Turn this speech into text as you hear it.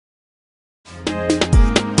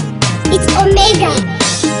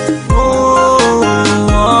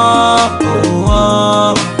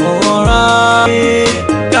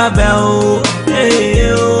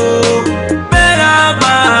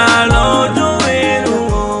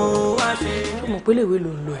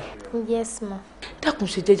Yes, ma. Dákun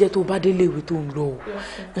ṣe jẹ́jẹ́ tó bá délé ìwé tó ń lọ o.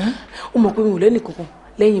 Ó mọ̀ pé mi ò lẹ́nì kankan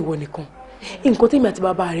lẹ́yìn ìwọ nìkan. Nǹkan tèmi àti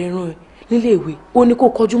bàbá rẹ̀ rán ẹ nílé ìwé ó ní kó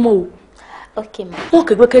kọjú mọ́ o. Okay, ma. Wọ́n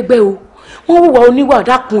kẹ́gbẹ́kẹ́gbẹ́ o. Wọ́n wùwà oníwà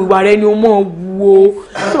dákun ìwà rẹ ni o mọ̀ wù o.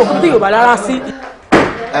 Tí o kún tí Yorùbá lára sí.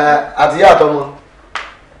 Àtìyá àtọmọ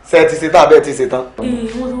ṣe ti ṣe tán abẹ́ ti ṣe tán.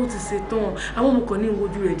 Wọ́n ló ti ṣe tán. Àwọn ọmọ kan ní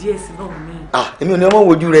wojú rẹ̀ díẹ̀ sí náà mi. Èmi ò ní ọmọ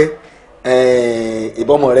wojú rẹ̀.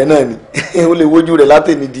 Ìbọmọ rẹ náà ni ó lè wojú rẹ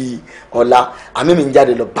látẹ̀mí di ọ̀la àmì mi ń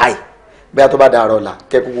jáde lọ báyìí bẹ́ẹ̀ tó bá da àrọ̀ ọ̀la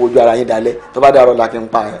kẹ́kọ̀ọ́ wojú ara yín dalẹ̀ tó bá da àrọ̀ ọ̀la kí n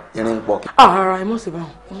pa irin pọ̀. Ara ẹ mọ̀ sí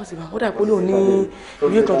báwọn ó dà pé lóun ní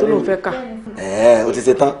ìwé kan tó lóun fẹ́ kà. O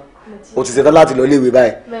ti ṣe tán láti lọ iléèwé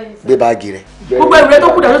báyìí gbé báàgì rẹ. Gbogbo ìwé tó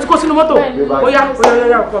kù dà ló ti kó sínú mọ́tò ó yá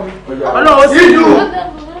ọkọ mi Ọlọ́run sí ìlú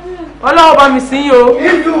Ọlọ́run bá mi sí yín o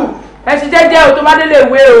ẹ ṣe jẹ́jẹ́ o tó bá délé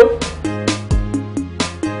ìwé o.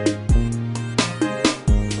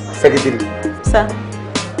 Secretary. Sir.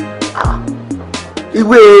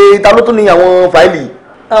 Ìwé ta ló tún ní àwọn fáìlì?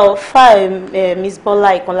 File Miss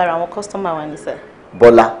Bọ́lá ìkan lára àwọn customer wa ni sir.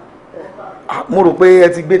 Bọ́lá. Mo rò pé ẹ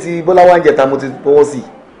ti gbé ti Bọ́lá wá ń jẹta mo ti fọwọ́ sí.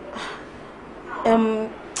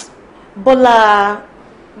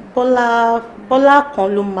 Bọ́lá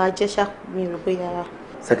kan ló máa jẹ́ ṣàkómi rò bóyá.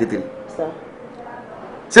 Secretary. Sir.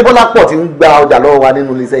 Ṣé Bọ́lá pọ̀ ti ń gba ọjà lọ́wọ́ wa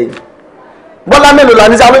nínú iléeṣẹ́ yìí? Bọ́lá mélòó la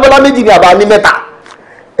ní sáwé Bọ́lá méjì ni àbá ní mẹ́ta?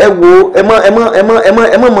 Ẹ wo ẹ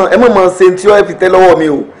mọ ṣe tí ó fi tẹ́ lọ́wọ́ mi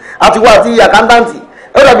o àti wá àti àkántáǹtì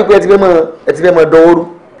ó dàbí pé ẹ ti fẹ́ mọ dánwóru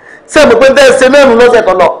ṣé mo pé ń tẹ́ ṣe mẹ́rin lọ́sẹ̀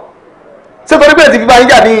tó lọ ṣé torí pé ẹ ti fi bá yín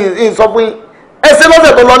jà ní ìsọ fún yín ẹ ṣe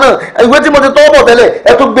lọ́sẹ̀ tó lọ náà ìwé tí mo ti tọ́ bọ̀ tẹ́lẹ̀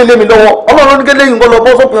ẹ tó gbélé mi lọ́wọ́ Ọlọ́run ní kéde yìí ń kọ́ lọ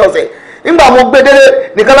bọ́ sópin ọ̀sẹ̀ nígbà mo gbé délé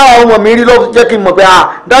nìkan láwọn ọmọ mi rí lọ jẹ́ kí n mọ̀ pé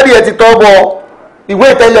dáàdi ẹ ti tọ́ bọ ìwé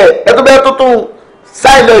tẹ́lẹ̀ ẹ tó bẹ́ẹ̀ tó tún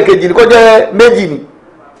sáìlẹ̀ èkejì ní kó jẹ́ méjì ni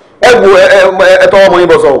ẹ wo ẹ tọwọ́ ọmọ yín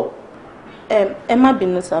bọ̀ sọ. Ẹ má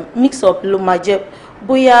bínú sir mix up ló máa jẹ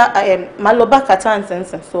bóyá máa lọ bá kàtà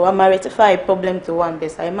ǹsẹ̀ǹsẹ̀ so a máa rectify problem tó wà ń bẹ̀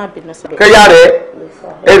sir ẹ má bínú sir. kẹ́yà rẹ̀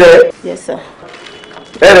ẹ rẹ̀. Yes sir.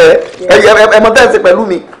 ẹ rẹ̀ ẹ mọ tẹ́ǹsì pẹ̀lú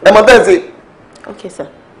mi ẹ mọ tẹ́ǹsì. Okay sir.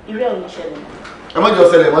 irú ẹ̀ ò ní ṣẹlẹ̀ mọ́. ẹ má jọ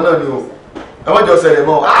ṣẹlẹ̀ mọ́ náà ni o ẹ má jọ ṣẹlẹ̀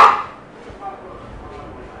mọ́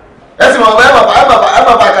ẹ sì mọ̀ ẹ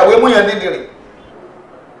bàbá àkàwé mú yẹn nídìí rẹ̀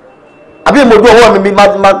àbí ìmọ̀jú ọwọ́ mi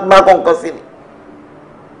máa kọ́ nǹkan sí ni.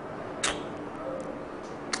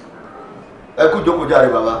 ẹ kú jókòó járe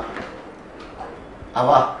bàbá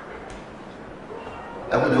àbá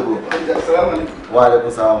ẹ kú jókòó wà á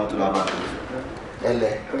lẹ́kùn sára wọn tó lọ bá ẹ lẹ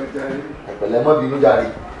ẹ̀pẹ̀lẹ́ mọ́ bínú járe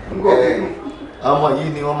ọmọ yìí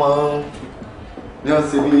ni wọ́n máa ń ní wọ́n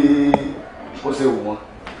ṣe bí ó ṣe wù wọ́n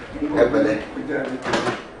ẹ̀pẹ̀lẹ́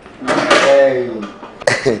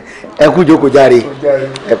ẹ kú jókòó járe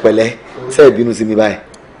ẹ̀pẹ̀lẹ́ ṣé ìbínú sí mi báyìí.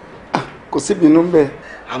 kò sí ìbínú ń bẹ.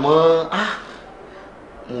 àmọ́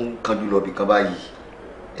n kan jùlọ bì kan báyìí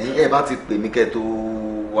ẹ̀yin ẹ bá ti pè mí kẹ́ tó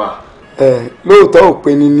wà. lóòótọ́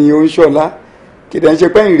òpin ni ó ń ṣọlá kí dẹ̀ ń ṣe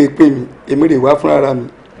pẹ́yìn rè pè mí èmi rè wá fúnra mi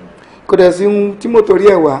kò dẹ̀ sí tí mo torí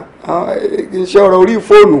ẹ̀ wá iṣẹ́ ọ̀rọ̀ orí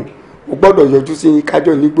fóònù mo gbọ́dọ̀ yọjú sí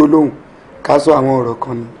kájọ ní gbólóhùn ká sọ àwọn ọ̀rọ̀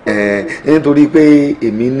kan ni. nítorí pé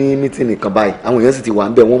èmi ní mítìnì kan báyìí àwọn èèyàn sì ti wà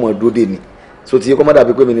ń bẹ̀ wọ́n mọ̀ dóde mi so ti kọ́ mọ́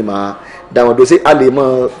dàbí pé mi ni màá dá wọn dó sí a lè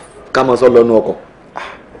mọ ká mọ sọ lọ́nu ọkọ̀.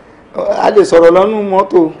 a lè sọ̀rọ̀ lọ́nu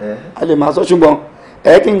mọ́tò a lè máa sọ ṣùgbọ́n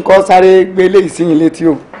kí n kọ́ sáré gbé léyìí sí yín létí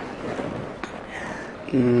o.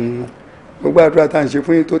 gbogbo àdúrà tá à ń ṣe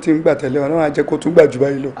fún yín tó ti ń gbà tẹ́lẹ̀ Ọlọ́run á jẹ́ kó tún gbà jù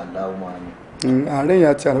báyìí lọ. àárín yìí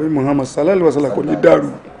àti ànábì Muhammad sallallahu alaihi wasallam kò ní dàrú.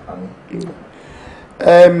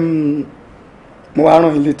 mo wá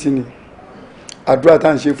rán yín létí ni àdúrà tá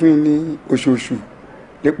à ń ṣe fún yín ní oṣooṣù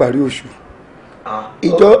níparí oṣù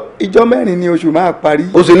ìjọ mẹ́rin ni oṣù máa parí.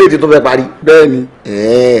 oṣù ilé ti tó fẹ́ parí. bẹ́ẹ̀ ni.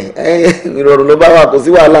 ìrọ̀rùn ló bá wà kò sí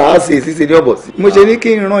wàhálà á ṣe ṣíṣe ní ọ̀bọ̀ sí. mo ṣe ní kí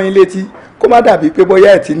n rán yín létí kó má dàbí pé bóyá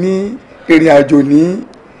ẹ̀ ti ní ìrìn àjò ní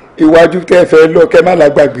iwájú tẹ́ ẹ fẹ́ lọ kẹ́ má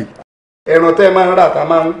lágbàgbé. ẹran tẹ́ ẹ máa ń rà tá a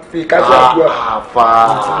máa ń fi káṣí àdúrà. àfà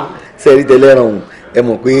sẹ́ẹ̀rí tẹ́lẹ̀ ẹran òun ẹ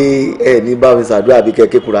mọ̀ pé ẹ ní bá mi ṣàdúrà àbí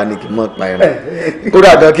kẹ́kẹ́ Kùránì kí n mọ̀ pa ẹran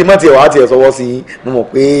kódà gan kí n mọ̀ tiẹ̀ wá tiẹ̀ sọwọ́ sí yín mo mọ̀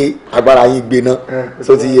pé agbára yín gbé ná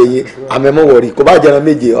so ti yé yín àmẹ́mọ́ wọ̀rí kò bá jẹran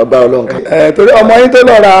méje ọgbà Ọlọ́run kan. torí ọmọ yín tó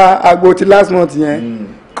lọ ra àgbo ti last month yẹn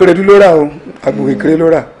Kòrèdú ló rà o àgbo kékeré ló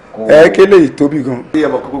rà kéle tóbi gan. bí ẹ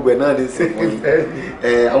mọ̀ gbogbo ẹ̀ náà lè sè fún yín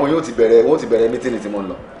àwọn yóò ti bẹ̀rẹ̀ mítìnì tí mo ń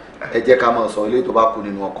lọ ẹ jẹ́ ká máa sọ ilé tó bá kú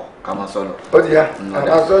nínú ọkọ̀ ká máa sọ lọ. ó ti yá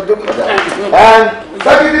àtàṣọ jókòó.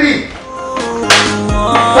 sẹ́kítírì.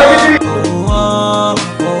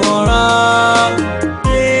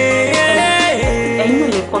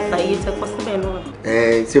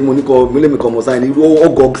 ṣé mo ní kọ mílíọ̀nù kan mọ̀ sáyẹn ní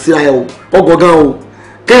ọgọ̀ síra ẹ o ọgọ̀ gan o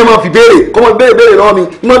kéèyàn máa fi béèrè kọ́ máa béèrè lọ́wọ́ mi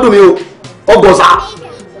ìmọ̀ dùn mí o ọgọ̀ sá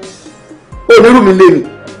onírú mi lé mi.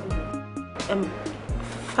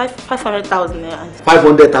 500,000 naira.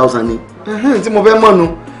 500,000 ni tí mo fẹ́ mọ̀ nu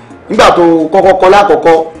nígbà tó kọ́kọ́ kọ́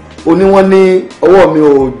lákọ̀ọ́kọ́ o ní wọ́n ní ọwọ́ mi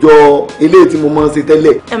ò jọ ilé tí mo máa ń ṣe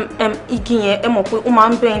tẹ́lẹ̀. Igi yẹn ẹ mọ̀ pé ó máa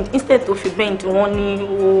ń bend instead tó fi bend wọ́n ní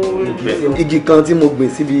o. Igi kan tí mo gbìn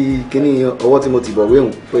síbi kíní ọwọ́ tí mo ti bọ̀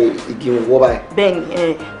wéhùn pé igi ń wọ́ báyìí. bẹ́ẹ̀ni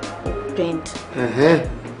bend.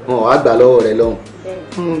 wọn ò wá gbà lọ́wọ́ rẹ lọ́hùn.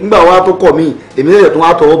 nígbà wa tó kọ̀ mí èmi lè tún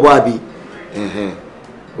wá tọwọ́ bọ̀ àbí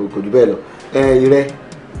kò jù bẹ́ẹ̀ lọ. Ìrẹ́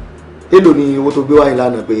èlò ni owó tó gbé wáyé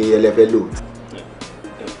lánàá pé ẹlẹ́fẹ́ lò.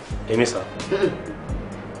 Èmi sà.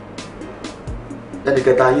 Ẹnì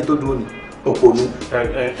kẹta ayé tó dúró ni òpònú.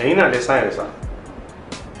 Ẹ̀yin náà lè sáyẹn rẹ̀ sà.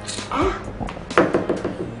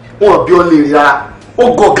 Wọ́n bí ọ lè rí ara ó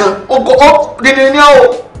gọ̀ gan ó dídí ní ọ́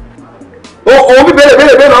òun bí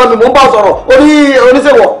bẹ́ẹ̀ náà ni mò ń bá sọ̀rọ̀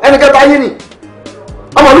oníṣèwọ̀ ẹnì kẹta ayé ni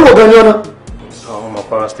ọmọ olúwo gan ni ọ náà. Ọmọ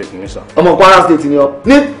Kwara State ni sà. Ọmọ Kwara State ni ọ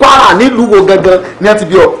ní Kwara nílùú wo gangan ni ẹ ti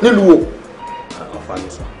bí ọ nílùú wo. Ọ̀fà ni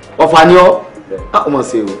sà. Ọ̀fà ni ọ ọmọ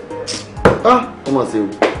ṣe o ọmọ ṣe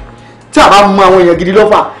o tí a bá mú àwọn èèyàn gidi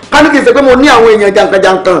lọ́fà ká ní kì í ṣe pé mo ní àwọn èèyàn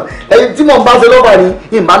jankan ẹ̀yìn tí mò ń bá ṣe lọ́fà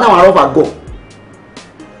ni ìbá náà àwọn arọ́fà gọ̀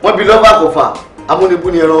wọ́n bí lọ́fà kò fà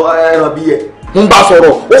amúnibú ni ẹran bí yẹ ń bá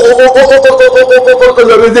sọ̀rọ̀ ó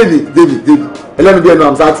lọ bí zèlè ẹlẹ́nu bí ẹnu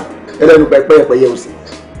àmsáàtì ẹlẹ́nu pẹ́yẹpẹ́yẹ òsì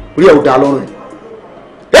orí ẹ̀ ò dá lọ́rùn ẹ̀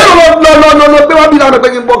lọ pé wọ́n bí lánàá pé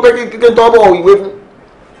kí n bọ́ pé kí n tọ́ bọ̀ ìwé fún.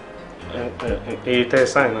 Èyí tẹ́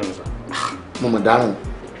sáyẹn náà nìsà. mo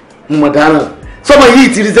mọ̀ dáràn sọmọ yìí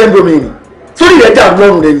ti rí sẹ́ńdọ̀mì ni sórí rẹ̀ jà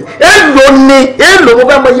lọ́rùn rẹ̀ ni èèlò mo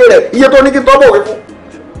fẹ́ mọ iye rẹ̀ iye tó ní kí n tọ́ bọ̀ ìwé fún.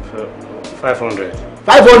 500.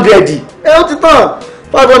 500 ó ti tán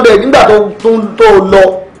 500 nígbà tó lọ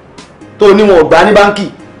tó ní wọn ò gbà ní báńkì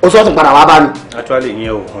ó sọ́ọ̀tún padà wá bá ní. Actually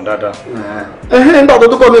ìyẹn ò hàn dáadáa. nígbà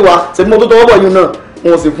tó kọ́ mi wá ṣe mo tó tọwọ́ bọ̀ yìí náà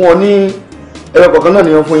wọn ò sì fún ọ ní ẹ̀rọ kọ̀ọ̀kan náà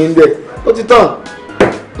nìyẹn fún yín bẹ́ẹ̀ ó ti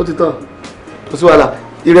tán kò sí wàhálà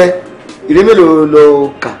ìrẹ́ mélòó lo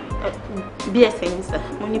kà. BSA ni sir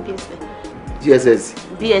mo ní BSA. GSS.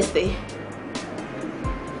 BSA.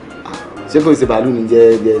 ṣé kò ṣe bàálù ní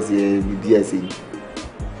jẹ́ BSA.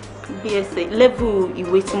 BSA level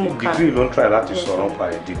ìwé tí mo kà. Degree ló ń try láti sọ̀rọ̀ nípa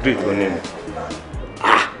ẹ̀ degree tó ní mi.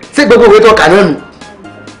 ṣé gbogbo ìwé tó kà náà nù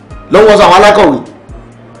lọ́wọ́ sọ àwọn alákọ̀wé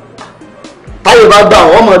táyé bá gbà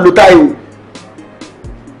wọ́n máa lo táyé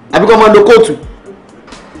àbí kọ́ máa lo kóòtù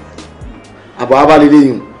àbọ̀ abálélé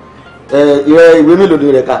yìí ìwé mélòó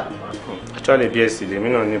ni rẹ̀ kà. Actually BSc lèmi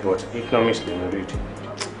náà ní but economics lèmi read.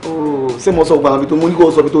 ṣé mo sọ gbàgbọ́n bí tó mo ní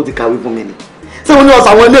kó sọ bí tó ti kàwé fún mi ni ṣé mo ní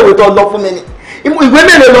ọ̀sán àwọn iléèwé tó lọ fún mi ni ìwé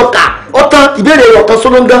mélòó lọ kà ọ̀tán ìbéèrè ọ̀kan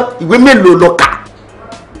sólóńgán ìwé mélòó lọ kà.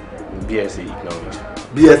 BSc economics.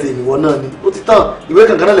 BSc ìwọ náà ni ó ti tán ìwé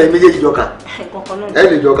kankan náà lẹ́yìn méjèèjì jọ kà ẹ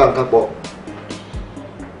lè jọ kà nǹkan pọ̀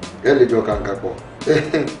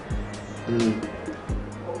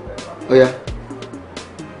ọ̀ya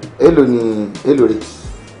èlò ni èlò rẹ̀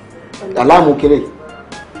aláàmú kéré.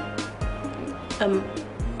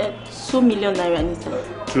 2 million naira ní sir.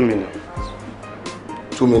 2 million.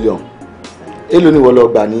 2 million èlò ni wọ́n lọ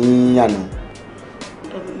gbà ní àná.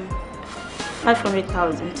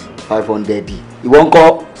 500,000. 500 ìwọ ń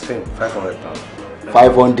kọ́. Same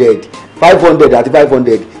 500,000. 500 àti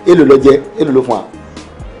 500 èlò ló jẹ́ èlò ló fún wa.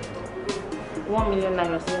 1 million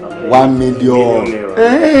naira. 1 million.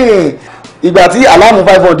 Ìgbà tí aláàmú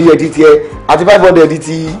 500 ti tiẹ̀ àti 500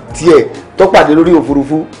 ti tiẹ̀ tó pàdé lórí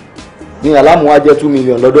òfurufú ní aláàmú wa jẹ́ 2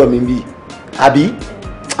 million lọ́dọ̀ mi bí àbí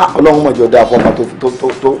ọlọ́run mọ̀jọ́ dáa fún ọmọ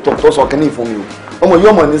tó sọ kínní fún mi o ọmọ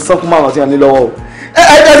yóò mọ̀ ní sánkú márùn-ún sí wọn ní lọ́wọ́ o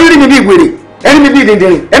ẹ rí mi bí ìwèrè ẹni mi bí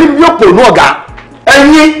ìdìndìnrín ẹni mi bí òpò inú ọ̀gá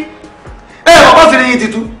ẹ̀yin bàbá sì rí yín ti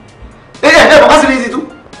tú bàbá sì rí yín ti tú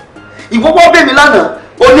ìfowópamọ́ bèmí lánàá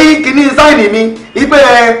oní kìíní sáìnì mi ìgbẹ́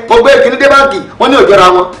ọgbẹ́ kìíní dé báńkì wọ́n ní òjọ́ra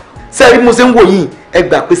wọn sẹ́ẹ̀rí mo ṣe ń wò yìí ẹ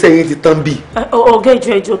gbà pé sẹ́yìn ti tán bí. ọ̀gá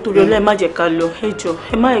ẹjọ́ torí ọlọ́ ẹ má jẹ́ ká lọ ẹjọ́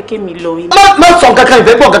ẹ má yẹ kémi lọ. má sọ kankan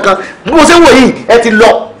ìfẹ́ gbọ́ kankan bí mo ṣe ń wò yìí ẹ ti lọ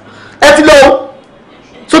o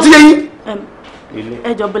tó ti yé yín.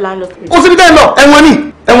 ẹjọ́ bó la ń lọ. kó síbi tẹ́ ẹ lọ ẹ̀wọ̀n ni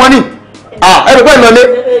ẹ rò pé ìlọlé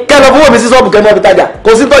kẹ́ ẹ lọ fowó mi sí ṣọ́ọ̀bù kẹ́ ẹ mọ́ fi tajà kò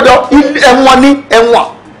sí tọ́jọ́ ẹ̀wọ̀n.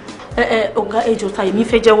 ọ̀gá ẹjọ́ ta èmi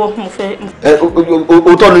fẹ́ jẹ́wọ́ mo fẹ́.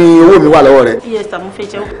 òótọ́ ni owó mi wà lọ́wọ́ rẹ. yes sir mo fẹ́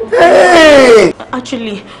jẹ́wọ́.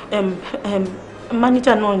 actually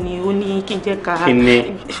manager náà ni ó ní kí n jẹ́ ká. kí ni.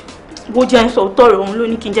 bó jẹ́ sọ tọrọ òun ló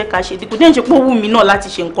ní kí n jẹ́ ká ṣe dípò dẹ́n ṣe pé ó wù mí náà láti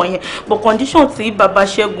ṣe nǹkan yẹn but condition tí bàbá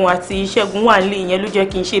Ṣẹ́gun àti Ṣẹ́gun wà nílé yẹn ló jẹ́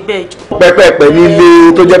kí n ṣe bẹ́ẹ̀ jù. pẹ́pẹ́pẹ́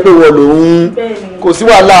nílé tó jẹ́ pé wọ́n lòun kò sí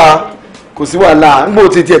wàhálà kò sí wàhálà nígbà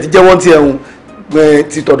tí tiẹ̀ ti jẹ́wọ́ ti ẹ̀hún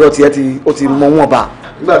ti tọ̀dọ̀ tiẹ̀ ó ti mọ wọn bá.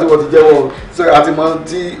 nígbà tí wọ́n ti jẹ́wọ́ sọ àti mọ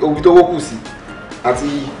tí omi tó wọ́kù sí àti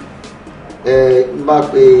n bá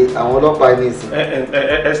pe àwọn ọlọ́pàá ẹni ìsìn.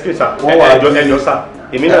 excuse sir ẹjọ́ sir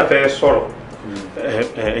èmi náà fẹ́ sọ̀rọ̀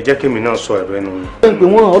ẹ jẹ́ kí èmi náà sọ ẹ̀rọ ẹnu mi. ẹ ń pè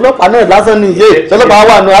wọ́n ọlọ́pàá náà lásán ní iye ọlọ́pàá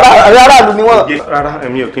wà nù aráàlú ni wọ́n. rárá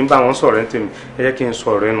èmi ò kí ń bá wọn sọ̀rọ̀ ẹ̀ ń tèmi ẹ jẹ́ kí n sọ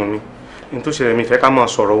ọ̀rọ̀ ẹnu mi nítorí ṣẹlẹ̀ mi fẹ́ ká máa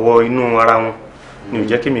sọ̀rọ̀ wọ inú ara wọn ni ò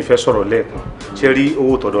jẹ́ kí mi fẹ́ sọ̀rọ̀ lẹ́ẹ̀kan ṣé rí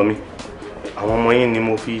owó tọ̀dọ̀ mi àwọn ọmọ yín ni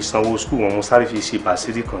mo fi sanwó skul wọn mo sáré fi ṣe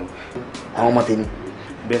bàṣírí kan. àwọn ọmọ tèmi.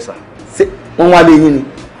 bẹ́ẹ̀ sà. ṣé wọ́n wá lé yín ni.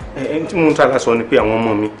 tí mo ń tàgá sọ ni pé àwọn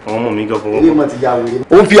ọmọ mi gangan. ilé ìmọ̀ ti ya wèrè.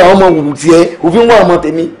 ó fi àwọn ọmọ wùrù tiẹ̀ òfin wá ọmọ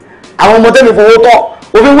tèmi àwọn ọmọ tèmi fowó tọ́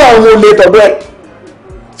òfin wá àwọn olè tọ̀dọ̀ ẹ̀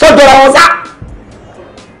sọ́jọ́ra wọn sá.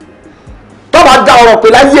 tọ́ba da ọ̀rọ̀ pé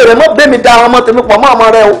láyé rẹ̀ mọ́ bẹ́ẹ̀ mi da àwọn ọmọ tèmi pọ̀ mọ́ ọmọ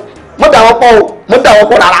rẹ o mọ́ da wọn pọ̀ o mọ́ da wọn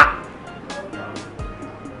pọ̀ rárá.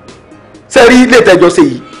 sẹ́ẹ̀rí ilé ìtẹ́jọ́ ṣe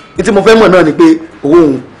yìí ní tí mo fẹ́ mọ̀ náà ni pé owó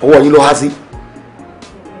òun ọwọ́ yín ló há sí.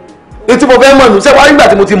 ní tí mo fẹ́ mọ̀ nù sẹ́wọ́n nígbà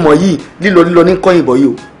tí mo ti mọ̀ yìí lílọ ní kọ́yìn bọ̀ yìí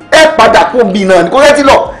o ẹ padà kó bí náà kó rẹ́ ti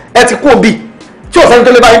lọ ẹ ti kó bí tí ò sẹ́ni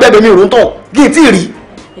tó lè bá yín bẹ́ẹ̀ bẹ́ẹ̀ mi ò rún tán kí n tí ì rí.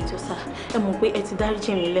 ẹ jọ sá ẹ mọ̀ pé ẹ ti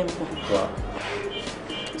dáríjì mi lẹ́ǹkan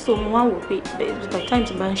so mo wá wò pé by time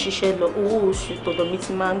tí bá ń ṣiṣẹ́ lọ owó oṣù tọ̀dọ̀ mi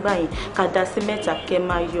ti máa ń gbà yín ká dá sí mẹ́ta kẹ́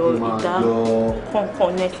máa yọ ìdá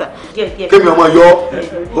kọ̀ọ̀kan nẹ́ta díẹ̀díẹ̀. kémi ọmọ yọ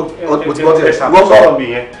o ti bọ́ tiẹ̀ wọ́n sọ̀rọ̀ mi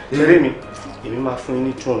yẹn eré mi èmi máa fún yín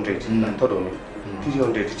ní 200 látọ̀dọ̀ mi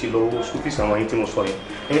 300 ti lọ owó school fees àwọn yín tí mo sọ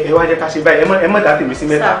yẹn ẹ wá jẹ́ ká ṣe báyìí ẹ má dá tèmi sí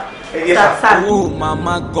mẹ́ta. owó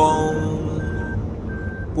màmá gan-an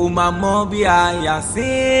kò máa mọ bí a yà sí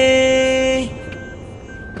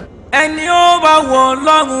ẹni ó bá wọ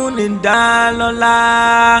Ọlọ́run ní dá lọ́lá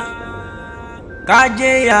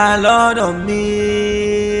kájéyà lọ́dọ̀ mi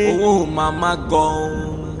owó màmá gan-an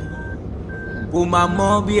kò máa mọ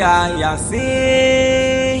bí a yà sí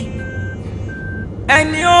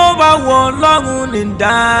ẹni ó bá wọ Ọlọ́run ní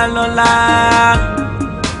dá lọ́lá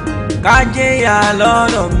kájéyà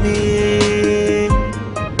lọ́dọ̀ mi.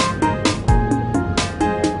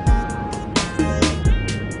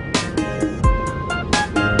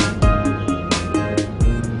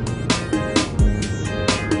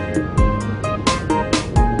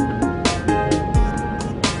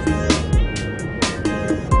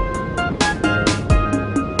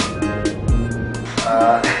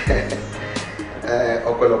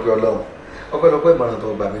 ọpẹ́lọpẹ́ Ọlọ́run ọpẹ́lọpẹ́ ìmọ̀ràn tó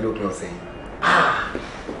gbà mí lópin ọ̀sẹ̀ yìí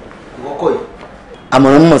ìwọ́kọ̀ yìí.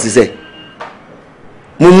 àmọ̀ràn mọ̀ sísẹ̀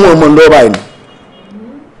mo mú ọmọ lọ́wọ́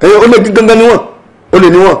báyìí ó lè gángan níwọ̀n ó lè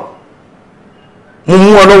níwọ̀n mo mú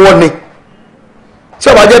ọ lọ́wọ́ ni tí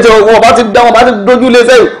ọba jẹ́ tí wọn bá ti dá wọn bá ti dojú lé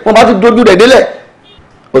sẹ́yìn wọn bá ti dojú rẹ̀ délẹ̀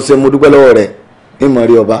ó ṣe mo dúpẹ́ lọ́wọ́ rẹ̀ ìmọ̀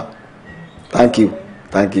rí ọba thank you.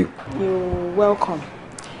 You're welcome.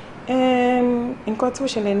 Nǹkan tó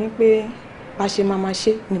ṣẹlẹ̀ ni pé bá ṣe máa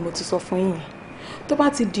ṣe ni mo ti sọ fún yín tó bá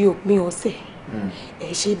ti di òpin ọ̀sẹ̀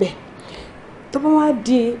ẹ ṣe bẹ́ẹ̀ tó bá wá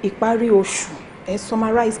di ìparí oṣù ẹ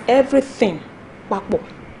summarize everything papọ̀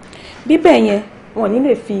bíbẹ̀ yẹn wọn ní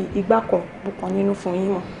lè fi igbá kan bùkàn nínú fún yín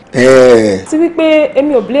mọ́. sí wípé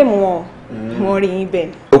èmi ò blame wọn rí yín bẹ́ẹ̀.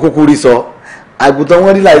 ó kúkú rí sọ àgùntàn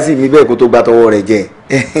wọn rí láìsí mi bẹ́ẹ̀ kó tó gba tọwọ́ rẹ̀ jẹ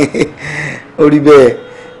ó rí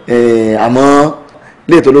bẹ́ẹ̀ àmọ́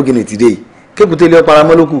léètò ológìnì ti dé yìí kékùté ilé ọ̀pá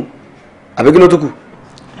aramọ́ ló kù àbí kí ló tó kù.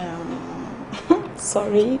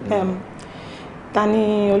 sorry ta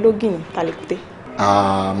ni ológìnì ta lè kùté.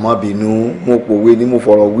 má bínú mo pòwe ni mo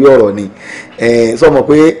fọ̀rọ̀ wí ọ̀rọ̀ ni sọmọ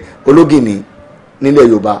pé ológìnì nílẹ̀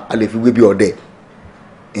Yorùbá a lè fi wé bí ọdẹ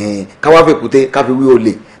káwá fi kùté ká fi wé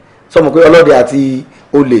olè sọmọ pé ọlọ́dẹ àti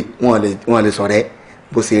olè wọn lè ṣọ̀rẹ́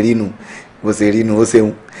bó ṣe rí nu ó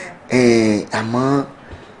ṣeun àmọ́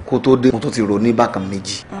kó tó dé mo tó ti rò ní bákan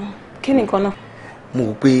méjì. kí ni nǹkan náà. mo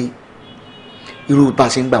rò pé irú bá a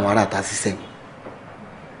ṣe ń gbà wọn ara ta sísẹ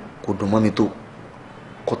kò dùn mọ́ mi tó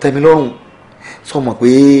kò tẹ́ mi lọ́rùn sọmọ pé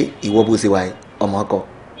ìwọ bó ṣe wà ọmọ ọkọ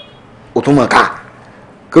o tún mọ̀ ká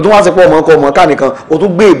kí o tún wá sí pọ̀ ọmọ ọkọ nìkan o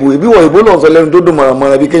tún gbé ìbò ìbíwọ̀ ìbò lọ́n sọ lẹ́nu tó dùn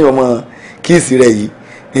mọ̀rànmọ́ra bí kéèyàn mọ kíìsì rẹ̀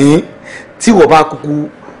yìí tí ìwọ bá kúkú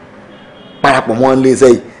parapọ̀ mọ́ ń lé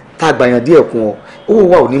sẹ́yìn tá a gbàyàn díẹ̀ kún ọ owó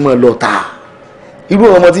wa ò ní mọ̀ lọ tà irú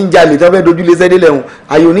ọmọ tí ń jalè tí wọ́n fẹ́ dojú lé sẹ́dé lẹ́hùn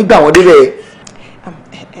ayé onígbà wọn débẹ̀.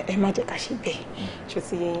 ẹ má jẹ́ ká ṣe bẹ́ẹ̀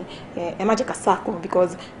ṣòtì ẹ má jẹ́ ká sáàkùn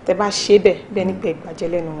because tẹ bá ṣe bẹ́ẹ̀ nígbà ìgbàjẹ́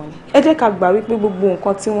lẹ́nu wọn ni. ẹ jẹ́ ká gbà wípé gbogbo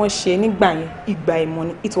nǹkan tí wọ́n ṣe nígbà yẹn ìgbà ìmọ̀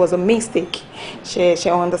ni it was a mistake ṣe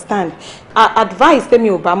understand. Advice tẹ́mi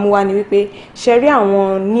ò bá mú wá ni wípé ṣe rí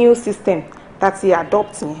àwọn new system láti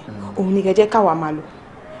adopt yẹn òun ni kẹjẹ́ káwa máa lò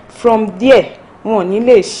from there wọn ò ní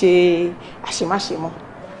lè ṣe àṣemáṣe mọ́.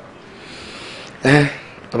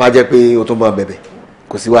 tó bá jẹ́ pé o tún bọ́ bẹ̀bẹ̀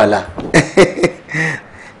kò sí wàhálà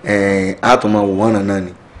á tún máa wò wọ́n náà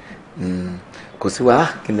ni kò sí wa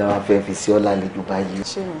kí ni wọ́n fẹ́ fi sí ọ́ lálejò báyìí.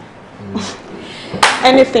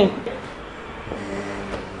 Anything.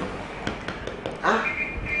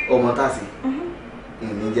 ọmọ tá a sì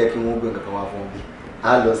ní jẹ́ kí wọ́n gbé nǹkan kan wá fún bí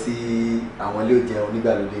a lọ sí àwọn ilé oúnjẹ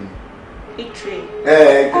onígbàlódé mi.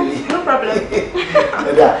 No problem.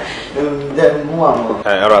 Jẹ́ mú àwọn.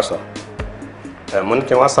 ẹ rà sọ mo ní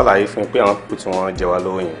kí wọ́n ṣàlàyé fún pé àwọn pípọ̀ tí wọ́n jẹ wá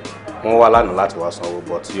lówó yẹn wọ́n wá lánàá láti wá sanwó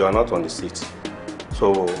but you are not on the seat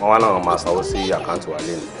so wọ́n wá láwọn máa sanwó sí àkáǹtì wa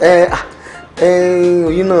lẹ́nu.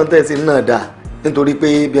 Oyin náà tẹ̀sí náà dáa nítorí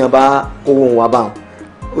pé bí wọ́n bá kówó wa bá wọn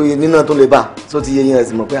oye nínà tó lè bà tó ti yẹ yẹn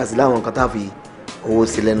ẹ̀sìn mọ̀ pé àti láwọn nǹkan tá a fi owó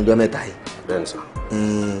sí lẹ́nu ọjọ́ mẹ́ta yìí. bẹ́ẹ̀ni sọ.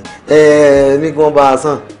 ní kí wọ́n bá a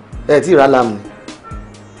sàn tí ì rà láàmù ni.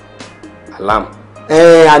 alam.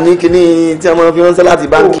 àní kíní tí a máa fi ránṣẹ́ láti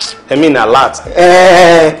báńkì. ẹ̀mí ní alert.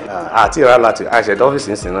 àti ìrà láti àṣẹ̀dá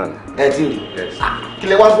ọ́fíìsì ńsìn náà ni. Ti rí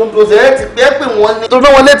kílẹ̀ wá fún tó ṣe ti pẹ́ pè wọ́n ní. torí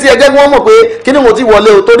wọn létí ẹgbẹ́ wọn mọ̀ pé kíní mo ti wọlé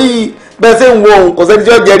o torí bẹ́ẹ̀ ṣe ń wo òun kò sẹ́ni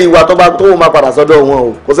tí ó jẹ́rìí wa tó máa padà sọ́dọ̀ wọn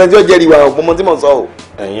o kò sẹ́ni tí ó jẹ́rìí wa o mo tí mo sọ o.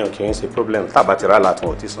 ẹ̀yin ò kì í ṣe problem tábà ti rà láti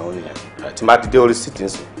wọn ò tí sanwó nìyẹn tí n bá ti dé orí síìtì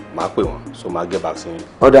ńsìn máa pè wọn so máa gé back sí yín.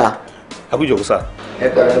 ọ̀dà. ẹ kú ìjòkó sá. ẹ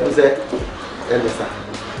pẹ̀lẹ́ ẹ kúṣẹ́ ẹ lè sá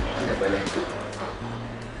ẹ pẹ̀lẹ́.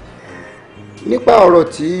 nípa ọ̀rọ̀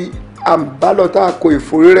tí à ń bá lọ tá a kó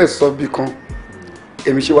ìforí rẹ̀ sọ bí kan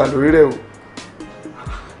èmi ṣe wà lórí rẹ̀ o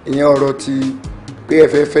ìyẹn ọ̀rọ̀ ti pé ẹ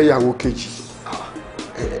fẹ́ fẹ́ ìyàwó kejì.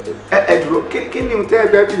 ẹ dúró kí ni tẹ́ ẹ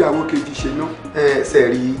fẹ́ fi ìyàwó kejì ṣe náà. ṣe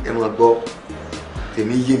rí ẹ máa gbọ́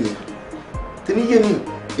tèmi yé mi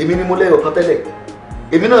èmi ni mo lẹ́yọ̀ kan tẹ́lẹ̀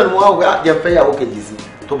èmi náà ni mo wá wọ jẹ́ fẹ́ ìyàwó kejì sí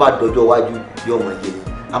tó bá dọjọ́ iwájú yóò mọ̀ yé mi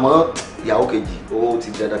àmọ́ ìyàwó kejì ó ti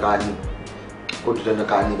dandan ká ní ó ti dandan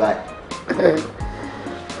ká ní báyìí.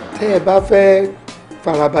 tẹ́ ẹ bá fẹ́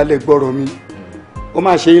farabalẹ̀ gbọ́rọ̀ mi ó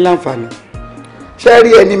máa ṣe yín láǹfààní ṣé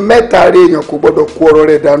rí ẹni mẹ́ta rí èèyàn kò gbọ́dọ̀ kó ọ̀rọ̀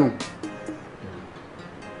rẹ̀ dànù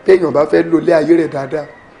bí èèyàn bá fẹ́ lólé ayé rẹ̀ dáadáa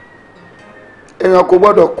èèyàn kò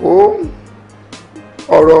gbọ́dọ̀ kó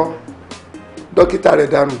ọ̀rọ̀ dókítà rẹ̀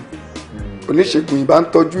dànù oníṣègùn ìbá ń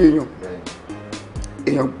tọ́jú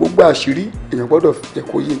èèyàn gbogbo àṣírí èèyàn gbọ́dọ̀ jẹ́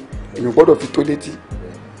kó yé èèyàn gbọ́dọ̀ fi tó létí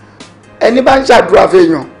ẹni bá ń ṣàdúrà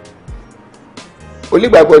fẹ́yàn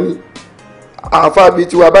onígbàgbọ́ ni àáfàá bíi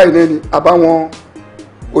tiwa báyìí náà ni àbáwọn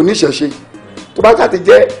oníṣẹ̀ṣe tó bá ṣàti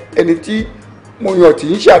jẹ́ ẹni tí mo yàn tí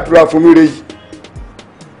ń ṣàdúrà fún mi rè yìí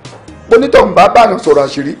bonítọ̀ ń bá báyàn sọ̀rọ̀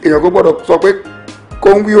àṣírí èèyàn kò gbọ́dọ̀ sọ pé kó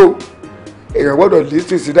ń wí o èèyàn gbọ́dọ̀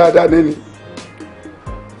lísìn sí dáadáa nẹ́ni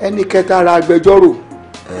ẹni kẹta ara agbẹjọ́rò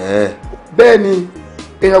bẹ́ẹ̀ ni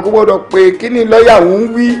èèyàn kò gbọ́dọ̀ pé kí ni lọ́ọ̀yà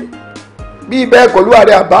ń wí bí bẹ́ẹ̀ kọ́ lúwa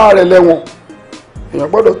rẹ̀ àbá rẹ̀ lẹ́wọ̀n èèyàn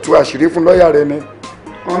gbọ́dọ̀ tú àṣírí fún lọ́ọ̀yà rẹ̀ ni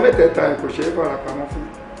àwọn mẹ́tẹ̀ẹ̀ta ẹ̀ kò ṣe é farapamọ́ fún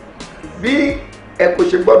bí ẹ kò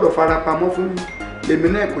ṣe gbọ́dọ̀ farapamọ́ fún yín lèmi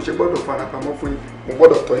náà kò ṣe gbọ́dọ̀ farapamọ́ fún yín mo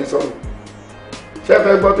gbọ́dọ̀ tọ́ yín sọ́run ṣé ẹ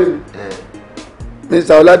fẹ́ gbọ́ tèmi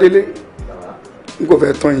Mr. Ọládélé n kò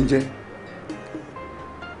fẹ́ tán yín jẹ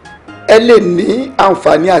ẹ lè ní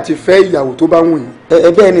àǹfààní àti fẹ́ ìyàwó tó bá wù yín.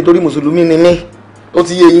 ẹ bẹ́ẹ̀ ni torí mùsùlùmí ni mí ó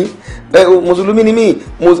ti yé yín mùsùlùmí ni mí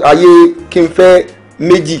àyè kí n fẹ́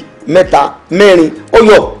méjì mẹ́ta mẹ́rin ó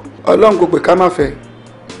yọ. Ọlọ́run kò pè ká má fẹ́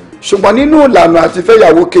ṣùgbọ́n nínú ìlànà àti fẹ́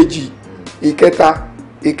ìyàwó kejì ìkẹta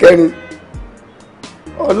ìkẹrin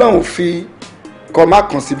Ọlọ́run fi kọ́ má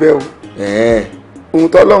kàn síbẹ̀ o ohun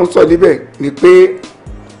tó Ọlọ́run sọ níbẹ̀ ni pé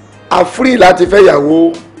a free láti fẹ́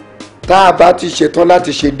ìyàwó tá a bá ti ṣetán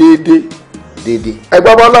láti ṣe déédéé.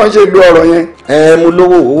 ẹgbọ́n bọ́ Ọlọ́run ṣe lu ọ̀rọ̀ yẹn. mo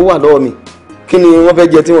lówó owó wà lọ́wọ́ mi kí ni wọ́n fẹ́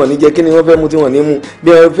jẹ tí wọ́n ní jẹ kí ni wọ́n fẹ́ mu tí wọ́n ní mu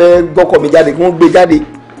bí wọ́n fẹ́ gbọ́kọ̀ mi jáde kí wọ́n gbé jáde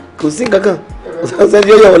kò sí nǹkan kan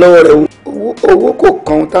sẹ́ni yóò yọ̀ wọ́n lọ́wọ́ rẹ̀ o. owó kò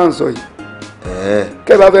kan tá à ń sọ yìí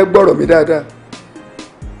kẹ́ bá fẹ́ gbọ́rọ̀ mi dáadáa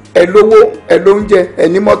ẹ lówó ẹ lóúnjẹ ẹ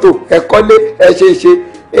ní mọ́tò ẹ kọ́lé ẹ ṣe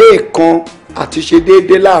èèkan àti ṣe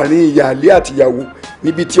déédéé láàrin ìyáálé àtìyàwó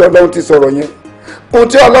níbi tí Ọlọ́run ti sọ̀rọ̀ yẹn ohun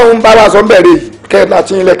tí Ọlọ́run bá wa sọ ń bẹ̀rẹ̀ yìí kẹ́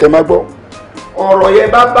láti yín lẹ́kẹ̀ẹ́ máa gbọ́ ọ̀rọ̀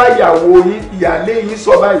yẹn bá ìyàwó yín ìyáálé yín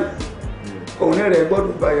sọ báyìí òun rẹ̀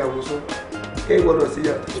gbọ́dọ̀ bá ìyàwó sọ kẹ́ gbọ́dọ̀ sí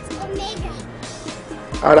yàtọ̀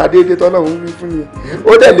ara déédéé tọ́lọ́run wí fún yín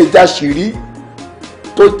ó dẹ̀ lè já ṣìírí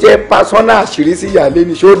tó jẹ́ pásọ́nà àṣírí sí ìyáálé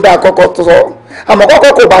ni ṣé ó dáa kọ́kọ́ sọ àmọ́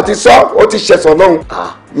kọ́kọ́ kò bá ti sọ ó ti ṣẹ̀sọ̀ Ọlọ́run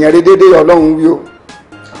ìyẹn rí déédéé Ọlọ́run wí o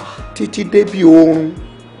títí débi oorun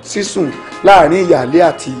sísùn láàrin ìyáálé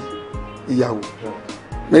àti ìyàwó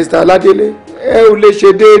Mr. Aládélé ẹ ò lè ṣe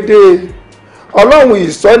déédéé Ọlọ́run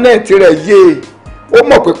ìsọ́nà tirẹ̀ yé ó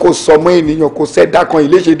mọ̀ pé kò sọmọ ènìyàn kò sẹ́dá kan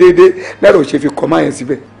ilé ṣe déédéé lẹ́rọ ò ṣe fi kọ́ máa yẹn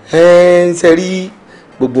síbẹ̀. ń ṣe rí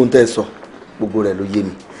gbogbo ń tẹ́ sọ gbogbo rẹ̀ ló yé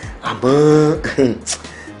mi àmọ́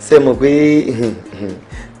ṣe mọ̀ pé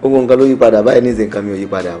gbogbo nǹkan ló yí padà báyìí ní ìsìn nǹkan mi ò yí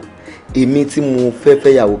padà o èmi tí mo fẹ́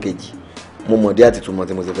fẹ́ ìyàwó kejì mo mọ̀ dé àti túmọ̀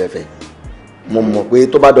tí mo ti fẹ́ fẹ́ mo mọ̀ pé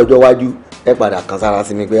tó bá dọjọ́ wájú ẹ padà kan sára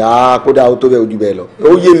sí mi pé kódà ó tó bẹ́ẹ̀ ojú bẹ́ẹ̀ lọ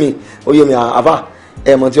ó yé mi àfà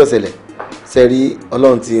ẹ mọ̀ tí ó ṣẹlẹ̀ sẹ́rí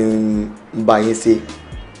ọlọ́run ti ń bá yín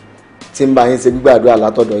ṣe gbígbàdúrà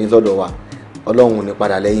látọ̀dọ̀ yín sọ́dọ̀ wa ọlọ́run ò ní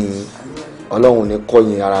padà lẹ́yìn yín ọlọ́run ò ní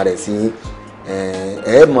kọ̀yìn ara rẹ̀ sí yín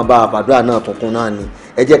ẹ mọ̀ bá àbàdúrà náà tuntun náà ni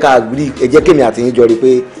ẹ jẹ́ kémi àti yín jọ rí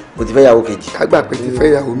pé mo ti fẹ́ yàwó kejì. ká gbà pé ti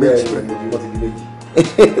fẹ́ yàwó méjì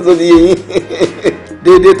tó ti yé yín.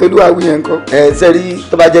 déédéé tolúwa wí yẹn kọ́. sẹ́rí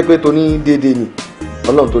tó bá jẹ́ pé tó ní déédéé ni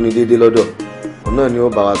ọlọ́run tó ní déédéé lọ́dọ̀ òun náà ni ó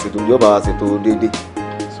bá wa ṣètò déédéé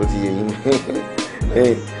tó ti yé yín.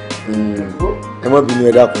 ẹ mọ́ bínú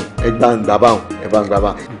ẹ dákun ẹ bá ń gbà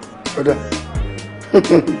báwọn. ọ̀dà.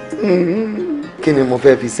 kí ni mo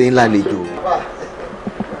fẹ́ fi ṣe ń lálejò.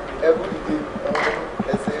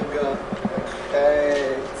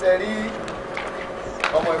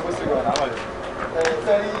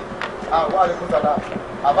 àwọn àríkúsàdá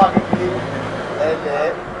àbá kékeré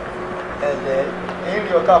ẹ̀lẹ́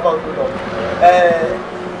ìrìn ọ̀ká àbá òtò lọ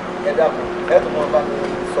ẹ̀dàpọ̀ ẹ̀tùn mọ́ bá mi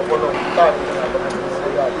sọpọ́lọ́ láàrin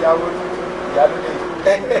ìyàwó ìyálódé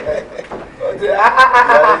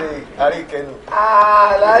àríkẹ́nu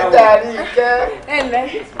alájà àríkẹ́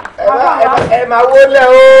ẹ máa wólẹ̀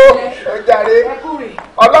ó jàre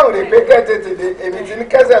ọlọ́run rè pé kẹ́tẹ̀tẹ̀ dé èmi ti ní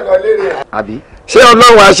kẹ́sẹ̀ lọ lérè àbí ṣé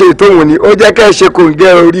ọlọ́run á ṣe ìtòhùn ni ó jẹ́ kẹ́ ẹ ṣe kò ń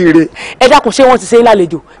gẹ́ oríire. ẹ dákun ṣé wọ́n ti ṣe é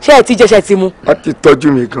lálejò ṣé ẹ ti jẹ́ ṣe ti mu. wọ́n ti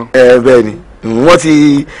tọ́jú mi gan. bẹ́ẹ̀ ni wọ́n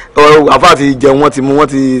ti àfa ti jẹun wọ́n ti mu wọ́n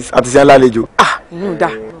ti àti ṣe lálejò. inú da.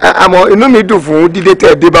 àmọ́ inú mi dùn fún dídé tẹ́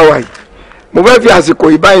ẹ dé bá wa yìí mo fẹ́ fi àsìkò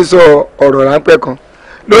yìí báyìí sọ ọ̀rọ̀ ráńpẹ́ kan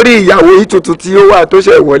lórí ìyàwó yìí tuntun tí ó wà tó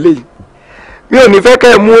ṣe ìwọlé yìí mi ò ní fẹ́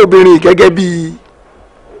kẹ́ ẹ mú obìnrin gẹ́gẹ́ bí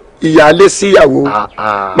ìyáálé sí ìyàwó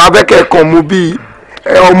máa fẹ́ kẹ́ ẹ kàn mú bí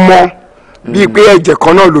ọmọ bíi pé ẹ̀jẹ̀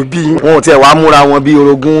kan náà ló bí. wọn ò tiẹ̀ wá múra wọn bí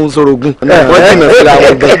orogún sórogún wọ́n jìnnà síra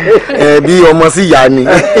wọn gan bí ọmọ sí ìyá ni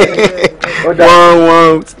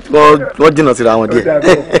wọ́n jìnnà síra wọn díẹ̀.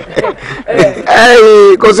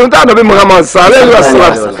 kò sí ohun tí ànábì Muhammad sàlẹ̀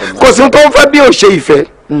lọ́sọ̀rọ̀ kò sí ohun tó ń fẹ́ bí ò ṣe ìfẹ́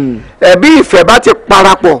bí ìfẹ́ bá ti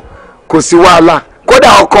parapọ̀ kò sí wàhálà kódà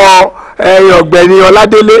ọkọ ọ̀gbẹ́ni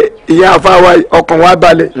Ọládélé ìyá àfáwá ọkàn wa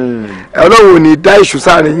balẹ̀ Ọlọ́run ò ní dá ìṣù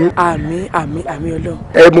sáàrin yín. àmín àmín àmín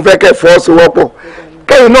Ọlọ́run. mo fẹ́ kẹ́ fọwọ́sowọ́pọ̀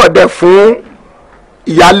kẹ́yìn náà dẹ̀ fún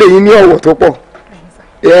ìyáálé yín ní ọ̀wọ̀ tó pọ̀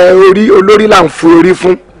olórí là ń fún orí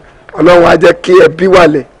fún Ọlọ́run á jẹ́ kí ẹbí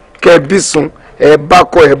wàlẹ̀ kẹ́ ẹbí sùn ẹ bá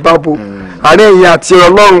kọ ẹ bá bo àárín ẹ̀yin àti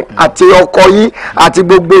Ọlọ́run àti ọkọ yín àti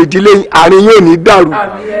gbogbo ìdílé yín àárín yóò ní dàrú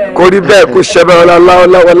kò rí bẹ́ẹ̀ kò ṣẹbẹ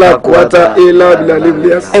ọlá kó wá tá ilá ọbìlà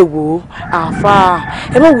lébìlẹ. ẹ wo àáfàá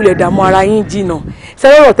ẹ má wulẹ̀ dààmú ara yín jìnnà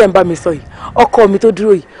sẹ́yìn ọ̀rọ̀ tẹ́ ń bá mi sọ yìí ọkọ mi tó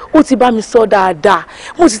dúró yìí ó ti bá mi sọ dáadáa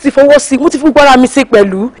mo sì ti fọwọ́ sí mo ti fi gbọ́ra mi sí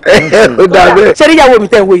pẹ̀lú. ó dà bẹ́ẹ̀. ṣé ìyàwó mi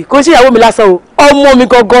tẹ̀ ń wò yìí kò ń ṣe ìyàwó mi lásán o ọmọ mi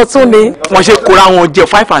gangan tún ni. wọ́n ṣe kóra wọn jẹ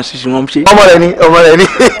 5 and 6 wọn ṣe. ọmọ rẹ ni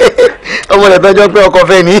ọmọ rẹ tọjọ pé ọkọ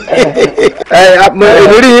fẹ́ ni.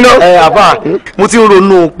 èmi rí yín náà. àfà mo ti ń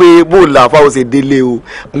ronú pé bóòlù àfà ó ṣe délé o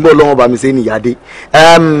ń gbọ́ lọ́wọ́ bá mi ṣe níyàdé.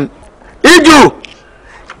 Iju.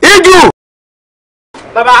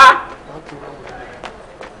 bàbá.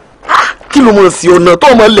 kí ló mọ̀ sí ọ̀nà tó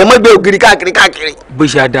mọ̀ lẹ̀ mọ́gbẹ́ ògiri káàkiri. bó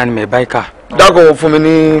ṣe adá ni mẹ́ báyìí ká. dákun fún mi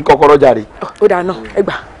ní kọ́kọ́rọ́ jàre. ó dáa náà ẹ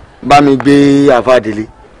gbà. bá mi gbé àfà délé.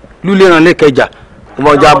 lúlé ràn lẹ́kẹjà.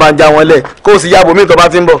 ọmọjà bá ń já wọn lẹ̀ kó o sì yàbò mí tó bá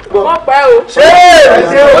ti ń bọ̀. wọ́n pẹ́ o. ṣé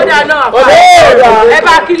ó dáa náà fà ẹ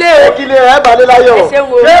bá kílé o. kílé ẹ bá lé láyọ̀. ẹ ṣe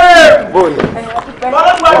wo. bóyá.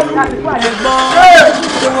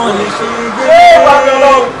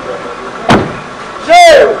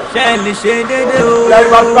 ṣe lè ṣe déédéé o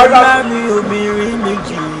láàmì obìnrin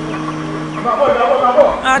méjì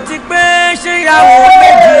àti pé ṣé ìyàwó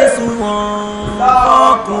méjì sunwọ̀n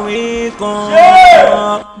ọkùnrin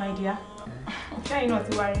kan. My dear, ṣẹ́yìn náà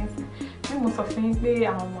ti wá rí sí bí mo sọ fún yín pé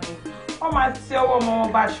àwọn ọmọ yẹn wọ́n máa ti ọwọ́ ọmọ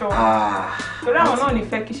wọn bá aṣọ torí àwọn náà ní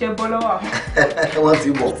fẹ́ kíṣẹ́ bọ́ lọ́wọ́ àwọn. wọ́n ti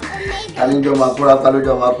bọ̀ àlejò máa kóra pa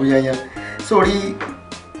lójó máa kú yányán sórí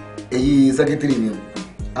èyí sẹ́kítírì ni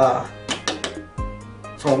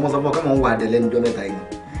sọ ọmọ sọ fún ọ kí wọ́n wà dé lẹ́nu ọjọ́ mẹ́ta yìí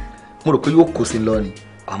mo rò pé yóò kó sí lọ ni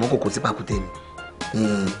àmọ́ kò kó sí pàkúté mi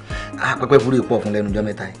pẹ́pẹ́ fúru ìpọ̀ fún lẹ́nu ọjọ́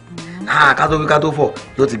mẹ́ta yìí ká tó wí ká tó fọ̀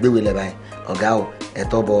yóò ti gbéwèé lẹ́ báyìí ọ̀gá o ẹ̀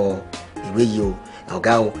tọ́ bọ ìwé yìí o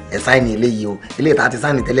ọ̀gá o ẹ̀ sáìnì eléyìí o eléyìí tá a ti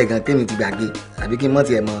sáìnì tẹ́lẹ̀ gan kémi ti gbàgbé àbí kí n mọ̀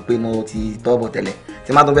tiẹ̀ mọ̀ pé mo ti tọ́ bọ̀ tẹ́lẹ̀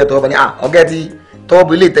tí má tún fẹ́ tọ́ bọ̀ ni ọ̀gá ti tọ́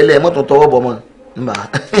bọ̀ ilé tẹ́lẹ̀ mọ̀ tún tọ́wọ́ bọ̀ mọ́ nbà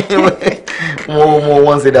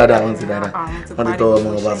wọ́n ń ṣe dáadáa wọ́n ti tọ́wọ́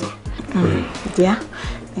mọ́ ọba sọ. díà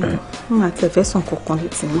wọn àti ẹ̀fẹ́ sàn kankan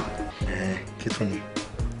létí mọ́. kí tún ni.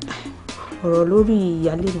 ọ̀rọ̀ lórí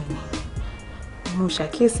ìyálé mi ni mo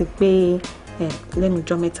ṣàkíyèsí pé lẹ́nu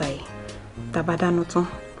ọjọ́ mẹ́ta yìí tá a bá dáná tán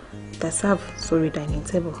tá a serve sórí dining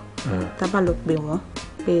table tá a bá lọ pè wọ́n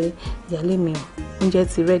pé ìyálé mi o oúnjẹ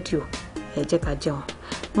ti rẹ́dì o ẹ jẹ́ ká jẹun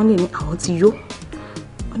wọ́n lè ní àwọn ti yó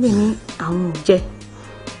wọ́n lè ní àwọn ò jẹ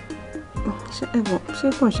ṣé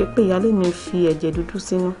kàn ṣe pé ìyálé mi fi ẹ̀jẹ̀ dúdú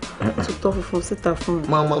sínú tó tọ́ funfun síta fún mi.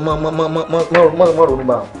 má ronú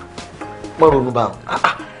bá má ronú bá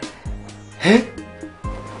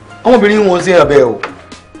ọmọbìnrin wọn sí ẹ̀bẹ̀ o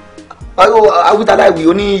awítàláìwì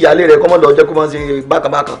oní ìyálé rẹ̀ kọ́mọ́ lọ jẹ́ kó máa ṣe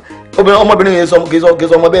bákàbákà ọmọbìnrin yẹn kì í sọ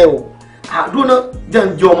ọmọ bẹ́ẹ̀ o àdúrà jẹ́ ń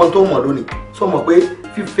jẹ́ ọmọ tó mọ̀ lónìí sọ mọ̀ pé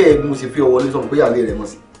fífẹ́ mo sì fi ọwọ́ lé sọ pé ìyálé rẹ̀ mọ̀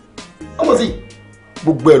sí ọmọ sí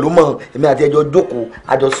gbogbo ẹ̀ ló mọ̀ èmi àti ẹjọ́ jókòó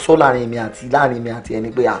àjọ sọ láàrin èmi àti ẹni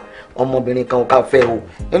pé ọmọbìnrin kan ká fẹ́ o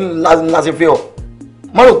ńlá sí fẹ́ ọ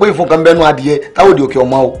má rò pé ìfún kan bẹ́nu adìyẹ táwọn òde òkè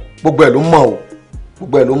ọmọ o gbogbo ẹ̀ ló mọ̀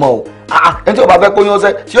o ẹni tí o bá fẹ́ kó yín ọsẹ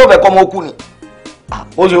tí yóò fẹ́ kọ́ ọmọ okú ni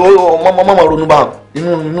ó ṣe mọ́ ronú bá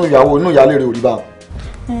inú ìyálé rẹ̀ ò rí bá.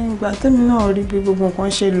 ìgbà tẹ́mi náà rí bí gbogbo nǹkan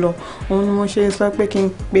ṣe lọ òun ni mo ṣe sọ pé kí n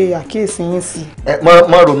pe àkíyèsí yín sí.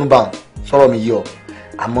 má ronú bá sọ̀rọ̀ mi yí ọ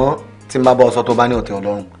àmọ́ tí n bá bá ọ sọ tó bá ní ọ̀tẹ̀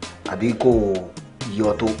ọlọ́run àbí kò yí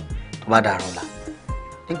ọ tó bá dàrún la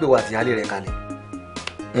nígbè wà tí ìyálé rẹ̀ kalẹ̀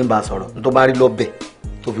ń bá a sọ̀rọ̀ tó bá rí lọ́bẹ̀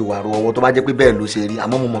tó fi wàrú ọwọ́ tó bá jẹ́ pé bẹ́ẹ̀ ló ṣe rí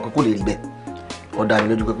àmọ́ mo mọ̀ pé kò lè rí bẹ́ẹ̀ ó dá mi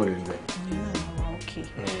lójú pé kò lè rí bẹ́ẹ̀.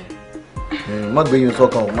 má gbé yín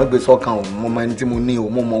sọ́kàn o má gbé sọ́kàn o mo mọ ẹni tí mo ní o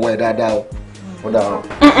mo mọ ọwọ́ ẹ dáadáa o ó dàrú.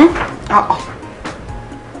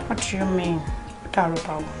 What do you mean? Dàrú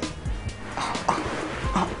báwo?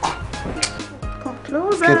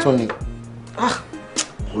 kí tún ni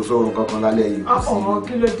kò sóorun kankan lálẹ́ yìí. ọmọ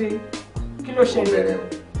kí ló dé kí ló ṣẹlẹ̀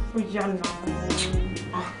ó yá nà.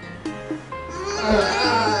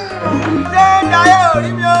 ṣé jayé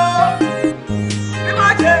orí mi o bí má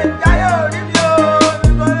ṣe jayé orí mi o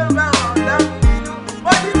nítorí bẹ́ẹ̀ wọ́n dá mi nínú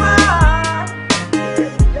mo ti máa.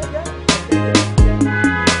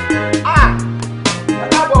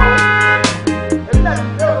 ọ̀làbọ̀ èmi náà ti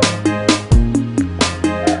dé o.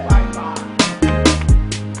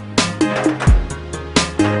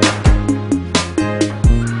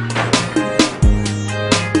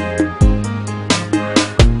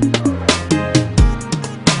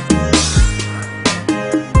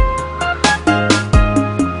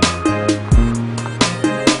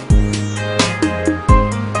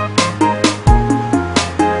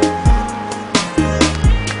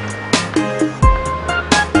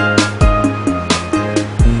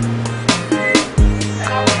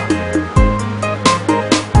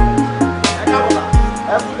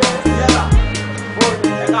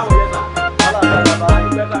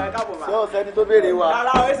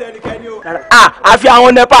 àfi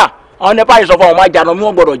àwọn nepa yìí sọ fún àwọn ọmọ àjànà mi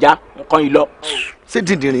wọn gbọ́dọ̀ já nǹkan yìí lọ. ṣé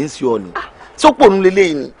dìndìnrín ń sí ọ ni sọpọnù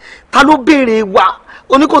lélẹyìn ni ta ló béèrè wa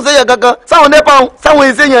oníkóṣẹyẹ kankan sáwọn nepa ń sáwọn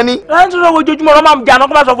èsèyàn ni. láti tún lọ́wọ́ ojoojúmọ́ ọ̀rọ̀ máa ń jáná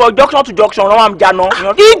kó má sọ fún junction to junction ọ̀rọ̀ máa ń jáná.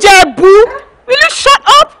 Ìjẹ̀bú will you shut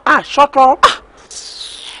up. Shut up.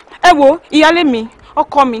 ẹ wo ìyálé mi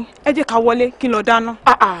ọkọ mi ẹ jẹ́ ká wọlé kí n lọ dáná.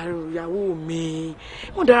 ìyàwó mi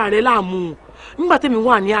mo dára rẹ láàmú nígbà tẹ́mi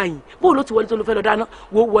wà ní àyìn bóun ló ti wọlé tó ló fẹ́ lọ dáná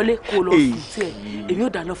wo wọlé kó lọ sùn tiẹ̀ èmi ò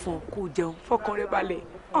dáná fún ọ kó jẹun fọkàn rẹ balẹ̀.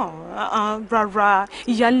 rárá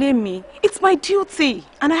ìyálé mi it's my duty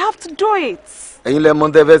and I have to do it. ẹ̀yin lẹ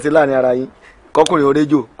mọ̀ tẹ́ fẹ́ ṣe láàrin ara yín kọkùnrin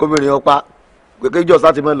oréjò kóbìnrin ọpá kékeré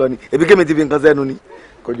sátì mọ́ lọ ni ebi kémi ti fi nǹkan sẹ́nu ni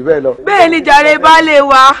kò jù bẹ́ẹ̀ lọ. bẹ́ẹ̀ ni jàre baálé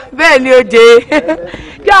wa bẹ́ẹ̀ ni ó jẹ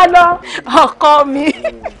yá lọ ọkọ mi.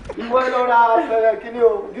 ìwọ ẹ lọ ra fẹrẹ kíní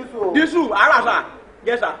o dísù o. dísù àràsà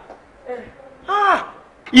gẹ̀ẹ́sà.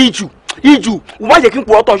 ìjù wọ́n jẹ́ kí n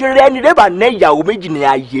pọ̀ ọ́tọ̀ ṣé ẹni rẹ́bà ná ìyàwó méjì ní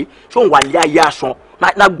ayé ṣó ń wà ní ayé aṣọ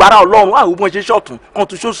nagbara Ọlọ́run àwọn ọmọ ṣe ṣọ̀tún kan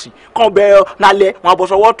tún ṣòsì kan bẹ nálẹ̀ wọn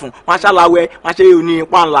abọ́sọwọ́ tún wọn aṣáláwẹ́ wọn ṣe òní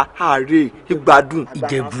pàǹlà àárẹ̀ ìgbádùn.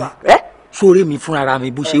 Ìjẹ̀bú sórí mi fúnra mi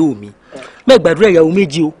bó ṣe wù mí mẹ́gbàdúrà ìyàwó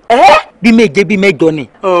méjì o bí méje bí mẹ́jọ ni.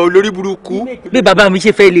 olórí burúkú. bí bàbá mi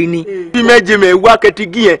ṣe fẹ́ lé ni. bí méje mẹ́wàá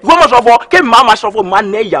kẹtìgì yẹn. wọ́n mọ̀ sọ fọ kémi máa sọ fọ máa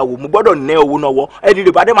ná ìyàwó mo gbọ́dọ̀ ná owó náwó ẹni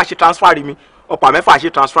rẹ̀ bá dé máa ṣe transfer mi ọ̀pá mẹ́fà ṣe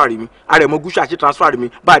transfer mi àrẹ̀mọ gúúsà ṣe transfer mi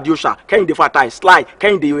báàdì òòṣà kẹ́hìndé fatai sly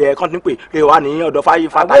kẹ́hìndé kọ́ńtínpé rẹ̀ wà ní ọ̀dọ̀ fáyé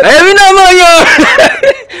fatai. èmi náà mọ̀ yọ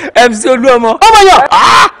MC Olúọmọ. ọmọ yọ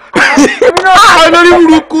olórí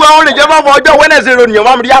burúkú àwọn olùjọba fọ ọjọ́ Wednesday ro nìyẹn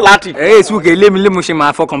máa ń rí àláàtì. sùkè lémi ṣe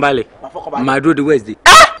máa fọkàn balẹ̀ máa dúró de Wednesday.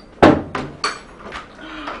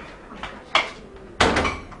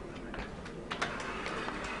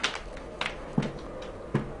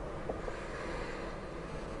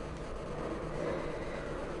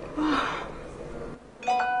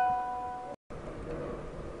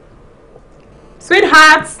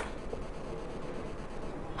 Sweetheart,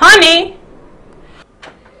 honey.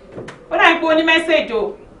 What dà ń pé o ní mẹ́sẹ̀jì o.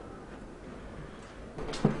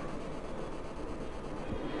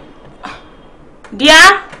 Díà.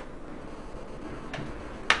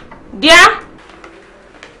 Díà.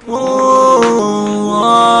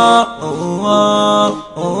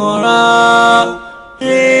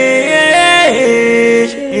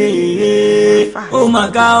 Oh my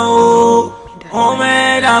God, oh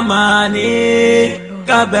mẹ́ta máa ní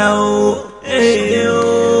kábẹ́ o,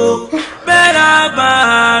 bẹ́ẹ̀ bá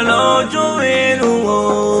lójú inú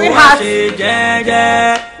o, wá ṣe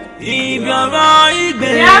jẹ́jẹ́, ibi ọ̀rọ̀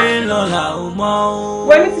ìgbé lọ́la ò mọ́ o.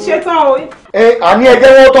 Wẹ́ni ti ṣe tán o. Àní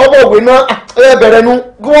ẹ̀jẹ̀ wọn tọ́ bọ̀ wé náà ẹ bẹ̀rẹ̀ nu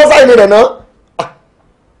kí wọ́n sáyìn rẹ̀ náà.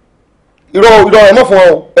 Irọ́ ẹ mọ̀ fún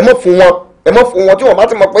wọn o, ẹ mọ̀ fún wọn, ẹ mọ̀ fún wọn tí wọ́n bá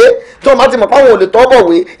ti mọ̀ pé àwọn ò lè tọ́ bọ̀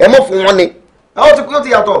wé ẹ mọ̀ fún wọn ni. Ó ti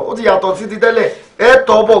yàtọ̀ sí ti tẹ́lẹ̀ ẹ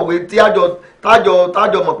tọ́ bọ̀ wé tí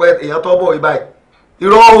tájọ mọ̀ pé èèyàn tọ́ bọ̀ wé báyìí.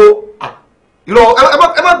 Irọ́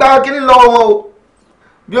ẹ má gba kínní lọ́wọ́ wọn o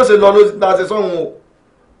bí ó ṣe lọ ló ta ṣe sọ́hun o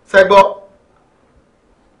ṣẹ́gbọ́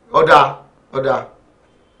ọ̀dà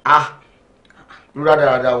rúra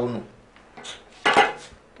dáradára wọnù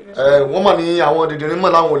wọ́n mọ̀ ní àwọn dìndín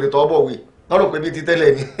mọ̀ láwọn ò lè tọ́ bọ̀ wé wọ́n rò pé bí ti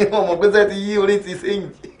tẹ́lẹ̀ ni wọ́n mọ̀ pé sẹ́ ti yí orí ti sẹ́yìn.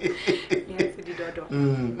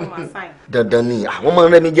 Dandan ni àwọn ọmọ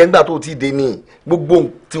rẹ mi jẹ́ ńgbà tó ti dé ní gbogbo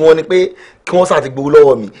tí wọ́n ní pé kí wọ́n sáà ti gbowó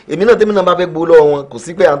lọ́wọ́ mi èmi náà tèmi náà bá fẹ́ gbowó lọ́wọ́ wọn kò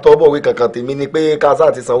sí pé à ń tọ́ bọ̀wé kankan tèmi ni pé ká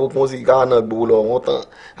sáà ti sanwó kí wọ́n sì ká náà gbowó lọ́wọ́ wọn tán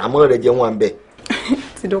àmọ́ rẹ̀ jẹ́ wọn à ń bẹ̀.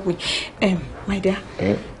 Ti dọ́pin my dear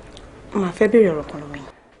màá fẹ́ béèrè ọ̀rọ̀ kan lọ́wọ́ yín.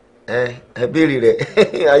 Ẹ béèrè rẹ̀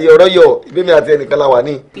ayé ọ̀rọ̀ yọ ìbí mi àti ẹnìkan la wà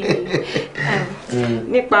ní.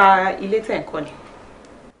 Nípa ilé tẹ̀ ń kọ́ ni.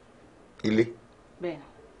 Ilé. Bẹ́ẹ̀ni.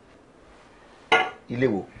 Ilé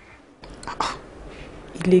wo?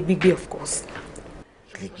 Ilé gbígbé of course.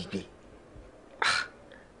 Ilé gbígbé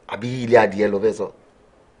àbí ilé adìẹ lọ fẹ́ sọ.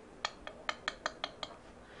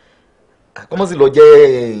 Kọ́mọ́ sì lọ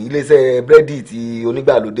jẹ́ iléeṣẹ́ búrẹ́dì tí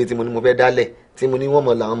onígbàlódé tí mo ní mo fẹ́ dálẹ̀ tí mo ní wọ́n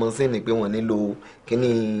mọ̀ làwọn ọmọ sí ni pé wọ́n nílò kíní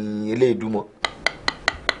ilé ìdúmọ̀.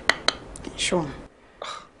 Sure.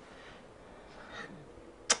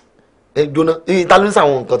 Jóná ta ló ń sọ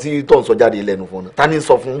àwọn nǹkan tí tó ń sọ jáde lẹ́nu fún ọ ta ni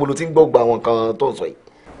sọ fún bolo tí ń gbọ́ gba àwọn nǹkan tó ń sọ yìí.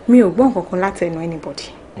 Mi ò gbọ́ nǹkan kan láti ẹnu anybody.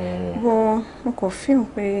 Mo kàn fíìmù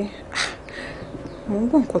pé mo ń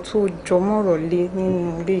gbọ́ nǹkan tó jọ mọ́rọ̀ lé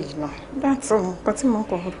nínú ilé yìí náà that's all nǹkan tí mo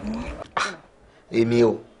kàn rò. Èmi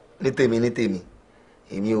ò ní tèmi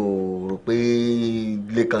èmi ò rò pé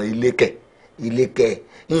ilé kẹ̀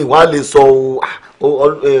yìí wàá lè sọ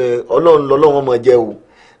ọlọ́run lọ́lọ́run ọmọ jẹ́ o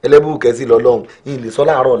ẹlẹ́bùrú kẹ́sì lọ́lọ́run yìí lè sọ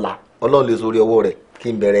láàárọ̀ ọ̀la ọlọ́run lè sórí ọwọ́ rẹ̀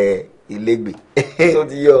kí n bẹ̀rẹ̀ ilégbè ó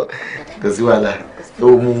ti yọ kò sí wàhálà ó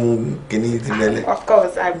mú kíní ti mẹ́lẹ̀. Of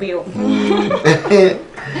course I will.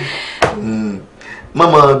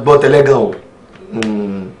 Mọ́mọ́ gbọ́ tẹ́lẹ̀ gan o.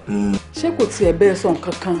 Ṣé kò tiẹ̀ bẹ́ẹ̀ sọ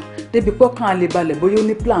nǹkan kan débi pọ́kàn á lè balẹ̀ bóyá ó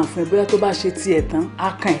ní plan fún ẹ bóyá tó bá ṣe tiẹ̀ tán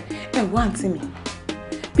á kàn ẹ̀. Wá àǹtí mi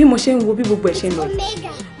bí mo ṣe ń wo bí gbogbo ẹ̀ ṣe ń lọ yìí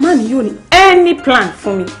má ní yóò ní any plan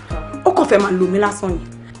fún mi ó kàn fẹ́ máa lò mí lásán ni.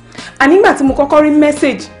 Ànígbà tí mo kọ́kọ́ rí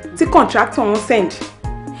message tí contractor wọn send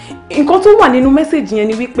nǹkan tó wà nínú message yẹn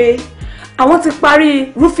ni wípé àwọn ti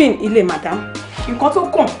parí roofing ilé madam nǹkan tó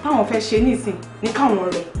kàn táwọn fẹ́ ṣe nísìn ní káwọn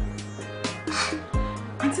rẹ̀.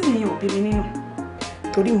 Àǹtí mi yẹn ò bí mi nínú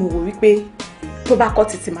torí mo wò wípé tó bá kọ́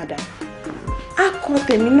títí madam á kọ́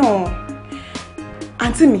tèmi náà.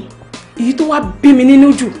 Àǹtí mi èyí tó wá bí mi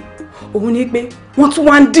nínú jù òun ni pé wọ́n tún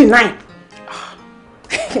wá ń deny.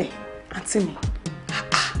 Àǹtí mi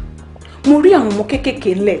mo rí àwọn ọmọ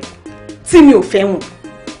kéékèèké ńlẹ̀ tí mi ò fẹ́ wọn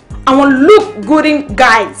àwọn look good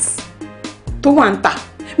guys tó wà ń tà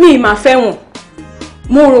mi ì máa fẹ́ wọn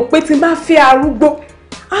mo rò pé tí n bá fẹ́ arúgbó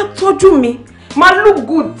á tọ́jú mi máa look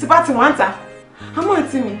good tí bá ti wà ń tà àmọ́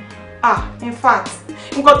àǹtí mi in fact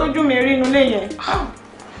nǹkan tójú mi rí inú ilé yẹn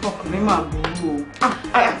ọkùnrin máa burú o.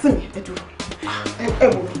 Àǹtí mi ẹ dúró ẹ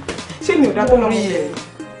wò mí ṣé mi ò dá tó lọ́mọ ẹ̀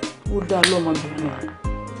ó dá lọ́mọbìnrin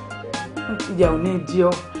ìyá ò ní di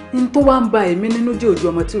ọ́ ní tó wá ń ba èmi nínú jẹ́ òjò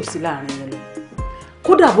ọmọ tí ò sí láàrin yẹn lọ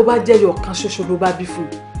kódà bó bá jẹ́ ọ̀kan ṣoṣo ló bá bí fún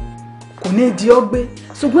un kò ní di ọ́ gbé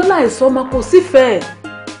ṣùgbọ́n láìsọ ọmọ kò sífẹ̀ẹ́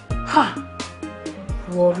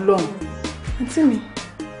wọ Ọlọ́run. Àǹtí mi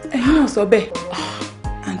ẹ̀yin náà sọ bẹ́ẹ̀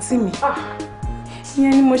àǹtí mi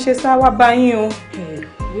ìyẹn ni mo ṣe sá wá bá yín o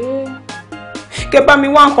kẹ́ bá mi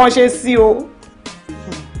wá nǹkan ṣe sí o.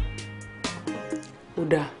 ó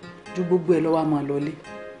dáa ju gbogbo ẹ lọ wá máa lọlé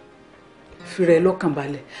fìrẹ lọ́kàn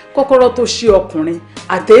balẹ̀ kọ́kọ́rọ́ tó ṣí ọkùnrin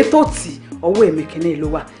àtẹ̀yẹ tó tì ọwọ́ èmi kìíní ló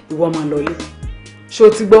wà ìwọ máa lọlé ṣó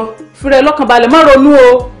ti gbọ́ fìrẹ lọ́kàn balẹ̀ má ronú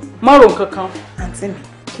o má ro nǹkan kan. Àǹtí mi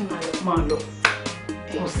kí máa lọ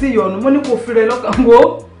kò sí ìyọnu mo ní kò fìrẹ lọ́kàn wo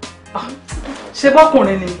ṣe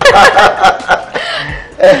bọ́kùnrin ni.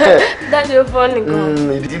 Dájú ó fọ́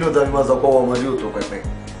nìkan. Ìdí ló tọ́ ni wọ́n sọ pé ọmọdé ò tó pẹpẹ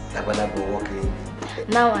lágbàlagbà owó kiri.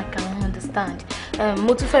 Now I can understand.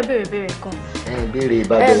 Mo tún fẹ́ béèrè kan. Béèrè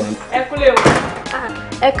ìbàdàn wa. Ẹ kúlẹ̀ o.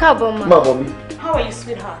 Ẹ káàbọ̀ ma. Má bọ̀ mi. How are you,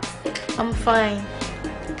 sweetheart? I'm fine.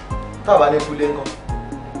 Táwa ní kúlé ńkọ́.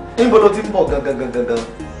 Níbo ló ti ń bọ̀ gangan?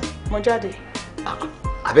 Mo jáde.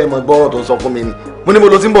 Abẹ́ mọ gbọ́rọ̀ tó ń sọ fún mi ni. Mo ní mo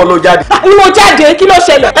lọ sí ń bọ̀ ló jáde. Ni mo jáde, kí ló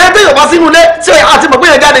ṣẹlẹ̀? Ẹ tẹ́yọ̀ bá sínú ilé ṣé àti mọ̀ pé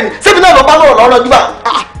yẹn jáde ni. Ṣé mi náà lọ bá lọ́rọ̀ lọ́rọ̀ jùbà?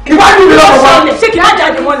 Ìwádìí mi lọ́wọ́ wa. Ṣé kí á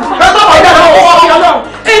jáde wọn ni? Ẹ sọ́kọ̀ ìjà lọ́wọ́ wọ́n.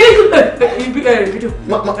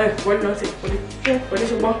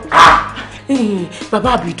 Bàbá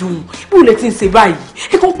àbìdùn bó lè ti ń ṣe báyìí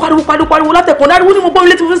ẹ kàn pariwo látẹ̀kùn láriwo ní mo gbọ́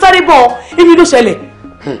ilé tí mo fi sáré bọ̀ ibi ló ṣẹlẹ̀.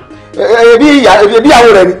 Ebi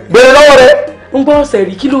ìyàwó rẹ ni gbèrè lọ́wọ́ rẹ. ń gbọ́ ọ̀sẹ̀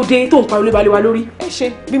rí kí ló dé tó ń pariwo lé balẹ̀ wa lórí. Ẹ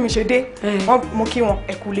ṣe bí mi ṣe dé mo kí wọn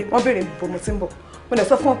ẹ kúlé wọn béèrè bò mo ti ń bọ̀ mo lè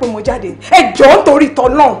sọ fún wọn pé mo jáde ẹ jọ̀ọ́ nítorí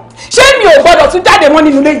tọ́lọ́run ṣé mi ò gbọ́dọ̀ tún jáde mọ́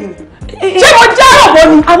nínú ilé yìí ṣé mo já ọ̀bọ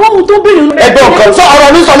ni. àwọn ohun tó béèrè nínú. Ẹgbẹ́ ọ̀kan sọ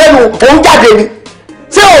ọ̀rọ̀ ní sọ lẹ́nu òun jáde ni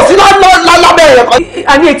ṣé o sí lábẹ́ rẹ̀ kan.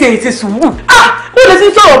 a ní ètè sùúrù ó lè ti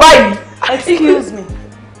sọ̀rọ̀ báyìí. Excuse me.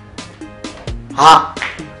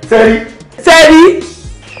 Sẹ́rí.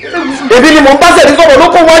 Èmi ni mò ń bá sẹ́rí sọ̀rọ̀ ló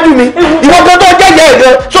kó wájú mi. Ìwọ gan tó jẹ́jẹ́ ẹ̀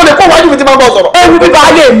gan ṣó lè kó wájú mi tí máa bọ̀ sọ̀rọ̀. Ẹrú bí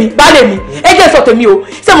baálé mi ẹ jẹ́ sọ tèmi o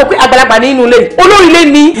ṣé mo pé àgbàlagbà ní inú ilé olórí ilé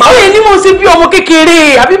ni ó ní mo ṣe bí ọmọ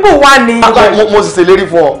kékeré àbí bò wá ni. Mo sì ṣèlérí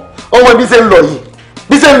fún ọ ọmọ bí ṣe ń lọ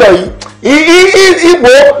yìí ìbò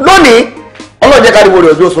lónìí ọlọ́jẹ́ káríwó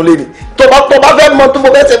rẹ̀ ọjọ́ sùn lé ni tó bá fẹ́ mọ tó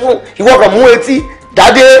bọ́ bẹ́ẹ̀ ṣe fún ìwọ kan mú etí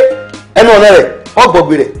jáde ẹnu ọ̀nà rẹ̀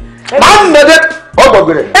ọgbọ̀gbẹ̀ rẹ̀ máa ń mẹ́tẹ́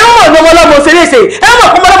ọgbọ̀gbẹ̀ rẹ̀. ẹ mọ̀ ní ọmọlọ́mọ ṣe léṣe ẹ mọ̀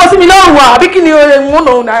kọ́ ọmọlọ́mọ sí mi lọ́rùn wa àbí kí ni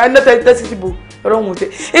wọn nà ẹ tẹ́sí síbò ọ̀rọ̀ òun tẹ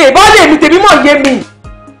ẹ bá lè mi tèmi mọ̀ yé mi.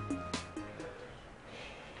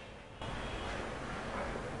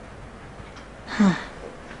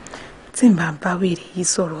 Tí n bá bá wèrè yìí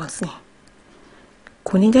sọ̀rọ̀ sí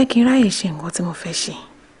kò ní jẹ́ kí n ráyè ṣe nǹkan tí mo fẹ́ ṣe.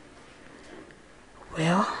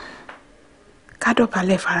 Well, ká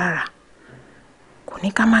dọ̀bálẹ̀ farara kò ní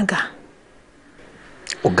ká má ga.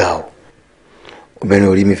 Ó ga o obìnrin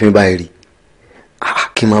orí mi fi ń báyìí rí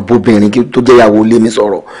kí n máa bóbìnrin tó jẹ́ ìyàwó ilé mi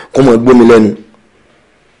sọ̀rọ̀ kó mọ̀ gbómi lẹ́nu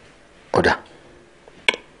ọ̀dà.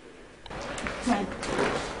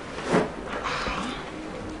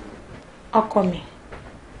 Ọkọ mi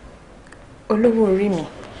olówó orí mi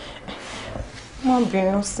má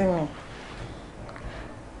bínú sí mi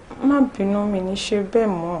má bínú mi ní ṣe bẹ́ẹ̀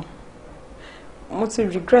mọ́ mo ti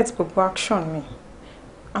regret gbogbo action mi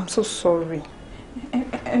I'm so sorry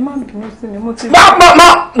ẹ má bínú sí mi mo ti. má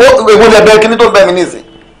èwo lè bẹ kíní tó bẹ mi nísìn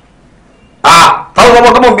táwọn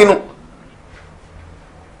ọmọ tó mọ̀ bínú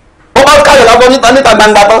ó bá káyọ̀ lásán níta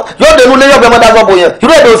gbangba tán yóò dénú lé yọ̀bẹ mọ́tà sọ́bù yẹn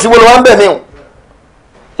irú èdè òsì wo ló wá ń bẹ̀ mí o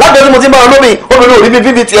láti orí mo ti ń bá wọn lómi obìnrin ò rí mi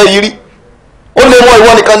fífi tiẹ̀ yìí rí ó lé wọn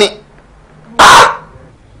ìwọ nìkan ni.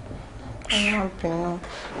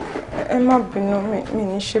 ẹ má bínú mi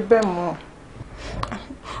ní ṣe bẹ́ẹ̀ mọ́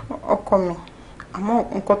ọkọ mi àmọ́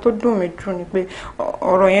nǹkan tó dùn mí jù ni pé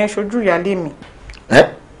ọ̀rọ̀ yẹn ṣojú ìyáálé mi.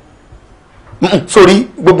 Sórí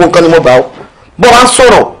gbogbo nǹkan ni mo bá ọ bọ́ bá ń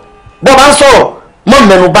sọ̀rọ̀ mọ́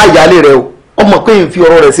mẹ́nu bá ìyáálé rẹ o ọmọ pé n fi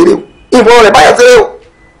ọ̀rọ̀ rẹ̀ ṣeré o ìfọ̀rọ̀ rẹ̀ báyà ṣeré o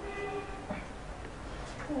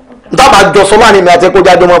n tábà jọ sọ láàrin mi àti ẹ̀kọ́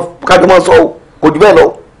kájọ mọ́ sọ o kò jù bẹ́ẹ̀ lọ.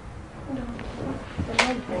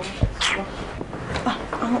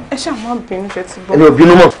 ẹ ṣáà má bínú ṣe ti bọ́. ẹni ò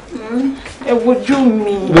bínú mọ́. ẹ wojú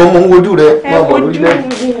mi. mo ń wojú rẹ ẹ wojú mi.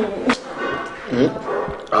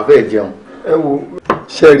 àfẹ́ ìjẹun. ẹ wo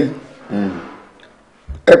ṣẹ́rí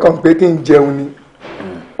ẹ kàn pé kí n jẹun ni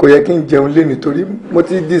kò yẹ kí n jẹun lé nítorí mo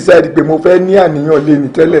ti decide pé mo fẹ́ ní àníyàn lé ní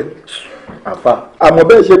tẹ́lẹ̀ àmọ́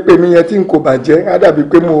bẹ́ẹ̀ ṣe pé mi yẹn tí n kò bàjẹ́ á dàbí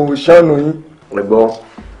pé mo ṣánu yín. ẹ gbọ́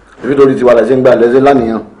nítorí tiwa lẹ́sẹ̀ ń gbà lẹ́sẹ̀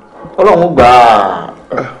lánìyàn ọlọ́run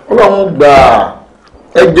gbà á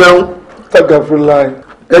ẹ jẹun tàgà fún láì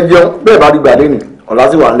ẹ jẹun bẹ́ẹ̀ bá rí gbà lẹ́nu ọ̀la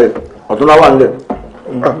sì wà ńlẹ̀ ọ̀túnla wà ńlẹ̀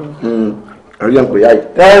ẹ̀rí ẹ̀ ń pè yá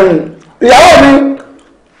yìí. ìyàwó mi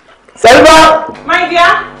Selva. My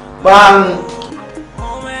dear.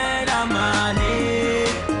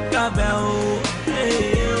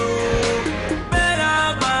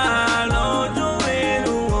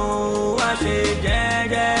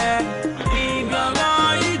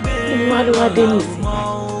 Wá dé nìsín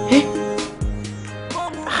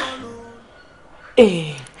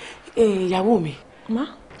ìyàwó mi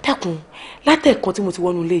dákun látẹ̀kan tí mo ti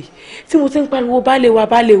wọnú ilé yìí tí mo ti ń pariwo baálé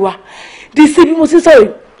wa di sí bí mo ti ń sọ̀rọ̀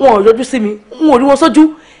wọn ò yọjú sí mi n ò rí wọn sójú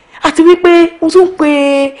àti wípé mo tún pe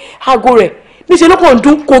aago rẹ̀ níṣẹ́ ló kàn ń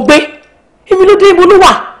dún kò gbé èmi ló dé ibo ló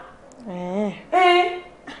wà.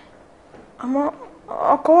 àmọ́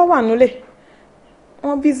ọkọ wa wà nílé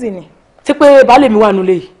wọ́n bízì ni. tí pé baálé mi wà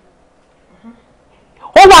nulẹ̀ yìí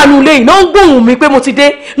ó wà nulẹ̀ yìí náà ń gbóhùn mi pé mo ti dé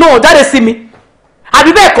náà jáde sí mi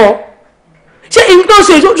àbí bẹ́ẹ̀ kọ́ ṣé ìyí tó ń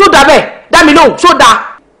ṣe ṣó dà bẹ́ẹ̀ dá mi lóhùn ṣó dà.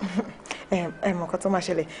 ẹ mọ̀ nǹkan tó máa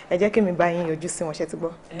ṣẹlẹ̀ ẹ jẹ́ kí mi bá yín yọjú sí wọn ṣe ti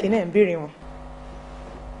gbọ́ kí náà ń béèrè wọn.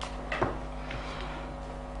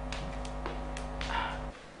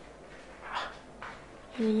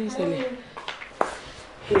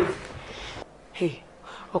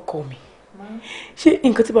 ọkọ mi ṣé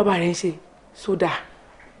nǹkan tí bàbá rẹ ń ṣe sódà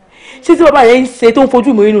ṣé tí bàbá rẹ ń ṣe tó ń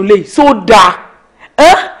fojú mi nínú ilé sódà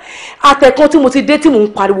àtẹ̀kan tí mo ti dé tí mò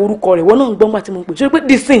ń pariwo orúkọ rẹ̀ wọ́n náà ń gbọ́ngbà tí mo ń pè ṣé pé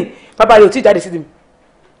disin bàbá rẹ̀ ò tí ì jáde sí mi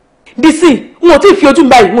disin n ò tí ì fi ojú mi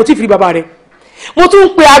báyìí n ò tí ì fi bàbá rẹ̀ mo tún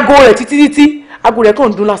ń pe aago rẹ̀ títí aago rẹ̀ kàn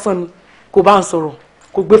ń dún lásán ni kò bá ń sọ̀rọ̀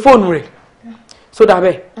kò gbé fóònù rẹ̀ sódà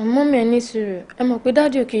bẹ́ẹ̀. àmọ́ mi ẹ̀ ní sùúrù ẹ mọ̀ pé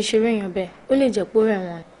dájú kì í ṣeré èèyàn bẹ́ẹ̀ ó lè jẹ́ pé ó rẹ̀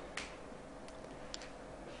wọ́n.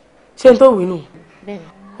 ṣé n tó wí nù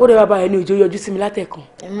ó rẹ bàbá rẹ ní òjò yọjú sí mi látẹ̀kàn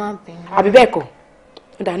ẹ má bínú àbí bẹ́ẹ̀ kọ́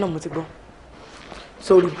ẹ̀dá náà mo ti gbọ́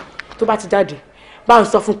sórí tó bá ti jáde bá ń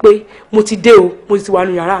sọ fún pé mo ti dé o mo ti wà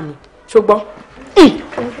nù yàrá mi ṣùgbọ́n.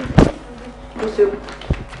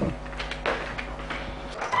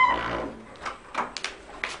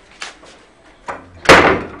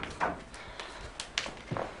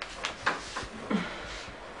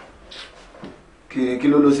 kí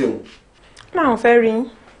ló ṣe òun. láwọn fẹ́ rí yín.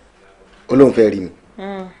 ó lóun fẹ́ rí mi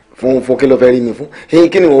fún kí ló fẹ́ rí mi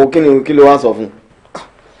fún kí ló wá sọ fún.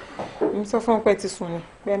 mo sọ fún pé ti sùn ni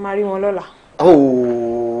pé máa rí wọn lọ́la.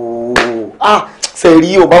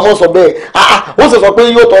 sẹ̀rí ò bá mọ̀ sọ bẹ́ẹ̀ ó sì sọ pé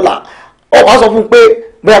yóò tọ́la ó bá sọ fún pé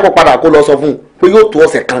bóyá kó padà kó lọ sọ fún pé yóò tó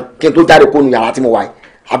ọ̀sẹ̀ kan kí n tó jáde kó nu yàrá tí mo wà yìí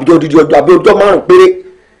àbíjọ́ dídí ọjọ́ àbí ọjọ́ márùn-ún péré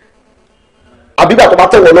àbígbà tó bá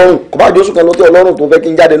tẹ̀wọ̀ lọ́rùn kò bá jẹ́ oṣù kan ló tẹ̀wọ̀ lọ́rùn tó fẹ́ kí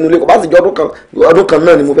n jáde nulẹ̀ kò bá sì jẹ́ ọdún kan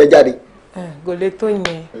náà ni mo fẹ́ jáde. kò lè tó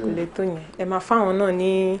yẹn ẹ máa fáwọn náà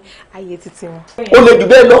ní ààyè títí wọn. ó lè jù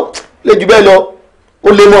bẹ́ẹ̀ lọ ó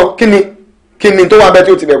lè mọ kí ni tó wà bẹ́ẹ̀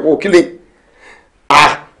tí ó ti bẹ̀ kú kí ni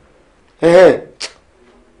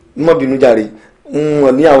mọ́ bínú jàre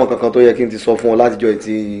n ní àwọn kankan tó yẹ kí n ti sọ fún ọ látijọ́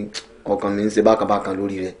tí ọkàn mi ń ṣe bákan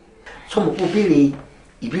lórí rẹ̀. sọmọ kó béèrè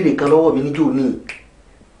ìbéèrè kan lọ́wọ́ mi níjó ní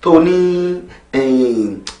tó ní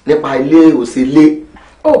nípa ilé òṣèlé.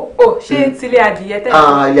 ṣé tilé adìyẹ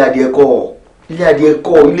tẹ́lẹ̀. ilé adìyẹ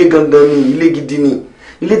kọ́ ilé gangan ni ilé gidi ni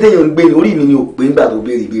ilé téèyàn ń gbé ní orí mi ni ò pé nígbà tó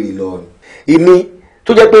béèrè ìbéèrè lọ ni. ìní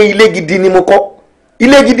tó jẹ́ pé ilé gidi ni mo kọ́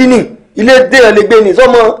ilé gidi ni ilé téèyàn lè gbé ní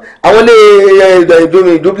sọmọ àwọn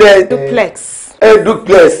ilé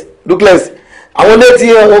duplex àwọn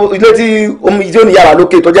ilé tí omi tí ó ní yàrá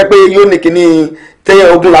lókè tó jẹ́ pé yóò ní kíní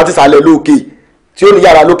téèyàn ogun láti sàlẹ̀ lókè tí ó ní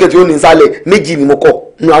yàrá lókè tí ó ní sàlẹ̀ méjì ni mo kọ́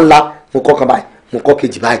ńlá mo kọ́ kan báyìí mo kọ́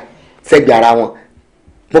kejì báyìí sẹ́gbẹ̀ẹ́ ara wọn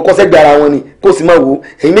mo kọ́ sẹ́gbẹ̀ẹ́ ara wọn ni kó sì máa wò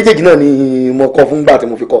ẹ̀yin méjèèjì náà ni mo kọ́ fún gbà tí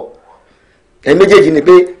mo fi kọ́ ẹ̀yin méjèèjì ni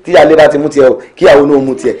pé tí alẹ́ bá ti mú tiẹ̀ o kíyàwó náà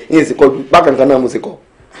mú tiẹ̀ yín sì kọ́ bákan kan náà mo sì kọ́.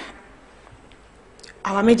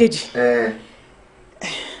 àwa méjèèjì.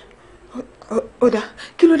 ó dáa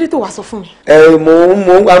kí ló dé tó wá sọ fún mi.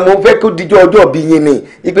 mo fẹ́ kó dijọ́ ọjọ́ bí yín ni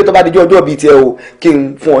ipe tó bá dijọ́ ọjọ́ bí tiẹ̀ o kí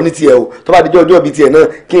n fún ọ ní tiẹ̀ o tó bá dijọ́ ọjọ́ bí tiẹ̀ náà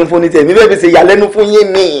kí n fún ní tiẹ̀ mi fẹ́ fi ṣe ìyàlẹ́nu fún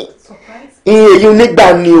yín ni èyí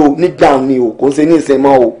nígbà ni o kò ń ṣe ní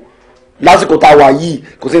ìsẹ̀mọ́ o lásìkò tá a wà yìí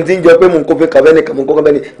kò sí ti ń jọ pé mo ń kó fẹ́ kàn fẹ́ nìkan mo ń kó kàn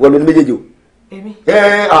fẹ́ ní ìwọ lóní méjèèjì o. èmi.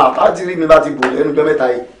 láti rí mi bá ti bò lẹ́nu jọ mẹ́ta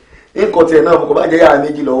yìí nǹkan tiẹ̀ náà mo kò bá jẹ́ yàrá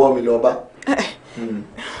méjì lọ́wọ́ mi lọ́ọ́ bá.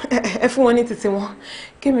 ẹ fún wọn ní títí wọn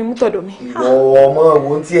kí mi mú tọ̀dọ̀ mi. ọmọ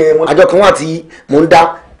wo ti ẹ. àjọ kan wà tí mò ń dá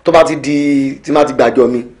tó bá ti di tí má ti gbàjọ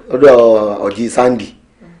mi lọ́dọ̀ ọ̀jì Sandy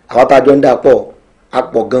àwọn tájọ ń dà pọ̀ á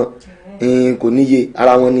pọ̀ gan kò níye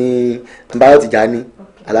ara wọn ni Báyọ̀ Tìjání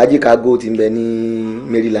Alhaji Kago ti ń bẹ ní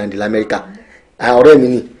Maryland lamẹ́ríkà ọ̀rẹ́ mi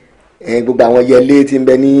ni gbogbo àwọn yẹlé ti ń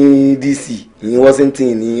bẹ ní DC ní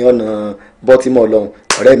Washington ní ọ̀nà Baltimore lọ́hùn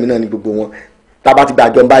ọ̀rẹ́ mi náà ni gbogbo wọn tába ti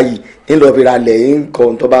gbàjọ báyìí ń lọ fi ra lẹ̀ ń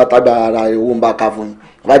kọ́ tó bá tágbà ara owó ń bá ká fún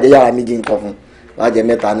un bá jẹ́ yàrá méjì ń kọ́ fún un bá jẹ́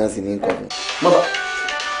mẹ́ta náà sì ní ń kọ́ fún un. mọ́bà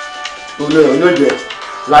olóòjẹ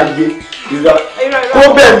láyé ìrà kó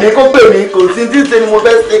bẹ̀ mí kò sí tí ń ṣe ni mo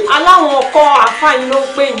fẹ́ ṣe. aláwọn ọkọ àáfàá yìí ló ń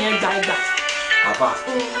pè yẹn gbàgbà. àfà.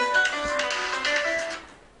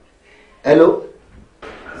 hello.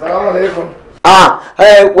 salaam aleykum.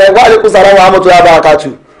 wa aleykum salaam wa rahmatullahi wa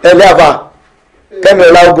barakatuh ẹ̀lẹ́ àfà kẹ́mi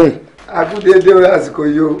ọ̀làgùn. àkúdédé àsìkò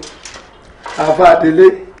yìí o àfa àdélé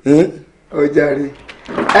ọjàre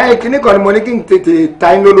kíní kan ni mo ní kí n tètè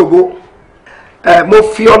ta yín lólobó mo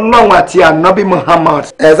fi ọlọ́run àti ànábì Muhammad.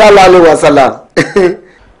 sallallahu alaihi wasallam.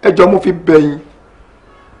 ẹjọ́ mo fi bẹ̀yìn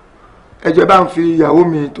ẹjọ́ bá ń fi ìyàwó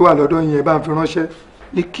mi tó wà lọ́dọ̀ yẹn bá ń fi ránṣẹ́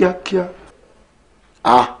ní kíákíá.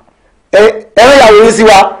 ẹ̀rọ ìyàwó yín sí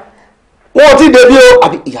wa wọn ti débi o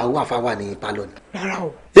àbí ìyàwó àfáwà ní palọ ni. rárá o.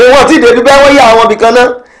 wọn ti débi bẹ́ẹ̀ wọ́n yà àwọn ibìkan náà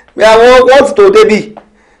bí àwọn wọ́n ti tó débi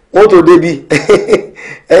wọ́n tó débi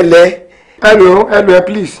ẹlẹ́. hello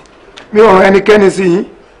please mi ò rán ẹnikẹ́ni sí yín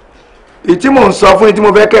ìtí mò ń sọ fún yín tí mo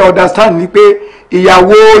fẹ́ kẹ́ understand ni pé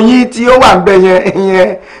ìyàwó yín tí ó wà ń bẹ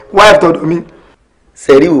yẹn wife tọ̀dọ̀ mi.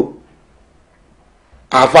 sẹ́rí o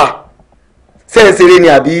àáfà sẹ́ẹ̀sẹ̀rẹ̀ ni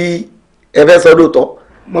àbí ẹ fẹ́ sọ lóòótọ́.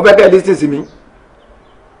 mo fẹ́ kẹ́ listen sí mi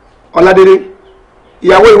ọ̀làdélé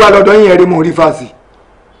ìyàwó ìwà lọ́dọ̀ yín rí mo rí fàásì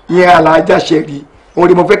yẹn alájà ṣe rí òun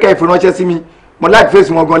rí mo fẹ́ kẹ́ ìfiránṣẹ́ sí mi mo láì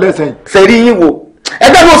fèsì wọn gan lẹ́sìn. sẹ́rí yín wo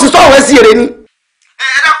ẹgbẹ́ mi ò sì sọ̀rọ̀ ẹ sí èrè ni.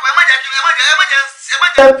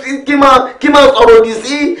 kí máa sọ̀rọ̀ òdì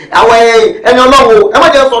sí àwọn ẹni ọlọ́run ẹ má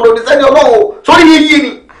jẹ́ sọ̀rọ̀ òdì sẹ́ni ọlọ́run sórí yín yí ni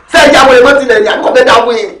sẹ́ẹ̀jì àwọn èèmọ̀ tilẹ̀ ní àkọ́kọ́ dá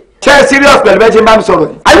fún yín. ṣé ẹ serious pẹ̀lú bẹ́ẹ̀ ṣe ń bá mi sọ̀rọ̀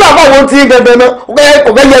yìí. àyùbá àbá wọn ti gẹ̀gẹ̀ náà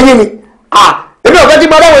kò fẹ́ yẹ yín ni èmi ò fẹ́ tí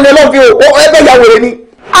máa dáwọn ẹni ọlọ́run fi ẹgbẹ́ ìyàwó rẹ ni.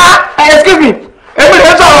 excuse me èmi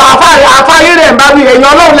rẹ̀ sọ̀rọ̀ àfáàyè rẹ̀ ń bá wí ẹ̀yin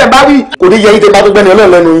ọlọ́run lẹ̀ ń bá wí. kò ní yẹ yín tẹ́ bá tó gbẹ́ni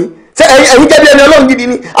ọlọ́run lẹ́nu yín ṣé ẹ̀yin jẹ́ bí ẹni ọlọ́run gidi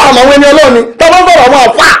ni àwọn àwọn ẹni ọlọ́run ni tọ́ bá ń sọ̀rọ̀ àwọn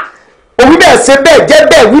àfà òwí bẹ́ẹ̀ ṣe bẹ́ẹ̀ jẹ́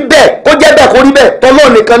bẹ́ẹ̀ wí bẹ́ẹ̀ kó jẹ́ bẹ́ẹ̀ kó rí bẹ́ẹ̀ tọ́lọ́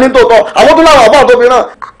nìkan ní tòótọ́ àwọn tó láwọn àfà tó fi ràn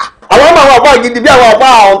àwọn ọmọ àwọn àfà gidi bí àwọn àfà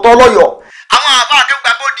ọ̀tọ́ lọ́yọ̀ọ́ àwọn àfà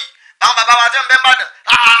akéwùgbà bòdì àwọn bàbá wa tẹ́ ń bẹ́ ń bàdàn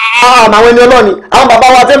àwọn ẹni ọlọ́ni àwọn bàbá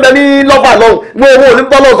wa tẹ́ ń bẹ ní lọ́fà lọ́hùn ní owó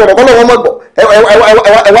onípọ́lọ̀ sọ̀rọ̀ kọ́lọ́ wọn mọ̀gbọ̀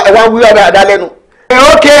ẹ̀wà wíwá dáadáa lẹ́nu.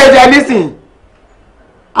 ok ẹ̀jẹ̀ nísìn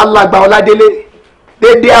alàgbà ọ̀làdélé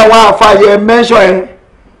dédé àwọn àfààyè mẹ́ńsọ̀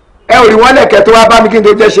ẹ ò rí wọn lẹ̀kẹ́ tó wá bá mi kí n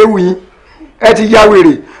tó jẹ́ ṣé wù yín ẹ ti ya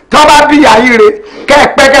wèrè tó bá bí ìyá yín re kẹ́ ẹ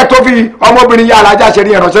pẹ́ kẹ́ tó fi ọmọbìnrin yá alájà ṣe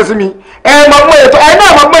ní ìránṣẹ́ sí mi ẹ mọ̀ mọ́ ètò ẹ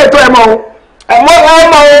náà mọ̀ mọ́ ètò ẹ mọ̀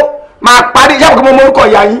o máa parí iṣẹ́ kò mọ orúkọ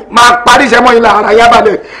ìyá yín máa parí iṣẹ́ mọ́ yín lára yá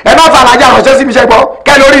balẹ̀ ẹ má fa alájà ránṣẹ́ sí mi ṣe gbọ́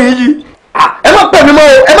kẹ́ lórí yín yìí. ẹ má pè mí mọ́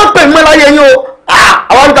o ẹ má pè mí mọ́ láyé yín o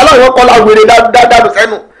àwọn àgbà láwọn yóò kọlà wèrè dáadáa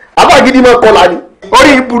sẹ́nu àbá gidi mọ́ kọlà ni.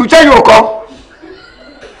 orí ìbùrù sẹ́yìn ò kọ́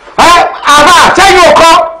àbá sẹ́yìn ò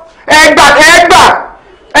kọ́ ẹgbà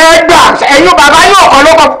ẹ̀yin bàbá yóò kọ́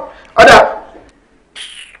ló kọ́ ọ̀dà.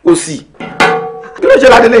 ó sì. kí ló ṣe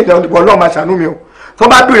ládé lẹ́yìn ìdáhùn ìbọn náà máa ṣàánú mi o tó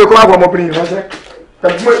bá dúró kó má bọ ọmọbìnrin yìí ránṣẹ́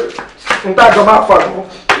nta jọ máa fà lọ.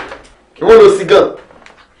 kí wọ́n lọ sí gan.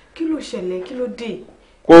 kí ló ṣẹlẹ̀ kí ló dé.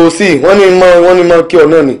 kò sí wọ́n ní mọ kí ọ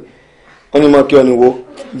náà ni wọ́n ní mọ kí ọ ní wo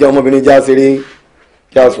jẹ́ ọmọbìnrin já ṣeré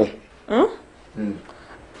já sùn.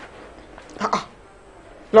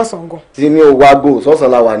 lọ́sàn-án gan. tí mi ò wá gò sọ́sàn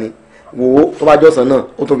la wà ní wo tó bá jọ̀sán náà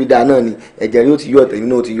ó tún fi dáa náà ni ẹ̀jẹ̀ rí ó ti yọ ẹ̀tẹ̀yìn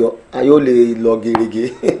náà ó ti yọ a yóò lè lọ gerege.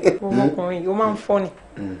 ọmọkùnrin yìí ó máa ń fọ́ ni.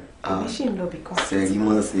 èmi sì ń lọ bìkan. sẹ́yìn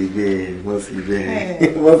mọ̀ sí bẹ́ẹ̀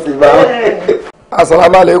mọ̀ sí bá.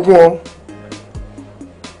 Assalamu alaikum o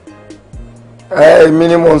èmi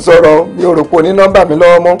ni mò ń sọ̀rọ̀ mi ò rò pé o ní nọ́mbà mi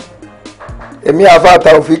lọ́wọ́ mọ́ èmi àfáàtà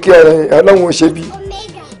òfin kí ọ̀rẹ́ ọlọ́run ò ṣe bí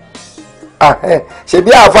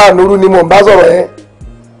ṣebí àfáà nuru ni mò ń bá sọ̀rọ̀ yẹn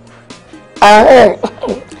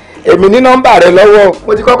èmi ní nọ́mbà rẹ lọ́wọ́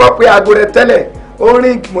mo ti kọ́kọ́ pé aago rẹ tẹ́lẹ̀ ó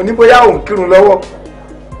rìn mo ní bóyá òun kírun lọ́wọ́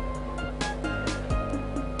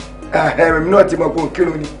èmi náà ti mọ̀ pé òun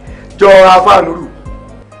kírun ni jọ àfáà nuru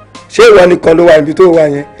ṣé ìwọ nìkan ló wà níbi tó wà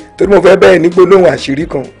yẹn torí mo fẹ́ bẹ́ẹ̀ ní gbólóhùn àṣírí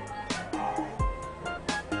kan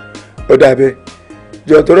ó dàbẹ́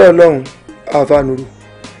jọ torí ọlọ́run àfáà nuru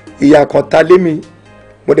ìyá kan ta lé mi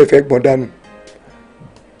mo dẹ̀ fẹ́ gbọ́n dànù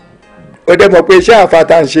ó dẹ̀ mọ̀ pé iṣẹ́ àfa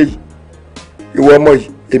tá à ń ṣe yìí ìwọ ọmọ yìí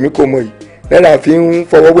èmi kò mọ̀ yìí náírà fi ń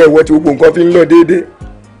fọwọ́wọ́ ẹ̀wọ́ tí gbogbo nǹkan fi ń lọ déédéé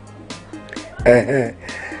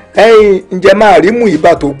ẹ̀yin ǹjẹ́ máa rí mú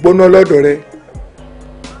ìbà tó gbóná lọ́dọ̀ rẹ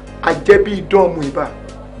àjẹbí idán mú ìbà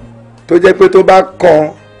tó jẹ́ pé tó bá kan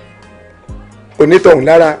onítọ̀hún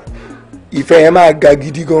lára ìfẹ́ yẹn máa ga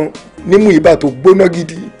gidi gan ní mú ìbà tó gbóná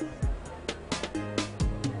gidi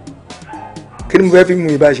kí ni mo fẹ́ fi mú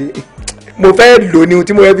ìbá ṣe mo fẹ́ lò ní ohun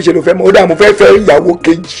tí mo fẹ́ fi ṣe lò fẹ́ mọ́ ó dà mo fẹ́ fẹ́ ìyàwó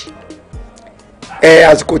kejì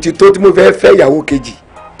àsìkò ti tó tí mo fẹ́ fẹ́ ìyàwó kejì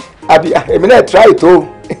àbí èmi náà try tó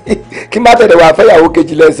kí n bá tẹ̀lé wa fẹ́ ìyàwó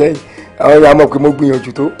kejì lẹ́sẹ̀ àwọn èèyàn mọ̀ pé mo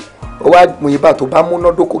gbìyànjú tó ó wá mú ìbá tó bá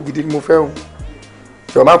múná dóko gidi ni mo fẹ́ o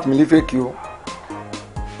ṣọ má fún mi lífẹ̀kì o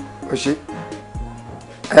ó ṣe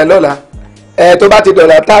lọ́la tó bá ti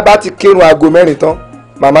dọ̀là tá a bá ti kírun aago 4 tán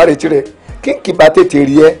màmá retí rẹ kí n kì bá tètè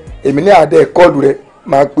rí ẹ èmi ní àdé kọ́ọ̀lù rẹ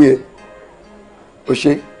máa pè ẹ́ o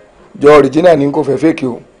ṣe jọ original ní kò fẹ́ fèkì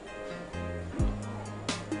o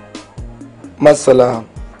masala.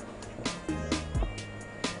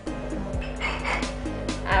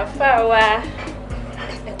 àfa wa.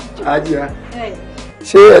 ajá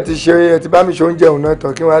ṣé ẹ ti bá mi ṣe oúnjẹ òun náà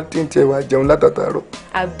tán kí wọ́n á tí ń tiẹ̀ wá jẹun látàtàrọ.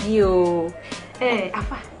 àbí o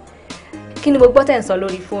àfa kí ni mo gbọ́ tẹ̀ ń sọ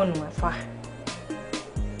lórí fóònù àfa.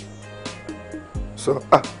 sọ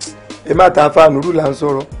èmi àti àfa nùrù là ń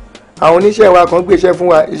sọ̀rọ̀ àwọn oníṣẹ́ wa kan gbéṣẹ́ fún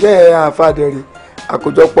wa iṣẹ́ àfàdẹ̀rẹ̀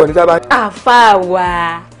àkójọpọ̀ ní sábà. àfa wa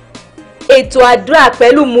ètò àdúrà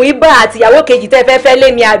pẹ̀lú Muiba àti ìyàwó kejì tẹ́ fẹ́ fẹ́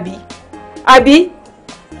lémi àbí.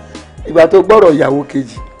 ìgbà tó gbọ́rọ̀ ìyàwó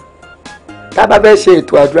kejì tá a bá fẹ́ ṣe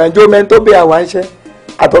ètò àdúrà ǹjẹ́ omi ẹni tó bẹ àwa ń ṣẹ́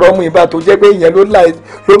àtọ̀rọ̀ Muiba tó jẹ́ pé ìyẹn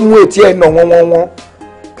ló mú etí ẹ̀ nà wọ́n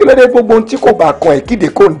kí ló dé gbogbo ohun tí kò bá kan ẹ̀ kíde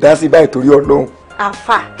kò ń dá sí báyìí torí Ọlọ́run.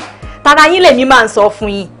 àfà tara yín lèmi máa ń sọ fún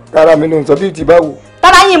yín. tara mi ló ń sọ bíi ti báwo.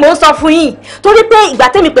 tara yín mò ń sọ fún yín torí pé ìgbà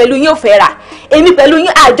tèmi pẹ̀lú yín ò fẹ́ rà èmi pẹ̀lú yín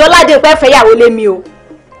àjọládé pẹ́ fẹ́yàwó lémi o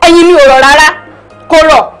ẹ̀yin mi ò rọ̀ rárá kò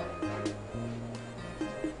rọ̀.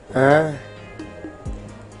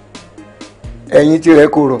 ẹ̀yin tirẹ̀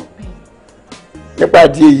kò rọ̀ nípa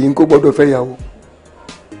di èyí ń kó gbọ́dọ̀ fẹ́yàwó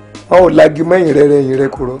wọn ò lagi mọ́ ẹ̀yìn rẹ̀ ẹ̀yìn rẹ̀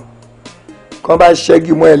kò rọ̀ kán bá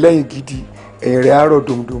ṣẹ́gi mọ́ ẹ lẹ́yìn gidi ẹ̀yìn rẹ̀ á rọ̀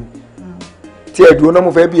dòmdòm tí ẹ̀dùn náà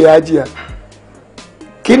mo fẹ́ bí ẹ á jìyà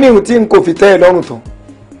kí ni tí n kò fi tẹ́ ẹ lọ́rùn tán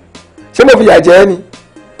ṣé mo fi yà jẹ́ ẹ ni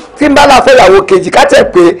tí n bá la fẹ́ ìyàwó kejì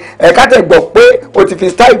kátẹ̀ gbọ́ pé o ti fi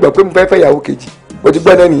style gbọ́ pé mo fẹ́ ìyàwó kejì o ti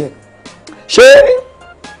gbọ́ náà nìyẹn ṣé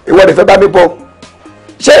ìwọ lè fẹ́ bá mi bọ́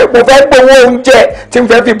ṣé mo fẹ́ gbowó oúnjẹ tí n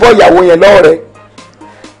fẹ́ fi bọ́ ìyàwó yẹn lọ́wọ́ rẹ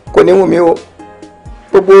kò ní wù mí o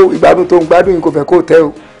gbogbo ìgbádùn tó ń gbádùn yìí kò fẹ́ kó tẹ́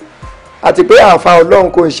o àti pé àǹfà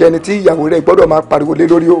Ọlọ́run kò ń ṣe ẹni tí ìyàwó rẹ̀ gbọ́dọ̀ máa pariwo lé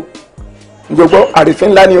lórí o njọgbọ́ àrífín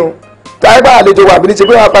ńlá ni o táyé bá àlejò wà bí ní ṣe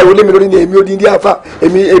pé wọ́n á pariwo lé mi lórí ni èmi ò ní ní àfà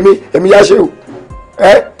èmi yá ṣe o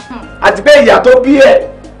àti pé ìyá tó bí ẹ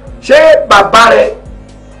ṣé bàbá rẹ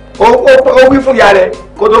ó wí fún ìyá rẹ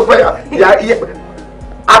kó tó fẹ́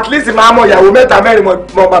at least máa mọ ìyàwó mẹ́ta mẹ́rin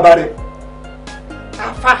mọ bàbá rẹ.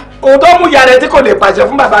 àfà. ohun tó mú ìyá rẹ tí kò lè pàṣẹ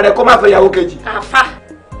fún bàbá rẹ kó má fẹ́ ìyàwó kejì. àfà.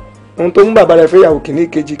 ohun tó mú bàbá rẹ fẹ́ ìyàwó kìíní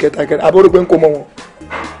kejì kẹta kẹta abóró pé ń kó mọ wọn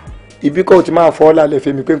ibi kò tí máa fọ́ lálẹ́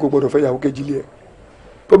fèmí pé ń kó gbọdọ̀ fẹ́ ìyàwó kejì lé ẹ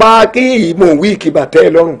tó bá kí ìmọ̀ wíìkì bàtẹ́ ẹ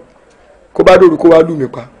lọ́rùn kó bá dòrú kó wá lù mí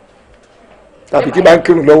pa tàbí tí bá ń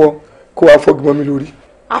kírun lọ́wọ́ kó wá fọ́gi mọ́ mi lórí.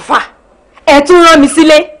 àfà ẹ tún rán mi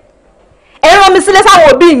sílé sáwọn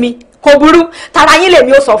òbí mi kò burú tara yín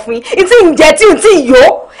lèmi ó sọ fún yín tí ń jẹ tí ń tí yó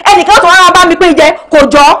ẹnìkan tó rárá bá mi pín jẹ kò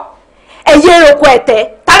jọ ẹyẹ èròkò ẹ̀tẹ̀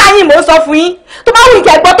tara yín mò ń sọ fún yín tó bá wù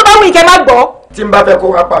ìkẹ́ gbọ́ tó bá wù ìkẹ́ má gbọ́. tí n bá fẹ́ kó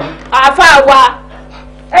wá pa mí. àfà wa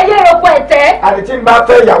ẹyẹ èròkò ẹ̀tẹ̀. àti tí n bá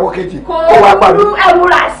fẹ́ ìyàwó kejì kó wá pa mí. kò burú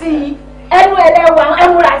ẹwúra sí i ẹnu ẹlẹ́wà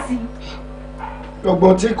ẹwúra sí i. gbogbo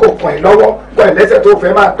tí kò kàn ẹ́ lọ́wọ́ kàn ẹ́ lẹ́sẹ̀ tó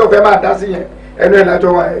fẹ́ máa dá sí yẹn ẹnu ẹ̀ lájọ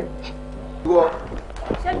wa ẹ̀.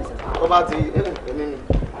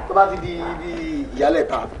 tó bá ti di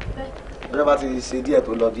ìyálẹ̀ta bẹ́ẹ̀ bá ti ṣe díẹ̀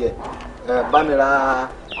tó lọ díẹ̀ bá mi ra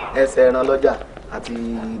ẹsẹ̀ ẹran lọ́jà àti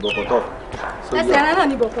bọ̀kọ̀tọ̀. ẹsẹ̀ ẹran náà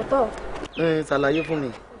ni bọ̀kọ̀tọ̀. ṣàlàyé fún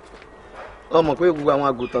mi ọmọ pé gbogbo àwọn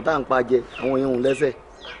àgùntàn tá à ń pa jẹ àwọn èèyàn òun lẹ́sẹ̀.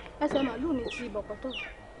 ẹsẹ̀ màlúù ni ti bọ̀kọ̀tọ̀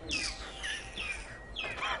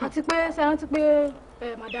àti pé ṣe rántí pé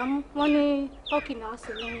màdámù wọn ní tọ́kì náà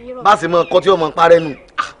sì ní yúròpù. bá a sì mọ ọkọ tí ọmọ parẹ́ nù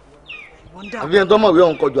àbí ẹni tó mọ̀ wí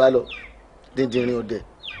ọ̀hún kọjú á lọ dídìrín ọdẹ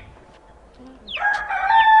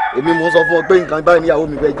èmi mò ń sọ fún ọ pé nǹkan báyìí níyàwó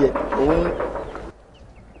mi fẹ́ jẹ òun.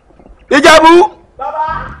 Ìjẹ̀bú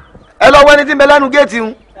ẹ lọ wọ ẹni tí ń bẹ lẹ́nu géètì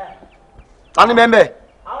ń ta ni bẹ́ẹ̀ bẹ́ẹ̀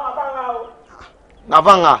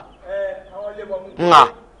nàfà ńà ńà.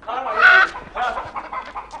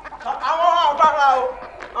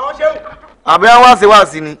 àbí àwọn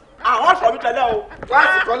wáṣíwáṣí ni. àwọn sọ mi tẹ́lẹ̀ o.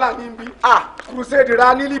 wáṣí kọ́lá ní bí crusade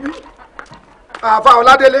ra ní níbí àfa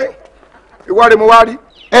Ọládélé ìwọ rẹ mo wá rí.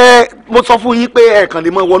 mo sọ fún yín pé ẹ kàn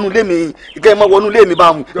lè mọ wọnú ilé mi kẹ ẹ mọ wọnú ilé mi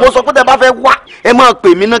bá mu mo sọ pé tẹ bá fẹ́ wá ẹ máa pè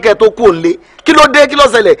mí náà kẹ tó kú òǹlé kí ló dé kí ló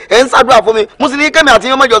ṣẹlẹ̀ ẹ ń ṣàdúrà fún mi mo sì ní kẹ́mi àti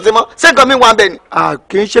yín mọ́jọ sí mọ́ ṣé nǹkan mi wà ń bẹ̀ ni.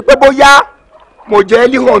 kì í ṣe pé bóyá mo jẹ́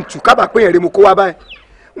líhọ̀ǹtù kábà pé èrè mo kó wá báyìí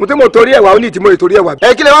mo tí mo torí ẹ̀wà ó ní ìtìmọ̀ ìtorí ẹ̀wà.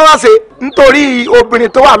 ẹ kí lè wá wá ṣe. nítorí obìnrin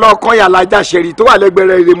tó wà lọ́ọ̀kan yà lájà ṣẹ̀rì tó wà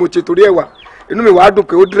lẹ́gbẹ̀rẹ̀ èrè mo ṣe torí ẹ̀wà inú mi wàá dùn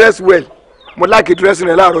pé ó dress well mo láàkì dress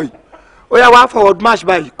rẹ̀ láàárọ̀ yìí ó yá wá forward march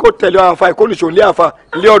báyìí kó tẹ̀lé àwọn afa kó nìṣó ilé àfa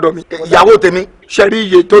ilé ọ̀dọ̀ mi. ìyàwó tèmi. ṣẹ̀rí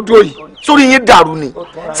iye tó dúró yìí. sórí yín dàrú ni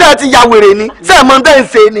ṣé ẹ ti ya wèrè ni ṣé ẹ mọ ń tẹ́ ń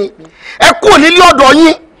ṣe ni ẹ kú nílé ọ̀dọ̀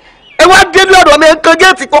yín ẹ wá dé ní ọ̀dọ̀ mi ẹ kan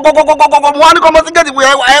géètì kọkọkọkọkọ mo wá ní kọ́ mọ́ sí géètì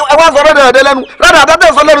ẹ wá sọ rẹ́dẹ̀rẹ́dẹ́ lẹ́nu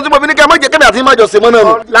rẹ́dẹ̀rẹ́dẹ́ sọ lẹ́nu tí mo fi ní kẹ́ ẹ má jẹ́ kẹ́mi àti yín má jọ sèmọ́ náà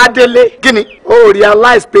nù. Ládélé kí ni. o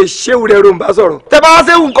realize pé ṣéwù rẹ ro ń bá sọ̀rọ̀. tẹ bá wá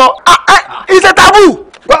séwù nǹkan iṣẹ́ tabu.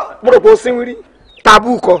 mo rò pé o sínwírí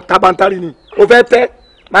tabu kọ tabantari ni o fẹ́ tẹ́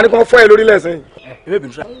màá ní kàn fọ́ ẹ lórí lẹ́sìn.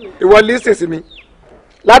 ìwọ lísìn sí mi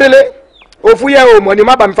Ládélé òfúyẹ́ o mọ̀ ni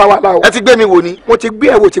má bà mí fa wàhálà o. ẹ ti gbé mi wò ni. mo ti gbé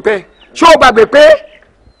ẹ wò tipẹ́ ṣé o gbàgbé pé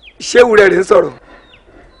ṣéwù rẹ rè ń sọ̀rọ̀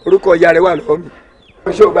orúkọ ìyá rẹ wà lọ́wọ́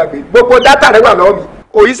mi ṣé o gbàgbé gbogbo dátà rẹ wà lọ́wọ́ mi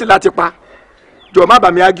òyìn sì láti pa jọ má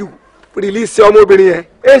bà mí ágìw rìlíìsì ọmọbìnrin yẹn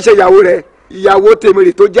ẹ ń ṣe ìyàwó rẹ ìyàwó tèmi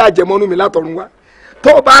rè tó jẹ́ àjẹmọ́nú mi látọ̀run wá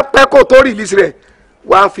tó bá pẹ́ kó tó rìlíìsì rẹ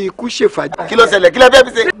wàá fi ikú ṣèfàjẹ́. kí ló ṣẹlẹ̀ kí lẹ fẹ́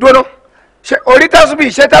fi ṣe. dúró ṣe orí tásùbì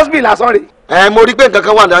ṣe tásùbì lásán rè. mo rí pé nǹkan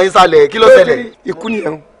kan wà ní ìsàlẹ̀ kí ló ṣẹlẹ̀. ikú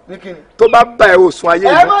nìyẹn tó bá bá ẹ òsùn ayé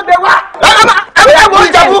ẹ má dé wá. ẹ wo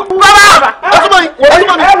ìjàmbá bàbá ọtúmọ̀ mi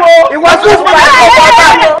ìwọ tún fún mi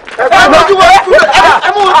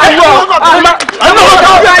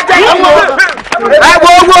ẹ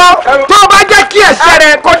wo tó o bá jẹ́ kí ẹ̀ṣẹ̀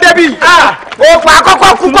rẹ̀ kó débi wà á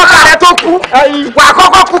kọ́kọ́ kú kọ́ka rẹ̀ tó kú wà á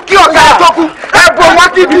kọ́kọ́ kú kí ọ̀gá rẹ̀ tó kú ẹ bò wọ́n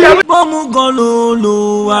kíbi. bọ́mú gan ló lo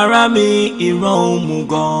ara mi ìran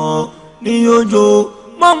òmùgọ̀ ní ojo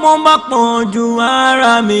mọ́mọ́ bá pọ̀n ju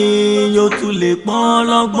ara mi yóò tún lè pọ́n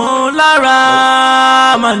lọ́gbọ́n lára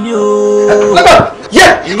mà ní o.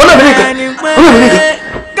 ẹni pé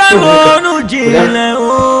káronú jinlẹ̀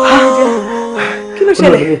o. kí ló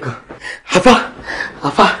ṣẹlẹ̀.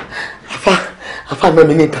 àfa náà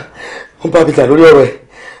mi nìkan wọ́n bá mi jà lórí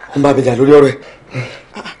ọ̀rọ̀ ẹ̀.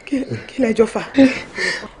 kí lẹjọ fà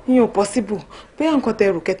yín ò possible bóyá nǹkan tẹ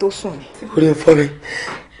ẹrù kẹ tó sùn ni. orí ń fọ́ mi.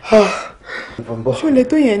 ṣó lè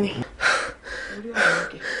tó yẹn ni.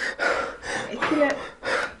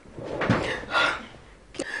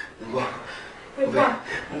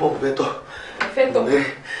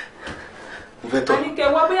 mo fẹ́ tọ̀. àníkẹ́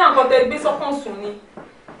wá bóyá nǹkan tẹ gbé sọ́kàn sùn ni.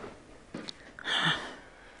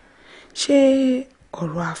 ṣé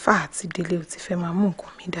ọ̀rọ̀ àáfà àti délé ò ti fẹ́ máa mú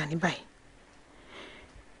nǹkan mi dání báyìí?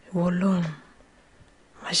 ìwọ ọlọ́run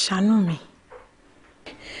máa ṣàánú mi.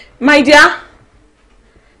 my dear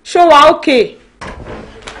ṣó wa okay?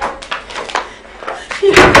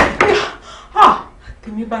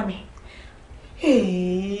 tèmi bá mi.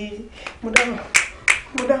 mo dáràn.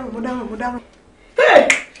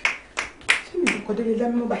 ṣé mi kò délé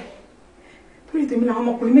lẹ́mú báyìí? torí tèmi làwọn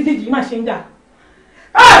ọmọkùnrin méjèèjì yìí máa ṣe ń jà.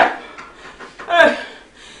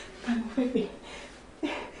 ta ni mo fẹ́ pè?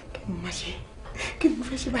 kí ni mo máa ṣe? kí ni mo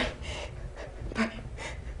fẹ́ ṣe báyìí?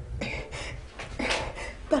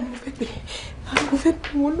 ta ni mo fẹ́ pè?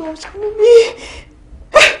 wọ́n lọ ṣàánú mi.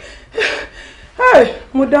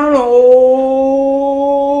 mo dáràn o.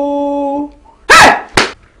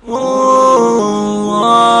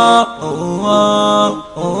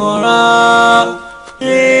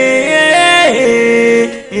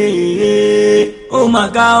 Oh my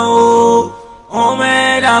God, oh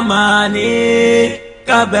mẹ́ta máa ní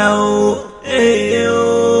kábẹ́ o,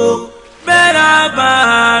 bẹ́ẹ̀ bá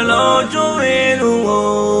lójú inú o,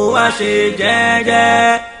 wá ṣe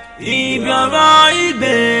jẹ́jẹ́, ibi ọ̀rọ̀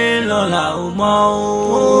ìgbé lọ́la ò mọ̀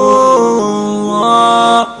o,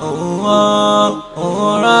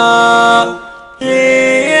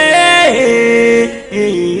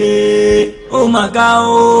 oh my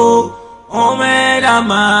God, oh mẹ́ta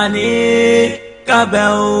máa ní kábẹ́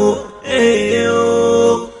o,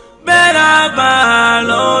 bẹ́ẹ̀ bá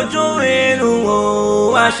lójú inú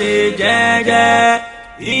o, wá ṣe jẹ́jẹ́,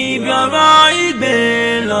 ibi ọ̀rọ̀ ìgbé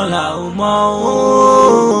lọ́la ò mọ̀ o,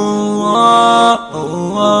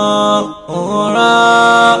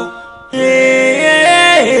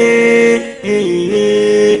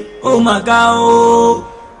 oh my God,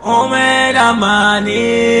 oh mẹ́ta máa ní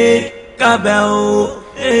kábẹ́ o.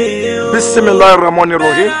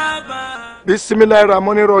 Bismillahirrahmanirrahim.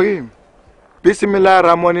 Bismillahirrahmanirrahim.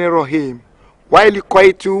 Bismillahirrahmanirrahim. Waili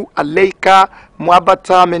koitu aleika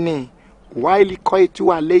muabata mini. Waili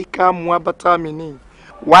koitu aleika muabata mini.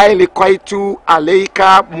 Waili koitu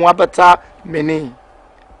aleika muabata mini.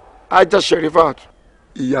 Aja Sherifat,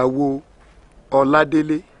 ìyàwó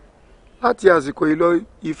Ọládélé. Láti àsìkò yìí lọ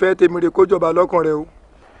ìfẹ́ tèmi rè kó jọba lọ́kàn rẹ o.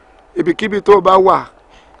 Ibikíbi tó bá wà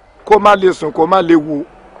kó má lè sùn kó má lè wò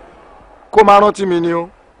kó má rántí mi ni o.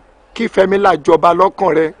 Kí fẹ́mi là jọba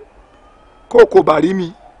lọ́kàn rẹ kó kò bá rí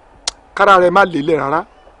mi kára rẹ má lélẹ̀ rárá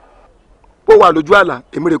bó wà lójú àlà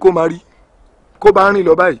èmi rè kó má rí kó bá rìn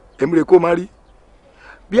lọ báyìí èmi rè kó má rí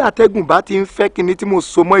bí atẹ́gùn bá ti ń fẹ́ kinní tí mo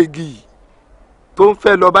so mọ́ igi yìí tó ń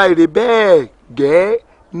fẹ́ lọ báyìí rè bẹ́ẹ̀ gẹ́ẹ́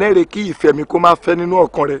nẹ́rẹ̀ kí ìfẹ́ mi kó má fẹ́ nínú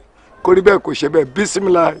ọkàn rẹ kó rí bẹ́ẹ̀ kò ṣe bẹ́ẹ̀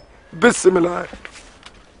bísímìláì bísímìláì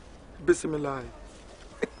bísímìláì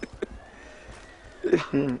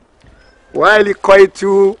wáyé kọ́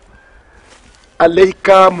ètò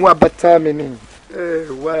aleika muabata mini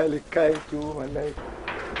wale kaitu malaika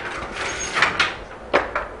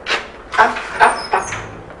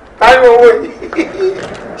ayo wo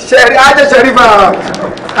sheri aja sherifa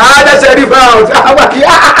awaki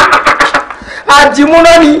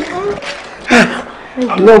ajimuna ni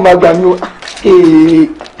no magba mi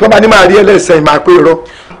tó bá ní máa rí ẹlẹ́sẹ̀ máa pé irọ́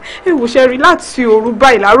ewu sheri láti òru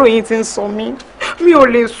báyìí láró yín ti ń sọ mí mi ò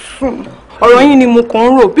lè sùn ọ̀rọ̀ yín ni mo kàn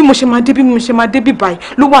ń rò bí mo ṣe máa dé bí báyìí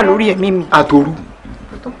ló wà lórí ẹ̀mí mi. àtòrú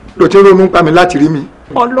ló ti ń ronú pa mi láti rí mi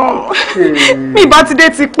Ọlọ́run mi bá ti dé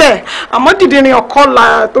ti pẹ́ àmọ́ dìdìrín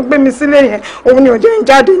ọ̀kọ́lá tó gbé mi sílé yẹn òun ni ò jẹ́ ń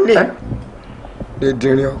jáde lé.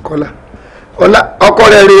 dìdìrín ọ̀kọ́lá ọkọ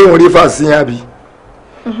rẹ̀ rí òun rí fàṣíyàn àbí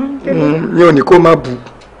mi ò ní kó má bu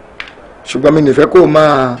ṣùgbọ́n mi nìfẹ́ kó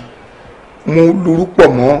máa mú lúrú pọ̀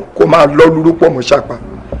mọ́ kó máa lọ́ lúrú pọ̀ mọ́ ṣàpá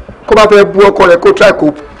kó bá fẹ́ bú ọkọ rẹ̀ kó try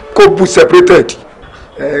kó bu separated.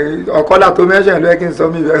 Ọ̀kọ́lá tó mẹ́sàn ló yẹ kí n sọ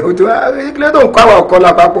mi ìfẹ́ o tó kílẹ̀ tó ń kọ́ àwọn ọ̀kọ́lá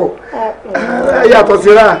papọ̀ yàtọ̀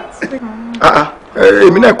síra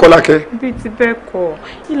èmi náà kọ́lá kẹ́. bíi ti bẹ́ẹ̀ kọ́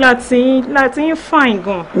láti yín fine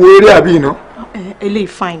gan. wo eré àbí iná. eléyìí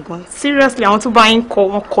fine gan seriously àwọn tó bá yín kọ́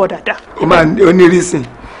wọn kọ́ dáadáa. ó máa ní rísìn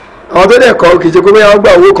àwọn tó dẹ̀ kọ́ kì í ṣe pé wọ́n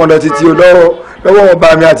gba owó kan lọ títí o lọ́wọ́ wọn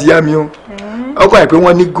bá mi àti ìyá mi o ọkọ̀ ẹ̀ pé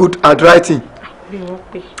wọ́n ní good handwriting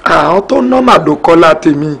àwọn tó normal ló kọ́lá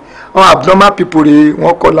tèmi àwọn abnormal people rè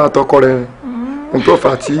wọ́n kọ́lá tọkọ rẹ̀ ohun tó fà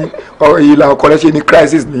á tí ìlà ọkọ rẹ̀ ṣe ní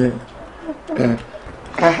crisis nìyẹn.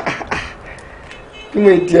 kí mo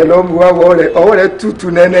di ẹ lọ́mú wá ọwọ́ rẹ̀ tútù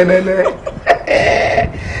nẹ́nẹ́nẹ́nẹ́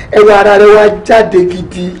ẹwà ara rẹ̀ wá jáde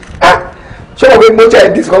gidi ṣọ́wọ́ pé mo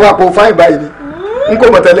jẹ́ discover àpò fáìn báyìí ni n kò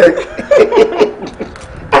mọ̀ tẹ́lẹ̀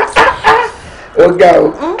ó ga o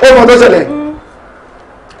ó mọ̀ tó ṣẹlẹ̀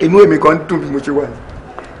inú èmi kan dùn bí mo ṣe wà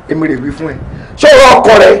èmi rè wí fún ẹ ṣọ́wọ́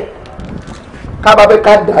ọkọ rẹ̀ ká bá fẹ́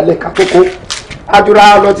ká dalẹ̀ ká kókó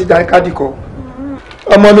adúrà lọ ti dàn ká dìkọ́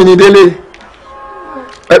ọmọ mi ní délé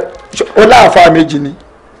ó láàfáà méjì ni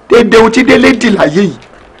dédé ohun tí délé dì láyé yìí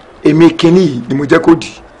èmi kínní yìí ni mo jẹ́ kó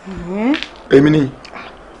dì èmi ni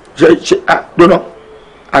ṣe dúnà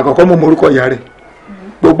àkọ́kọ́ mo morúkọ ìyá rẹ̀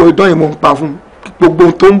gbogbo idán yìí mo ń pa fún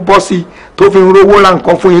gbogbo tó ń bọ́ sí tó fi ń rówó ra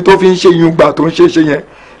nǹkan fún yín tó fi ń ṣe yín gbà tó ń ṣe yẹn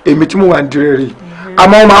èmi tí mo wà ń dirẹ̀ rè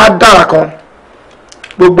àmọ́ máa dára kan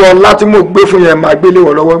gbogbo ọlá tí mo gbé fún yẹn máa gbélé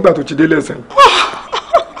wọ̀ lọ́wọ́ nígbà tó ti dé lẹ́sìn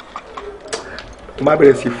mo máa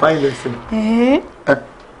bẹ̀rẹ̀ sí fáìn lẹ́sìn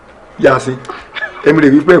yà sí èmi rè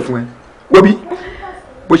wí pẹ́ fún ẹ wọ́bí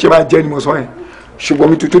bó ṣe máa jẹ́ ni mo sọ yẹn ṣùgbọ́n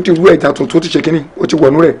mi tuntun ti rú ẹja tuntun ti ṣe kínní ó ti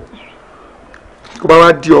wọnú rẹ̀ kó bá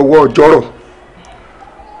wá di ọwọ́ ọjọ́rọ̀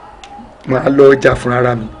màá lọ ọjà fún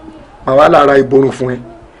ara mi màá wá lára ìborùn fún ẹ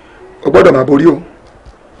o gbọ́dọ̀ máa borí o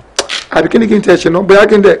àbí kí ni kí n tẹ ṣe náà bóyá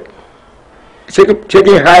kí n dẹ ṣé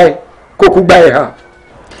kí n ha ẹ kó kú gbá ẹ ha.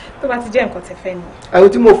 tó bá ti jẹ́ nǹkan tẹ fẹ́ ni. àwọn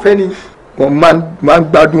tí mo fẹ́ ni wọ́n máa ń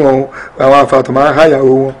gbádùn àwọn àfàtàn máa ń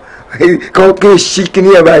háyàwó wọn kàn kí n ṣí kí ni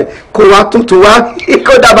ẹ báyìí kó wá tuntun wá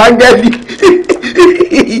kó dàbá ń gẹ́lì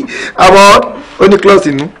àmọ́ ó ní klọ́ọ̀sì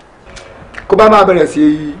inú kó bá máa bẹ̀rẹ̀ sí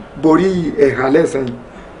borí ẹ̀hà lẹ́sàn yìí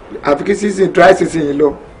àfi kí season dry season yìí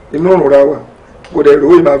lọ inú ọ̀run ra wà kò dẹ̀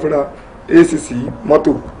rówó ìmáa fúnra ac sí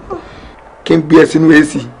mọ́tò kí n gbé ẹ sínú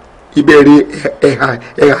ac ìbẹ̀rẹ̀ ẹ̀hà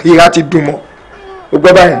híhá ti dùn mọ́ o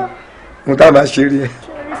gbọ́ báyìí mo tá a máa ṣe rí ẹ.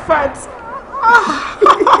 fat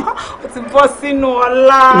o ti bọ́ sínú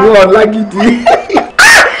ọlá. inú ọlá gidi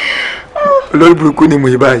olórí burúkú ni mo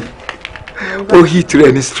yí báyìí ó hit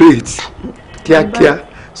rẹ ní straight kíákíá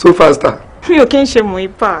so faster. mi ò kí ń ṣe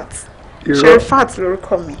Muibat Sherifat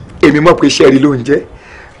lórúkọ mi. èmi mọ̀ pé sẹ́ẹ̀rì ló ń jẹ́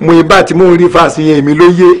Muibat tí mò ń rí fàṣì yẹn èmi ló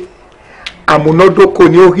yé àmúnádókò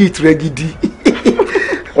ni ó hit rẹ gidi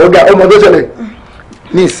ọ̀gá ọmọ tó ṣẹlẹ̀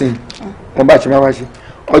ní ìsìn wọn bá ṣe máa wá ṣe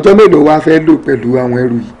ọjọ́ mélòó wá fẹ́ lò pẹ̀lú àwọn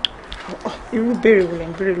ẹrù yìí. irú béèrè wo lè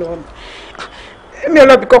ń béèrè lọ́wọ́ mi èmi ò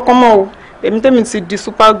lọ́bi kankan mọ́ o èmi tẹ́mi ti di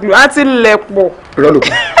super glue á ti lẹ̀ pọ̀. irọ́ ló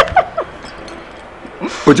kàn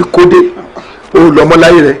o ti kó dé o lọ́mọ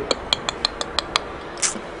láyé rẹ̀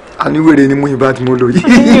àníwèrè ni Muibat mo lò yìí.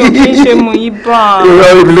 mi ò kí ń ṣe Muibat. irọ́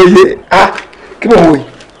èmi ló yé kí mò ń wò yìí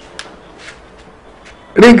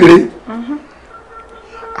ríngì rẹ̀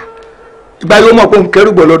ìgbà yóò mọ̀ pé òun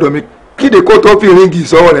kẹ́rù bọ̀ lọ́dọ̀ mi kíde kó tó fi ríngì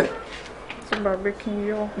sọ́wọ́ rẹ̀. tí bàbá kí n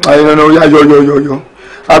yọ. ayọ̀ náà yá yọ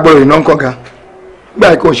agbọ̀rọ̀ iná ń kọ́ga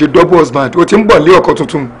gbà kí n ṣe double husband o ti ń bọ̀ lé ọkọ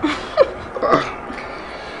tuntun.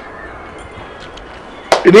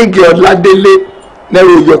 ríngì ọ̀làdélé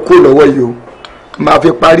lẹ́rù yọ kó lọ́wọ́ yìí o máa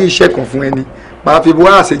fi parí iṣẹ́ kan fún ẹni máa fi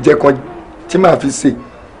wá àṣejẹ kan tí màá fi ṣe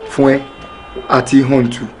fún ẹ àti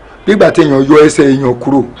hàntù nígbà tí èèyàn yọ ẹsẹ̀ èèyàn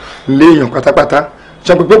kúrò lé èèyàn pátápátá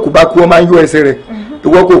ṣàpè pé kò bá kú ó máa ń yọ ẹsẹ̀ rẹ̀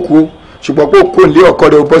ìwọ kò kú ṣùgbọ́n pé kò lé ọkọ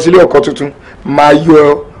rẹ̀ ó bọ́ sílé ọkọ tuntun máa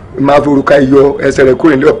fi òrùka yọ ẹsẹ̀ rẹ̀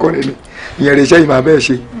kúrò nílé ọkọ rẹ̀ ni ìyẹn rẹ̀ iṣẹ́ yìí máa bẹ́ẹ̀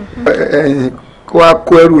ṣe kó wá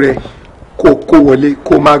kó ẹrù rẹ̀ kó kó wọlé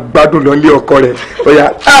kó máa gbádùn lọ nílé ọkọ rẹ̀ ọ̀yà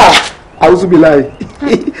àwùjọ láì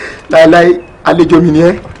láìláì àlejò mi ni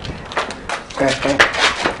ẹ.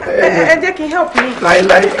 ẹ jẹ́ kí n help me.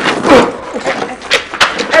 láìláì.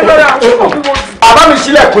 ẹ lọ́ra àkókò bí mo. bàbá mi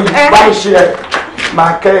sílẹ̀ kò ní bá mi sílẹ̀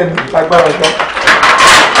máa kẹ́ ẹ̀ lágbára ọjọ́.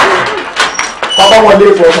 bàbá wọlé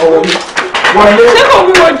ìfọ̀ ọmọ wọlé. ṣé kò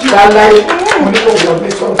wúwo jù. láìláì mo ní kò wọlé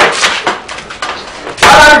sọ́dọ̀.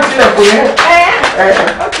 ara mi tilẹ̀ kò yẹ.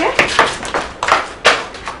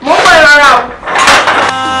 mo ń bọ̀ ìrora o.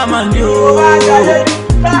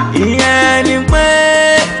 ìyẹn ni pé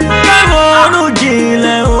káwọn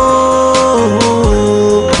jinlẹ̀ o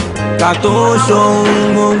ká tó ṣohun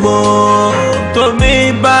gbogbo tómi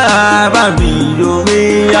bá mi lórí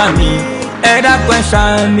àmì ẹ̀dá pẹ̀sà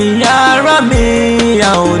mi ara mi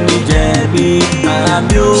a ò ní jẹ̀bi ara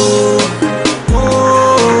mi o.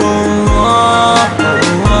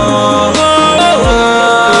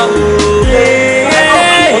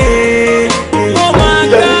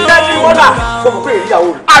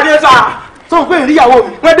 sọ pé ìríyàwó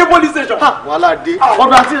mi wọ́n dé police station. wàhálà dé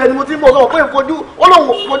ọ̀dọ̀ àti rẹ̀ ni mo ti ń bọ̀ sọ pé ìfojú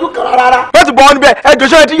ọlọ́run fojú kan rárá. bẹ́ẹ̀ ti bọ́ wọn níbẹ̀ ẹ jọ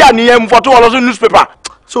sẹ́yìn tí yà ní ẹ̀ ń fọ́ tó wọn lọ sí newspaper.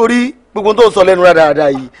 sórí gbogbo tó ń sọ lẹ́nu dáadáa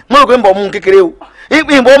yìí mo rò pé ń bọ̀ mú kékeré o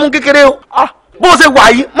ń bọ̀ mú kékeré o bó o ṣe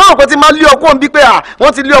wà yìí mo rò pé ti máa lé ọkọ bí pé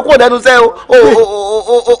wọ́n ti lé ọkọ lẹ́nu sẹ́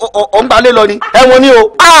o ń gbalẹ̀ lọ ni ẹ̀wọ̀n ni o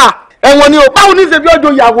ẹ̀wọ̀n ni o báwo ní í ṣe bí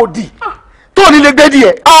ọjọ́ ìyàwó dì tó ní lè gbé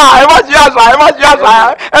díẹ̀. ẹ má ṣe àṣà ẹ má ṣe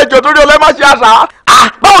àṣà ẹ jọ torí ọlẹ́ má ṣe àṣà.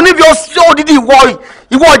 báwo ní fi ọsọ odidi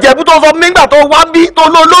ìwọ ọ̀jẹ̀bú tó sọ nígbà tó wá bí tó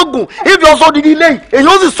lóògùn ìfi ọsọ odidi lẹ́yìn èyí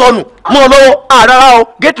ó sì sọnù mọ́ ọ lọ́wọ́. rárá o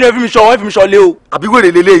géètì rẹ fi mi sọ wọ́n fi mi sọ lé o. àbí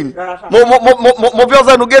wèrè lélẹ́yìn mo fi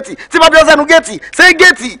ọsẹ nu géètì tí bá fi ọsẹ nu géètì ṣé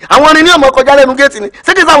géètì àwọn ẹni ní ọmọ kọjá lẹ́nu géètì ni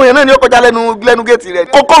ṣé kí sáwọn èèyàn náà ní ó kọjá lẹ́nu géètì rẹ.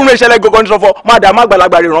 kókó ń ṣẹlẹ̀ gọgọ ní sọfọ má dà má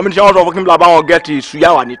gbàlagbà rẹ ràn mí ní sẹ́wọ́n sọfọ kí n bá wọn géètì suya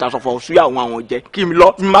wà níta sọfọ suya àwọn jẹ kí n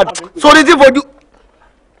lọ má. sórí tí fojú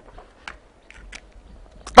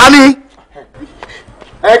tani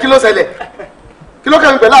kí ló ṣẹlẹ̀ kí ló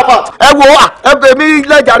kẹ́mi pẹ̀lú àfà ẹ wo ẹ mi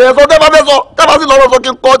lẹ́jà rẹ sọ tẹ́fà fẹ́ sọ tẹ́fà sí lọ́rọ̀ sọ kí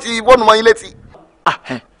n kọ́ ti fóònù mọ́ yín létí.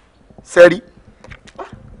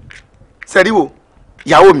 sẹ́rí wo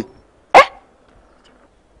ìyàwó mi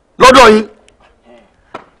lọ́dọ̀ yín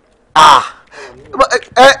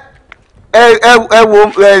ẹ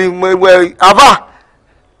wo àfà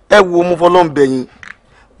ẹ wo mo fọlọ́n bẹ̀yìn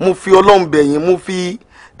mo fi ọlọ́run bẹ̀yìn mo fi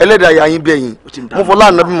ẹlẹ́dàá yín bẹ̀yìn mo fọlá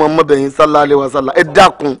ànábì mọ̀ọ́mọ́ bẹ̀yìn sallallahu alaihi wasallam ẹ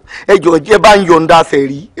dákun ẹ jọ ẹ bá ń yọ̀ǹda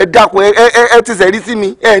sẹ̀rí ẹ dákun ẹ ti sẹ̀rí sí mi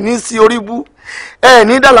ẹ ní sí orí bú ẹ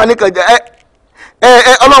ní dàlà ní kànjá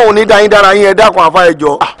ẹ ọlọ́run ní dáyín dára yín ẹ dákun àfa ẹ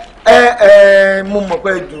jọ. mo mọ̀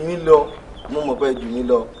pé jù mí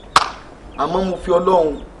lọ àmọ́ mo fi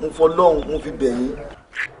ọlọ́run mo fi bẹ̀yìn.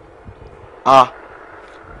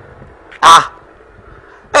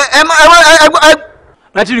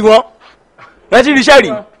 ẹ ti rí wọn ẹ ti rí sẹ́ẹ̀rì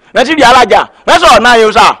ẹ ti rí alájà ẹ sọ̀rọ̀ náà yẹn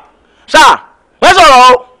o sà ẹ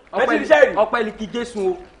sọ̀rọ̀ o. ẹ ti rí sẹ́ẹ̀rì ọpẹ́ ní kí jésù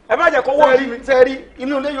o. ẹ má jẹ́ kó wọ́n rí mi. sẹ́ẹ̀rì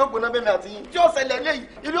inú ilé yóò gbóná bẹ́ẹ̀ mi àti yín tí ó ṣẹlẹ̀ léyìí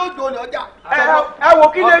ilé òjò olè ọjà. ẹ wo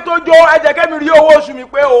kí ilé tó jó ẹ jẹ́ kẹ́mi rí owó oṣù mi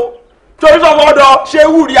pé o. torí sọ̀fọ̀ ọ̀dọ̀ ṣé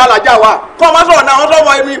wúri alájà wa kọ́ ọ má sọ̀rọ̀ náà wọ́n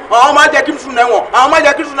sọ̀fọ̀ èmi àwọn máa jẹ́ kí n sùn ẹ̀wọ̀n àwọn máa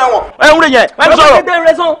jẹ́ kí n sùn ẹ̀wọ̀n. ẹ ń rìn yẹn ẹ ń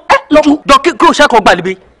sọ̀rọ̀. jọ kí o ṣẹ́kọ̀ọ́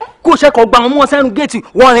gbàlébé kó o ṣẹ́kọ̀ọ́ gba àwọn ọmọ sẹ́nu géètì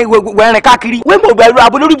wọ́n rìn káàkiri. wọ́n mọ̀ gbẹ̀rù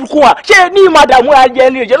abolórí burúkú wa ṣé ní màdàmú ayé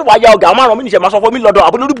ni ìṣẹ́lú wa ya ọ̀gá márùn-ún mi nìṣẹ́ máa sọ fún mi lọ́dọ̀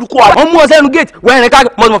abolórí burúkú wa. wọ́n mú ọ sẹ́nu géètì wọ́n rìn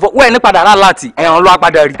káàkiri mọ̀tòmọ̀fọ́ wọ́n rìn padà rà láti ẹ̀hàn lọ́wọ́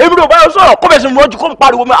padà rí. èmi ló bá yọ sọ̀rọ̀ kó bẹ̀sẹ̀ mọ́jú kó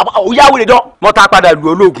pariwo mi òyà wèrè dán. mọ́tà padà lu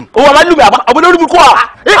ológun. owó amájú mi abolórí burúkú wa.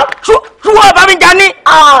 ṣùgbọ́n bá mi jà ní.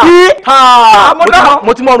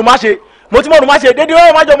 mo ti mọ̀rùn má ṣe dédé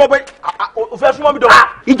wọ́n má jọ mọ́ pé o fẹ́ súnmọ́ mi dọ̀.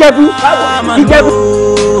 Ìjẹ̀bú.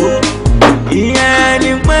 ìyẹn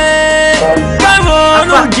ni pé káwọn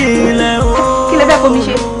olùjìnlẹ̀ o. kí lè fẹ́ fomi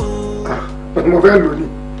ṣe. mo fẹ́ lò ní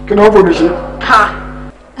kí ni wọ́n fomi ṣe.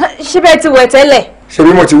 ṣé bẹ́ẹ̀ ti wẹ̀ tẹ́lẹ̀. ṣe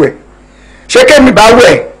bí mo ti wẹ̀ ṣé kẹ́mi bá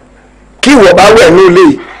wẹ̀ kí ìwọ bá wẹ̀ ní ilé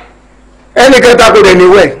ẹnìkan tako rẹ̀ ní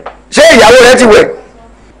wẹ̀ ṣé ìyàwó rẹ ti wẹ̀.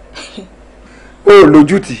 o ò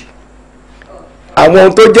lójútì àwọn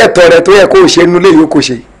ohun tó jẹ́ tọrẹ tó yẹ kó o ṣe nulẹ̀ yóò kó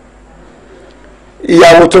ṣe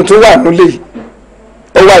ìyàwó tuntun wà nulẹ̀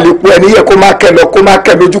ó wà lè po ẹni yẹ kó má kẹ́ lọ kó má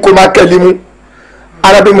kẹ́ lójú kó má kẹ́ límú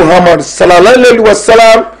Ànábì Muhammad sallallahu alaihi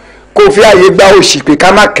wasallam kò fi àyè gba òṣì pé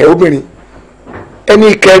ká má kẹ́ obìnrin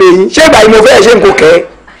ẹni kẹrẹ yín ṣé ìgbà yìí mo fẹ́ ṣe ń kó kẹ́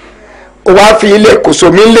ó wá fi ilé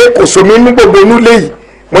kò sómi ní gbogbo inúlé yìí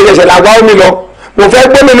mo ṣẹ̀ṣẹ̀ là wá omi lọ mo fẹ́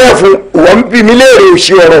gbómi náà fún ìwọ́n bí mi léèrè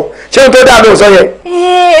òṣì ọ̀rọ̀ ṣé n tó dáa ló ń sọ yẹn.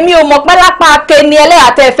 èmi ò mọ̀ pé lápá ake ni ẹlẹ́yà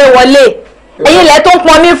tẹ́ fẹ́ wọlé ẹ̀yin lẹ́ tó ń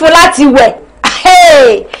pọn mí fún láti wẹ̀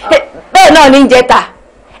bẹ́ẹ̀ náà ní jẹta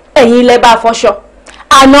ẹ̀yin lẹ́ bá fọṣọ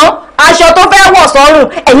àná aṣọ tó fẹ́ wọ̀ sọ́rùn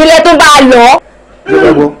ẹ̀yin lẹ́ tó bá a lọ.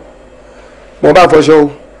 mo bá fọṣọ o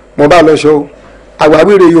mo bá lọṣọ o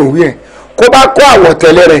àwáwíre yóò wí ẹ kó bá kó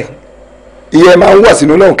àwọ̀tẹ́lẹ̀ rẹ̀ ìyẹn máa ń wọ̀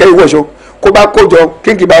sínú náà kẹ́yìn wọ̀ṣọ kó bá kó jọ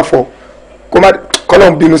kínkì bá fọ kó má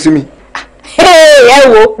kọ́lọ́n bínú sí mi. ẹ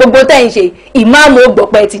wo gbogbo tẹ́ ń ṣe ìmáàmù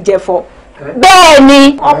ògbọ̀pẹ́ ti jẹ̀fọ́ bẹ́ẹ̀ ni.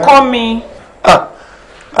 ọkọ mi.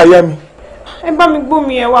 aya mi. ẹ bá mi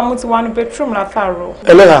gbómi ẹ wá mo ti wà ní bedroom látàárọ̀.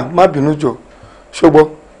 ẹlẹ́yà má bínú jọ ṣùgbọ́n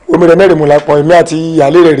omi rẹ̀ mẹ́rin mo la pọ̀ èmi àti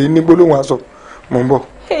ìyáálé rẹ̀ rí ní gbólóhùn aṣọ mò ń bọ̀.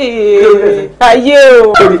 ayé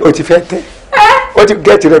o. lórí o ti fẹ́ tẹ́ o ti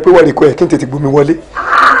gẹ́ẹ̀tì rẹ pé wọ́n lè kó ẹ̀ kí n tètè gbomi wọlé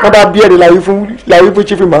wọ́n bá bí ẹ̀rí láyé fún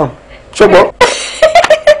chief imam ṣùgbọ́n.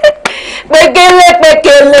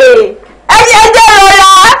 pékélé ẹjẹ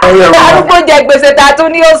rọra arúgbó jẹ gbèsè tá a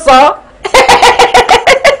tún ní ó sọ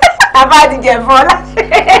abádìjẹ fọlá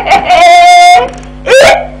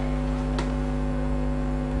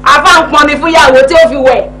afá ń pọnmi fúnyàwó tí ó fi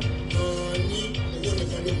wẹ̀.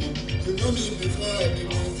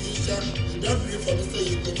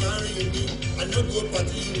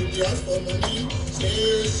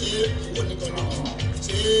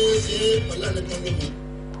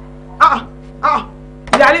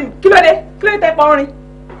 ìyáálé mi kí ló dé tẹ pọnrin.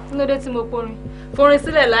 kí ló dé tí mo pọnrin forin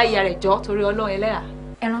sílẹ̀ láàyè rẹ̀ jọ́ torí ọlọ́run ẹlẹ́yà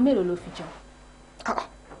ẹran mélòó ló fi jọ.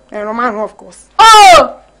 ẹran 5 of course.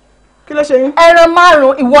 kí ló ṣe yín. ẹran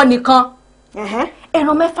 5 ìwọ nìkan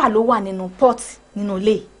ẹran 6 ló wà nínú pot nínú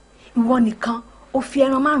ilé ìwọ nìkan ó fi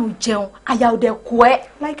ẹran 5 jẹun àyà òde kú ẹ.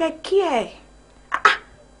 like I care.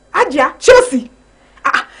 ajá ṣé o sì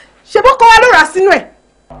ṣe bó kọ́ wa ló rà sínú ẹ̀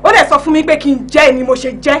ó dẹ̀ sọ fún mi pé kí n jẹ́ ni mo ṣe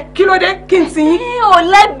jẹ́ kí ló dé kí n ti yín. ò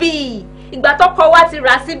lẹ́bi ìgbà tọkọ wa ti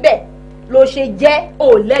rà síbẹ̀ ló ṣe jẹ́ ò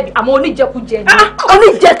lẹ́bi àmọ́ oníjẹkújẹ ni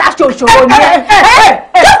oníjẹta ṣòṣòro ni ẹ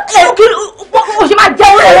o ṣe máa jẹ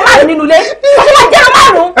ẹran 5 nínú ilé o ṣe máa jẹ ẹran 5.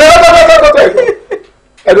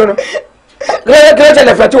 ẹ̀dùn náà kí ló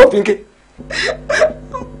ṣẹlẹ̀ fẹ́ tí wọ́n fi ń ké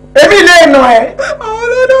èmi ilé ìnà ẹ̀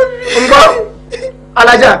ń bọ́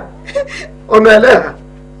alájà ọ̀nà ẹlẹ́ra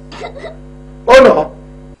ọ̀nà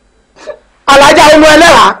alájà ọ̀nà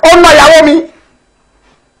ẹlẹ́ra ọ̀nà ìyàwó mi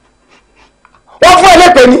wọ́n fún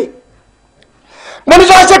ẹlẹ́pẹ̀ ni mo ní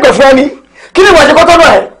sọ́ọ́ ṣèpè fún ẹni kí ni ìwọ̀n ṣe kọ́tọ́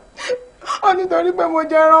náà ẹ̀. ó nítorí pé mo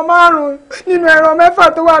jẹ ẹran 5 nínú ẹran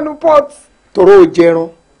 6 tó wà ní pot. tòró ò jẹ ẹran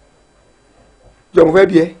jọ̀mù fẹ́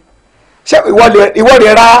bí ẹ ṣé ìwọ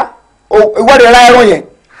lè ra ẹran yẹn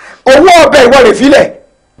owó ọbẹ̀ ìwọ lè filẹ̀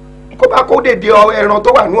kó bá kó dèdè ẹran tó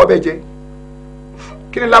wà ní ọbẹ̀ jẹ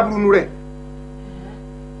kí ni lábúrú rẹ̀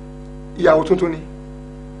ìyàwó tuntun ni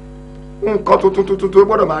nǹkan tuntun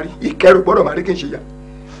gbọ́dọ̀ máa rí ìkẹrù gbọ́dọ̀ máa rí kí n ṣe yà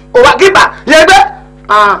òwà kíbà yẹn gbé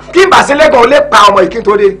kíbà sí lẹ́gàn ó lè pa ọmọ ìkí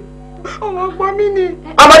tó dé. ọmọ gbọ́n mi ni.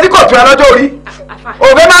 ọmọ tí kò tún ẹ lọ́jọ́ orí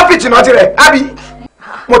òfé máa ń fìtìnà tirẹ̀ ábí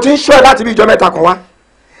mo ti ń ṣọ́ ẹ láti bí ìjọ mẹ́ta kan wá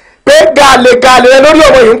pé gàlè lórí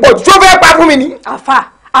ọmọ yìí ń pọ̀ jù tó fẹ́ pa fún mi ni.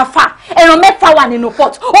 àfà ẹran 6 wà nínú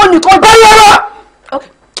pot ó nìkan bá yọrọ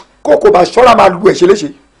kókò bá ṣọ́ra máa lu ẹ̀ṣẹ̀ léṣe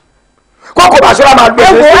kókò bá ṣọ́ra máa lu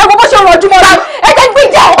ẹ̀ṣẹ̀ léṣe. ẹ̀wọ̀ bó ṣe rọ̀jú mọ́ ra ẹ̀jẹ̀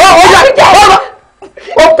gbìjà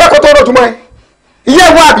ó pẹ́ kó tó rọ̀jú mọ́ ẹ ìyá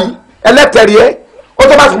ìwọ àbí ẹlẹ́tẹ̀rì ẹ ó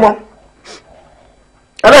tó bá sùn mọ́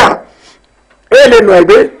ẹlẹ́yà ẹ lè nù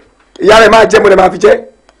ẹ̀gbẹ́ ìyá rẹ̀ máa jẹ́ mo lè máa fi jẹ́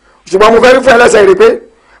ṣùgbọ́n mo fẹ́ rí fún ẹlẹ́sẹ̀ rẹ̀ pé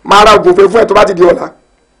máa ra ògùnfẹ́ fún ẹ tó bá ti di ọ̀la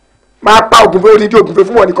máa pa ògùnfẹ́ onídìí ògùnfẹ́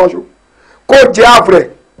fún wọn nìkan ṣo kó jẹ́ àbúrẹ̀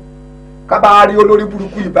kábà rí olórí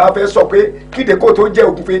burúkú ìbá fẹ́ sọ pé kíde kó tó jẹ́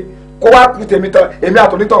ògùnfẹ́ kó wá kú tèmi tán èmi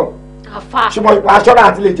àtònítàn ṣùgbọ́n ìpa aṣọ́ra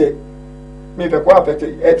àti lè jẹ mi ìfẹ́ kó àfẹ́tẹ̀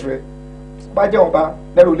ẹ̀tù rẹ̀ bá jẹ́ wọn bá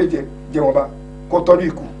lẹ́rù lè jẹ wọn bá kó tọ́jú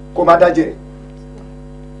ikú kó má dájẹ́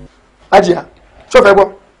ajíà ṣọ́fẹ́ gbọ́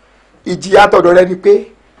ìjìyà tọ̀dọ̀ rẹ ni pé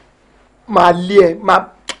máa lé ẹ máa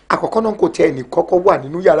àkọ́kọ́ náà kò tẹ ẹnì kọ́kọ́ wà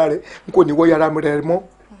nínú yàrá rẹ n kò ní wọ yàrá rẹ mọ́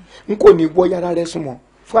n kò ní wọ yàrá rẹ súnmọ́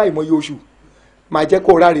fún àìmọye oṣù máa jẹ́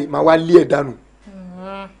kó ráre máa wá lé ẹ dànù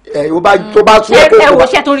tó bá sún ẹ kó ẹ wò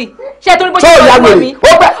ṣètòrí bó ṣe wọ́n mi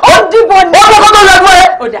ó dìbò ní. ó kọ́kọ́ tó lẹ́nu ẹ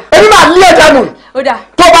èmi máa lé ẹ dànù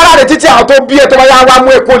tó bá ráre títí àwọn tó bí ẹ tó bá yá wá mú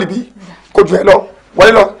ẹ kó lìbí kó jù ẹ lọ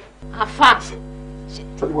wọlé lọ. àfà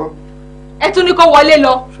ẹ tún ní kó wọlé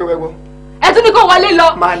lọ ẹ tún ní kó wọlé lọ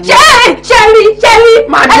ṣe rí ẹni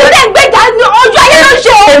tẹ́ ń gbéjà ní ojú ayé ló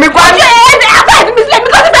ṣe o ojú ayé afẹ́ ẹ̀sìn mi sílẹ̀ mi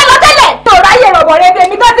kò ti fẹ́ lọ tẹ́lẹ̀ tó ráyè rọ̀bọ̀ rẹ bẹ́ẹ̀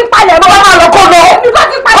mi kò ti palẹ̀ mọ́ máa lọ kó lọ mi kò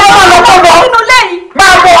ti palẹ̀ mọ́ nínú lẹ́yìn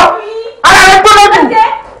máa bọ̀ ara rẹ gbọ́dọ̀ jù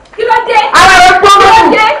kí ló dé ara rẹ gbọ́dọ̀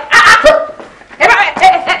jù ẹ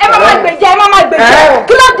má má gbèjẹ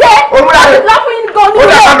kí ló dé lọ́fún yín gan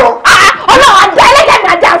nílé ọlọ́run àdá ẹlẹ́dàá ní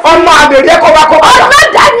àdá fún yín ọmọ àbèrè kọ́ wá kọ́ bá dà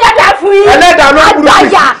ọlọ́dà ní àdá fún yín ẹlẹ́dàá ló burú sí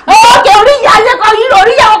àdàyà òkè oríyàlẹ́ kan yìí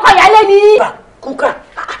oríyàwó kan yálé ni. kúkà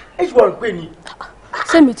ẹ ṣe wọ́n pè ní.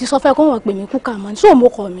 sẹ́mi ti sọ fẹ́ kó wọ́n pè mí kúkà mọ́ ní sóò mọ́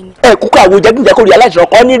kọ́ mi ni. ẹ kúkà wo jẹ́gúnjẹ́ kó rí aláìsàn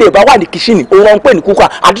kan ní rèébá wà ní kìsìnì òun wọn ń pè ní kúkà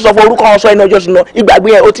àti sọ fún orúkọ wọn sọ ẹni ọjọ́ sinú ìgbàgbé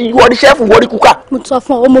yẹn o ti wọrí sẹ́fù wọrí kúkà. mo ti sọ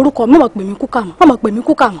fún ọ ọmọ orúkọ mọ̀ pè mí kúkà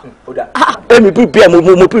mọ́ èmi bí bẹ́ẹ̀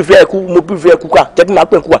mo pírífẹ́ kúkà jẹ́gún máa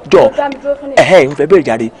pè kúkà jọ ń fẹ́ bẹ̀rẹ̀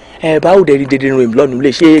jáde báwo dẹ̀ rí dédé rìn lọ́nu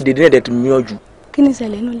lè ṣe dédé náà dẹ̀ ti mú yànjú. kí ni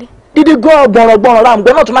ìṣẹ̀lẹ̀ nulẹ̀. dídí gan gbọ̀nràn ra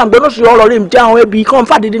ǹgbọ́n náà tún máa ń gbẹ́nu sí ọ̀rọ̀ rẹ̀ ń jẹ́ àwọn ẹbí kan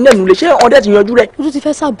fà dídí náà nulẹ̀ ṣé ọ̀dẹ̀ ti yanjú rẹ̀. ojú ti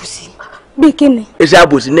fẹ́ sàbùsí bí kíni. èsì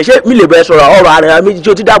àbòsí ni ṣé mi lè bẹ sọ̀rọ̀ ọ̀rọ̀ ara méjì tí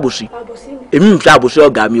ó ti dàbòsí èmi ń fi àbòsí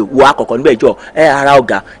ọ̀gá mi wo àkọ́kọ́ níbẹ̀ jọ ara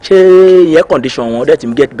ọ̀gá ṣé ìyẹn condition wọn dẹ̀ ti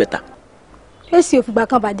mi get better. èsì òfìgbà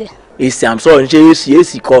kan bàjẹ́. èsì I'm sorry ṣé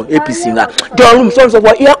èsì kọ APC nga jọ ọ̀run mi sọ̀rọ̀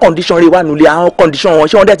sọ̀rọ̀ air condition rẹ̀ wà nílé àwọn condition wọn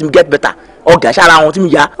ṣé wọ́n dẹ̀ ti mi get better ọ̀gá ṣára wọn tí mi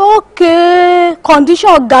ya. ok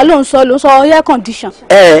condition ọ̀gá ló ń sọ air condition.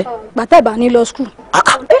 gbàtẹ́ ìbá ní lọ school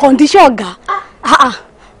condition ọ̀gá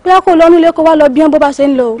bí a kò lọ́nu ilé kó wá lọ bí wọ́n bó bá ṣe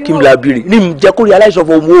ń lọ. kí n la bìrì ní mi jẹ́ kó rí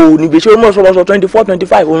aláìsọ̀fọ̀ owó níbi ṣé o mọ̀ sọ̀rọ̀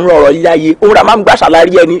 24-25 òun rọrọ̀ ilé ayé òun rà máa ń gbà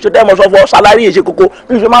sàlárí ẹni ṣé tẹ́ mọ̀ sọ̀fọ̀ sàlárí èṣe kókó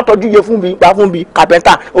bí ṣe máa tọ́jú iye fún mi pa fún mi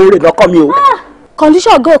kàpẹ́ntà òun rè náà kọ́ mi o.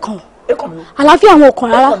 condition ọ̀gá ọ̀kan àlàáfíà àwọn ọkàn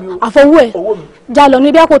rárá àfọwọ́ ẹ̀ já lọ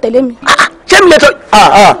ní bí a kò tẹ̀lé mi. ṣé mi lè sọ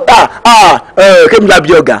kémi la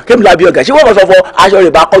bí ọ̀gá ṣé wọ́n mọ̀ sọ̀fọ̀ aṣọ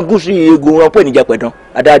rẹ̀ bá kọ́ gúúsù eegun wọn pé níjẹ pẹ̀dán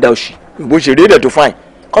adáadáa òṣì bó ṣe rí èdè tó fáìn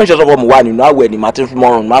kọ́ńṣẹ́ sọ́fọ́ mu wà nínú àwẹ̀ ni màá ti fún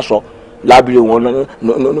mọ́rùn má sọ lábìrì wọn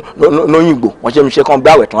lóyìnbó wọ́n ṣe mi ṣe kán bí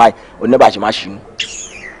àwẹ̀ tán àì oníbàṣẹ má ṣì mú.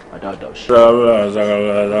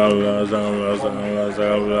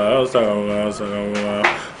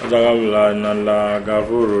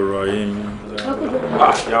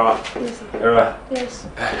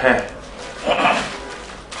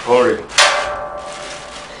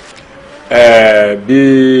 bí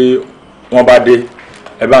wọ́n bá dé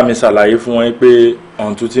ẹ bá mi ṣàlàyé fún wọn pé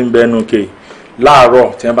ọ̀ǹtún tí ń bẹ́nu kè láàárọ̀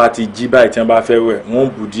tí wọ́n bá ti jí báyìí tí wọ́n bá fẹ́ wẹ̀ wọ́n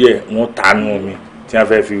bù díẹ̀ wọ́n tànú omi tí wọ́n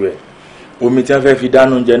fẹ́ fi wẹ̀ omi tí wọ́n fẹ́ fi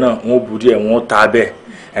dáná oúnjẹ náà wọ́n bù díẹ̀ wọ́n ta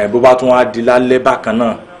bẹ́ẹ̀ bó bá tún wá di lálẹ́ bákan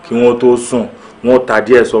náà kí wọ́n tó sùn wọ́n ta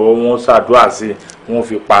díẹ̀ sọ́wọ́ wọ́n ṣàdúrà sí i wọ́n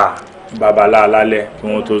fi pa babalá lálẹ́ kí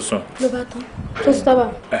wọ́n tó sùn. ló bá tán tó ti tábà.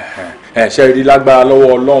 ṣe rí lágbára lọ́wọ́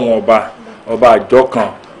ọlọ́run ọba àjọ kan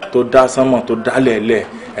tó dá sánmọ̀ tó dálẹ̀ lẹ̀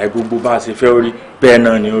gbogbo bá a ṣe fẹ́ orí bẹ́ẹ̀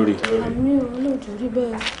náà ni ó rí.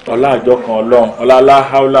 ọlá àjọ kan ọlọ́run ọlá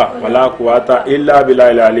aláhàúlà wàlá kùwátà ilá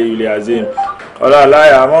abilà ilà alẹ́ ilẹ̀ azim ọlá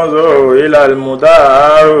aláyà mọ́sọ̀ ilà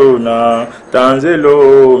mùdáàrò náà tanzilo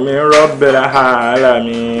mi rọ́bẹ̀rẹ̀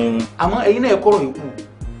alamin. àmọ́ ẹ̀yin náà kọ́rọ̀ yòókù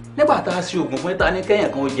nígbà tá a ṣe oògùn fún ta ní kẹ́yìn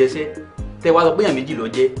kan ó jẹsẹ́ tẹ wá sọ pé èèyàn méjì lọ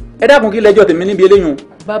jẹ. ẹ dákun kí lẹ́jọ́ tèmi níbi eléyìí.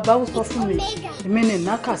 bàbá ó sọ fún mi èmi ní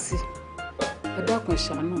nákàsí ẹ dákun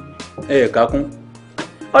ṣàánú mi. ẹ kàkún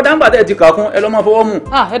ọ̀dà ń bàtẹ́ ti kàkún ẹ lọ́ máa fọwọ́ mú.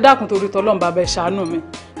 ẹ dákun torí tọ́lọ́run bàbá ẹ ṣàánú mi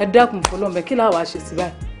ẹ dákun fọlọ́run bẹ kí làwa ṣe sí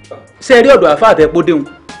báyìí. ṣé ẹ rí ọ̀dọ̀ àfa àtẹ́pọ̀ déhùn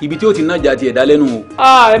ibi tí ó ti nájà ti ẹ̀dá lẹ́nu o.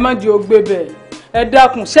 ẹ má di ògbé bẹ́ẹ̀ ẹ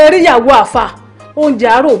dákun ṣe rí ìyàwó àfa oúnjẹ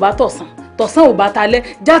àárọ̀ ò bá tọ̀sán ò bá talẹ́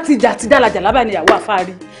játijàti jálajàlá báyìí ni ìyàwó àfa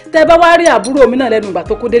rí tẹ bá wá rí àbúrò mi náà lẹ́nu ìgbà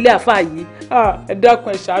tó kó délé àfa yìí ẹ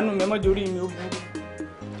dákun ẹ ṣàánú mi ẹ má jorí mi ó burú.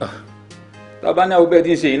 bàbá ní àwọn bẹ́ẹ̀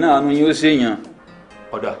tí ń ṣe yìí náà àánú yín ó ṣèyàn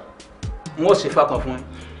ọ̀dà n ó ṣe fákan fún yín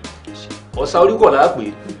ọ̀sà oríkọ̀ là á pè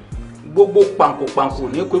é gbogbo pàǹkò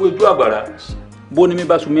ní kówéjú àgbàrá bó ní mi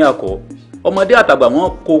bá sunmí àkọ́ ọmọdé àtàgbà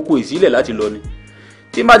wọn kó oko ìsílẹ̀ láti lọ ni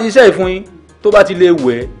tí má ti ṣe ìfún yín tó bá ti lè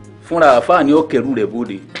wẹ̀ fúnra àfáà ní ọ̀kẹ́rù rẹ̀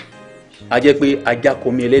bóde a jẹ́ pé ajá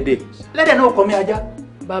kọmi ẹlẹ́dẹ̀ lẹ́dẹ̀ náà kọmi ajá.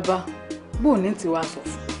 bàbá bó ní ti wá sọ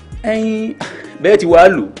fún. ẹ̀yin bẹ́ẹ̀ ti wàá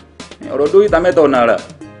lò ọ̀rọ̀ dókítà mẹ́ta ọ̀nà àrà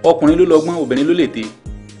ọkùnrin ló lọ́gbọ́n obìnrin ló lè te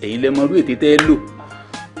ẹ̀yin lẹ mọ irú ète tẹ́ ẹ lò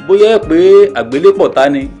bóyá ẹ pé àgbélépọ̀ ta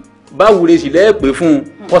ni báwo lè sì lẹ́ẹ̀ pé fún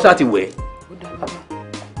un kọ́sà ti wẹ̀. ó dá bàbá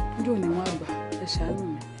yóò ní wọn àgbà ẹ ṣàánú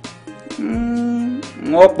mi.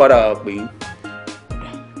 wọ́n padà pè é.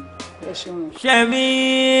 ẹ ṣeun. ṣẹ́mi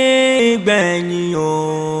gbẹ̀yìn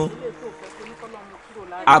o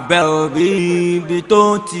abẹ́ òbí ibi tó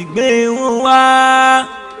ti gbé wọn wá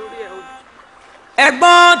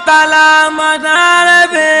ẹ̀gbọ́n tala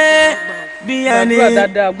mọ̀tàrẹ́bẹ̀ bí ẹni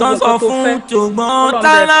tó sọ fún tògbọ́n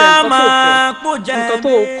tala máa kó jẹ́ nǹkan tó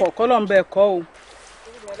kọ̀ kọ́lọ̀ ń bẹ̀ kọ́ o.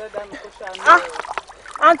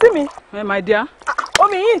 àǹtí mi. ẹ my dear.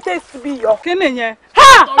 omi yìí ń tẹ̀sí bí yọ. kí nìyẹn.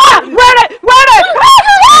 wẹ́rẹ̀ wẹ́rẹ̀.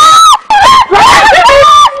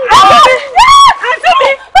 àǹtí mi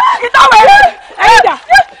ìtọ́ wẹ̀rẹ̀ ẹ̀yìndà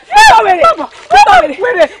ìtọ́ wẹ̀rẹ̀ ìtọ́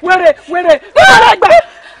wẹ̀rẹ̀ wẹ̀rẹ̀ wẹ̀rẹ̀ gbà.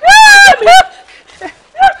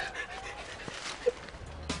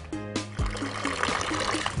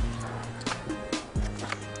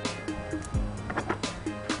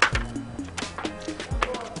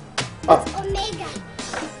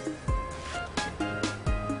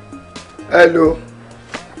 Hello.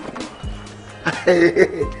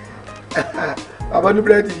 Bàbá ní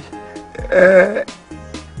búrẹ́dì.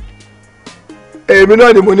 Èmi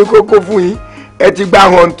náà ni mo ní kókó fún yín. Ẹ ti gba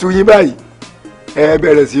hàntú yín báyìí. Ẹ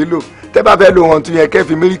bẹ̀rẹ̀ sí í lò. Tẹ́ bá fẹ́ lo hàntú yẹn kẹ́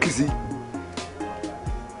fi mílíkì sí.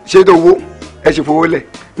 Ṣé tó wó? Ẹ ṣe fowó lẹ̀.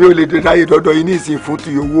 Mi ò lè dé láyé dọ́dọ̀ yín ní ìsìn fún ti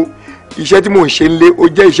owó. Iṣẹ́ tí mò ń ṣe ń lé ó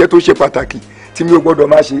jẹ́ iṣẹ́ tó ṣe pàtàkì tí mi ò gbọ́dọ̀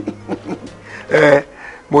má ṣe.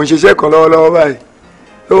 Mò ń ṣiṣẹ́ kan lọ́wọ́lọ́wọ́ báyìí.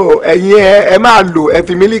 ẹ̀yin ẹ máa lò ẹ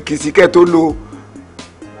fi mílíkì sí kẹ́ tó lo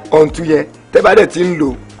ọ̀ǹtù yẹn tẹ́ bá dẹ̀ ti ń lò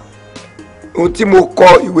ohun tí mo kọ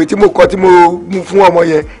ìwé tí mo kọ tí mo mú fún ọmọ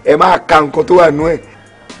yẹn ẹ máa ka nǹkan tó wà nú ẹ̀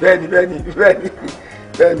bẹ́ẹ̀ni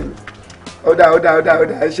ó dà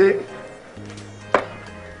ẹ ṣe.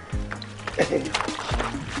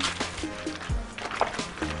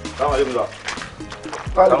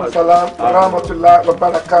 Aleykum salaam rahmatulah wa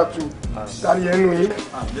barakatu. Dari ẹnu yìí.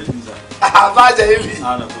 Àbájá yìí mi.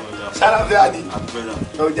 Sáràfẹ́ àdì.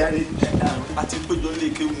 Ọjà rí. Àti péjọ lè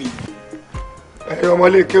kéwù ni. Ẹ̀yin ọmọ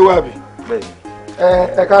lè kéwù àbí?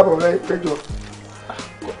 Ẹ káàbọ̀ rẹ péjọ.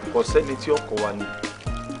 Kò sẹ́ni tí ọkọ̀ wa ni.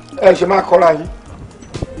 Ẹ ṣe máa kọ́ra yín.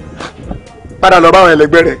 Padà lọ báwọn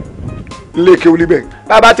ẹlẹgbẹ́ rẹ̀ nílé kéwù níbẹ̀.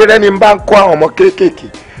 Bàbá ti rẹ́ni bá ń kọ́ àwọn ọmọ kéékèèké.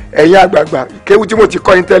 Ẹ̀yin àgbààgbà kéwù tí mo ti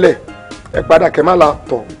kọ́ yín tẹ́lẹ̀. Ẹ padà kẹ́ má la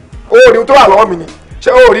tọ̀. Ó rí tó wà lọ́wọ́ mi ni.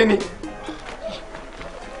 Ṣé ó rí ni?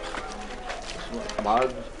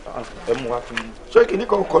 Ẹ mú wa fún mi. Ṣé kìíní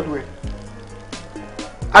kan kọlu ẹ?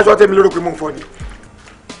 Aṣọ tèmi lórúkọ mò ń fọ ni.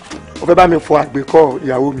 Ó fẹ́ bá mi fọ àgbékọ́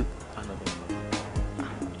ìyàwó mi.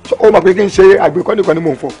 Ó mọ̀ pé kí n ṣe àgbékọ́ nìkan ni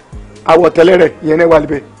mò ń fọ. Àwọ̀tẹ́lẹ̀ rẹ̀ ìyẹn náà wà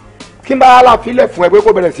níbẹ̀. Kí n bá aláfilẹ̀ fún ẹ pé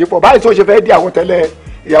kó bẹ̀rẹ̀ sí fọ. Báyìí tó ṣe fẹ́ di àwọ̀tẹ́lẹ̀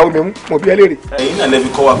ìyàwó mi mọ̀ bí ẹ léèrè. Ẹ̀yin náà lẹ́bi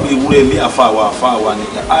kọ́ wa pé ewúrẹ́ ilé àfa wa ni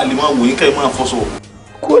a lè máa wò yín kẹ́ ẹ máa fọ́sọ̀.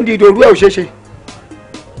 Kó ń di ìdòrú ẹ̀ ò ṣeé ṣe.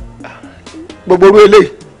 Gbogbo orú eléyìí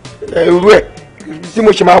irú ẹ̀ tí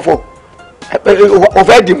mo ṣe máa fọ o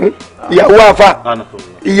fẹ́ dìmú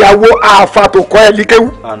ìyàwó àfa tó kọ́ ẹ líkéwú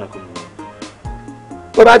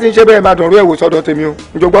tó bá ti ń ṣe bẹ́ẹ̀ máa dọ̀rú ẹ̀ wò sọ́dọ̀ tèmi o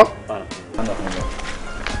ń jogbọ́.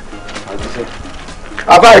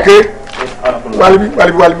 àfa èké wàlíbí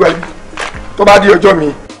tó bá di ọjọ́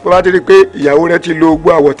mi tó bá ti rí i pé ìyàwó rẹ ti lo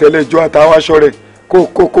ogbó àwọ̀tẹ́lẹ̀ jọ àtàwọn aṣọ rẹ̀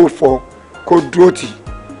kó fọ kó dúró tì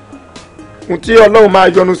í tí Ọlọ́run máa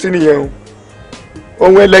yọ́nú sí nìyẹn o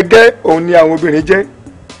ohun ẹlẹgẹ́ òun ni àwọn obìnrin jẹ́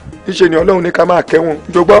níṣẹ́ ni Ọlọ́run ní ká máa kẹ́ wọn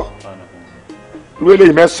jogbọ́ irú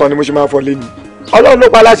eléyìí mẹ́sàn-án ni mo ṣe máa fọ lé ní Ọlọ́run ló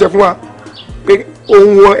pa aláṣẹ fún wa pé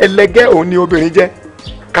ohun ẹlẹgẹ́ òun ni obìnrin jẹ́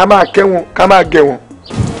ká máa kẹ́ wọn ká máa gẹ̀ wọn.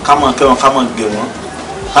 ká máa kẹ́ wọn ká máa gẹ̀ wọn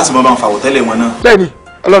ká sì máa bá wọn fàwọ̀ tẹ́lẹ̀ wọn náà. bẹ́ẹ̀ni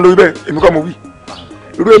Ọlọ́run ló wí bẹ́ẹ̀ èmi kọ́ mo wí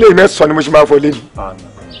irú eléyìí mẹ́sàn-án ni mo ṣe máa fọ lé ní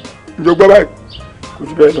jogbọ́ báyìí kò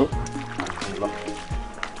jù bẹ́ẹ̀ lọ.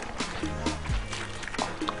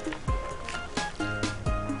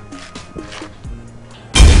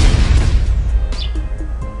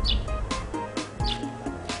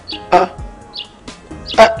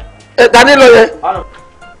 Tani lọ yẹ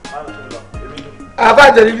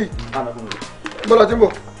àbá jẹrìlì bọlọ tí ń bọ.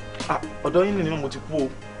 ọ̀dọ̀ yín nínú mo ti kú o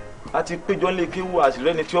a ti péjọ lé kéwú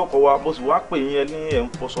àṣìrẹ́ ni tí ọkọ̀ wa mo sì wá pè yín ẹ ní ẹ̀ ń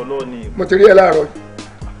fọṣọ lọ́ọ̀ ni. mo ti rí ẹ láàárọ̀.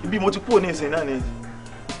 ibi mo ti kú ní ìsìn náà ni.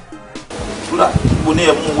 kúrà mo ní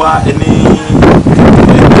ẹ mú wá ẹni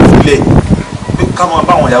ìfilẹ̀ pé ká máa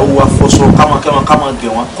bá àwọn ìyàwó wa fọṣọ ká máa gẹ̀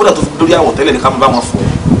wọ́n kódà tó fi lórí àwọ̀tẹ́lẹ̀ ni ká máa bá wọn fọ.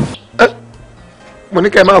 mo ní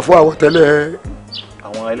kẹ́ ẹ máa fọ àwọ̀tẹ́lẹ̀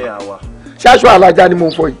àwọn ẹlẹ́yà wa. ṣáṣọ alájà ni mo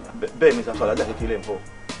ń fọ yìí. bẹ́ẹ̀ ni ṣaṣọ alájà kékeré ń fọ.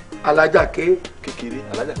 alájà kékeré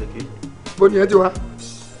alájà kékeré. bó ni ẹ ti wá.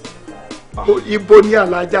 ibo ni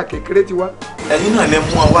alájà kékeré ti wá. ẹ̀yin náà lẹ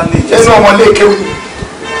mú wa wálé. ẹnu ọmọ lè kéwù.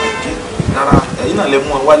 rárá ẹ̀yin náà lẹ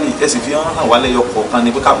mú wa wálé ẹ sì fi hàn wálé yọ kọ̀ọ̀kan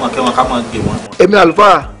ni pé ká máa kẹ́ wọn ká máa gé wọn. èmi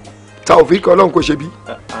àlùfáà Taofik Ọlọ́run kò ṣe bí.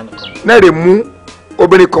 náà rè mú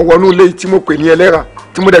obìnrin kan wọnú ilé tí mo pè ní ẹlẹ́ra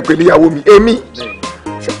tí mo dẹ̀ pè ní ìyàwó mi èmi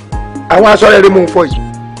àwọn aṣọ rẹ̀ rí mò ń fọ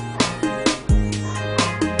yìí.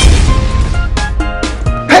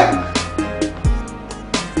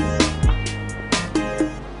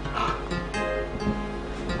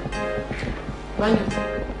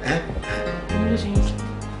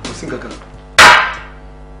 kò sí nǹkan kan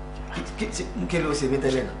kí ló ṣe mí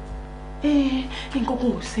tẹ́lẹ̀ náà. nǹkan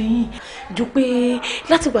kan ò sẹ́yìn ju pé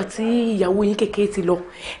látìgbà tí ìyàwó yín kékeré ti lọ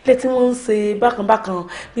lẹ́tí wọ́n ń ṣe bákanbákan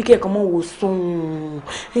bí kẹ́kọ̀ọ́ mọ́ wò sùn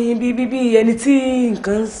bí ẹni tí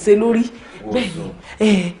nǹkan ń ṣe lórí bẹ́ẹ̀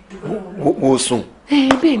ni. wò sùn.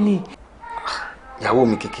 bẹ́ẹ̀ ni. ìyàwó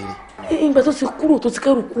mi kékeré. ìgbà tó ti kúrò tó ti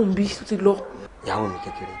kẹ́rù kù ń bí tó ti lọ. ìyàwó mi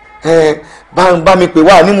kékeré. bá mi pè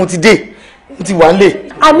wá ní mo ti dé mo ti wà ń lè.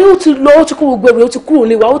 àní ó ti lọ ó ti kó gbogbo ẹ̀rọ ó ti kúrò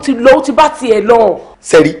níwá ó ti lọ ó ti bá tiẹ̀ lọ.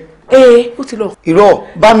 sẹ́rí. ó ti lọ. irọ́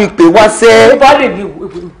bá mi pè wá sẹ́. ó bá lè ní ìwé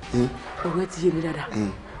ọ̀rọ̀ ẹ ti yé mi dáadáa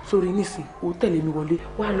sórí nísìn ó tẹ̀lé mi wọlé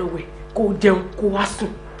wá lọ wẹ̀ kó jẹun kó wá sùn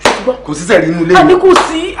ṣùgbọ́n. kò sí sẹ́rí inú ilé mi. àní kò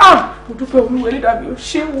sí mo dúpẹ́ olú ẹlẹ́dàá mi ò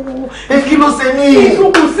ṣé o. kí ló ṣe mí.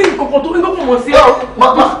 ìlú kò sí nǹkan kan tó ní kókò mọ̀ sí.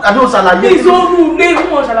 àbí o ṣàlàyé. ìṣòro ilé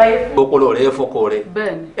ìwọ̀n ṣàlàyé. ọpọlọ rẹ fọkọ rẹ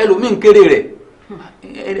ẹlòmíín kéré rẹ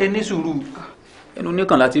ẹ ní sùúrù ẹnu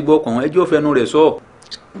nìkan láti gbọ́ kàn ẹjọ́ fẹnu rẹ̀ sọ.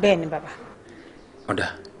 bẹ́ẹ̀ ni bàbá. ọ̀dà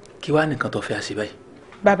kí wàá nìkan tó fẹ́ àṣẹ báyìí.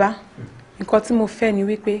 bàbá nǹkan tí mo fẹ́ ni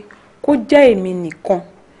wípé kó jẹ́ èmi nìkan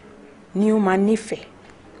ni ó máa nífẹ̀ẹ́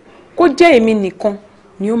kó jẹ́ èmi nìkan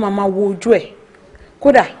ni ó máa wo ojú ẹ̀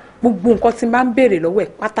kódà gbogbo nǹkan tí n bá ń béèrè lọ́wọ́ ẹ̀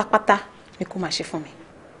pátápátá ni kó máa ṣe fún mi.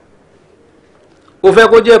 o fẹ́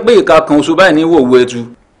kó jẹ́ pé ìka kan oṣù báyìí ní wòwò ẹtu.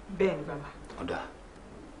 bẹ́ẹ̀ ni bàbá. ọ̀dà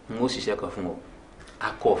n ó ṣiṣẹ́ kan fún ọ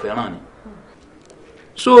akọ fẹ́ràn ni.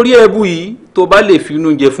 sórí ẹbú yìí tó bá lè fi inú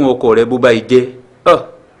oúnjẹ fún ọkọ rẹ bó bá yìí jẹ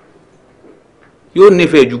yóò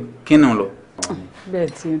nífẹ̀ẹ́ ju kínú lọ. bẹ́ẹ̀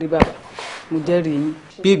tí ń rí bàbá mo jẹ́rìí yín.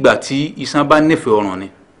 bí ìgbà tí iṣan bá nífẹ̀ẹ́ ọ̀ràn ni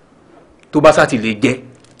tó bá sá ti lè jẹ́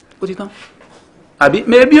ó ti tán àbí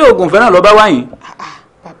mẹ́bí oògùn fẹ́ràn lọ bá wáyìn.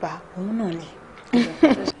 bàbá òun náà ni.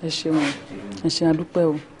 ẹ ṣeun ẹ ṣe àdúpẹ́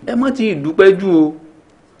o. ẹ mọ́ ti dúpẹ́ jù o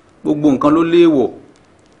gbogbo nǹkan ló léèwọ̀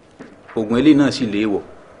oògùn eléyìí náà sì léèwọ̀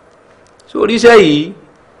sórí iṣẹ́ yìí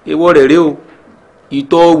èèwọ̀ rẹ̀ rèé o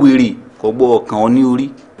ìtọ̀ wèrè kò gbọ́ ọkàn ọ ní orí.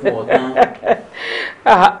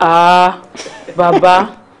 bàbá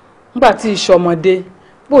nígbà tí ìṣọmọdé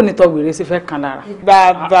bó ní tọ wèrè sí fẹ́ kan lára.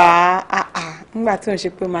 bàbá nígbà tí òun ṣe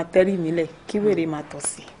pé máa tẹ́rì mí lẹ̀ kí wèrè máa tọ̀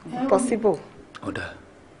sí possible. ọ̀dà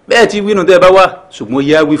bẹ́ẹ̀ tí wínú tẹ́ ẹ bá wà ṣùgbọ́n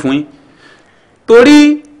yẹ́ á wí fún yín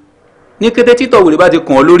torí ní kété títọ̀ wèrè bá ti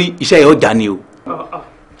kàn ọ́ lórí iṣẹ́ yẹn ọjà ni o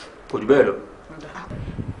kò jù bẹ́ẹ̀ lọ.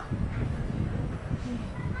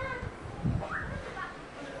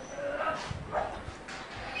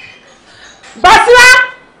 Basira!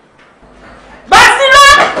 Basira!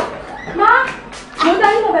 Má, mo dá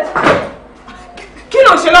yín lọ bẹ̀. Kí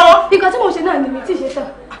ló ń ṣe lọ́wọ́? Nǹkan tí mo ṣe náà ni mi tí ì ṣe tán.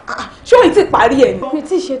 Ṣé òun ti parí ẹ̀ ni? Mi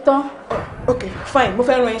tí ì ṣe tán. Ok, fine, mo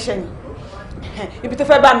fẹ́ rán iṣẹ́ ni. Ibi tó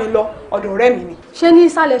fẹ́ bá mi lọ, ọ̀dọ̀ ọ̀rẹ́ mi ni. Ṣé ní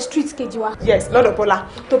ìsàlẹ̀ street kejì wa? Yes, lọ́dọ̀ Bọ́lá.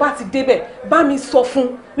 Tó bá ti débẹ̀, bá mi sọ fún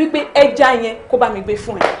wípé ẹja yẹn kó bá mi gbé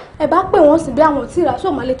fún ẹ. Ẹ bá pè wọ́n sí bí àwọn tí ra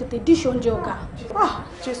sóò máa lè tètè díṣe oúnjẹ ọ̀gá.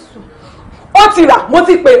 Jésù. Ó ti rà, mo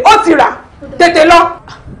ti pè, ó ti rà. Tètè lọ.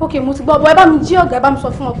 Ok, mo ti gbọ́ bọ́ ẹ bá mi jí ọ̀gá ẹ bá mi sọ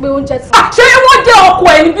fún wọn pé oúnjẹ ti. Ṣé wọ́n jẹ́ ọkọ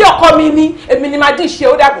ẹ̀ ní bí ọkọ mi ni? Èmi ni màá dín ṣe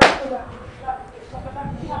ó dàbọ̀.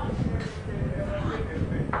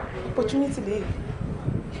 Opportunity lè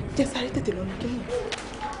jẹ́ sáré tètè lọ ní kí ni.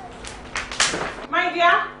 My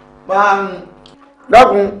dear.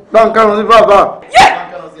 dákun kárùn sí fàáfà.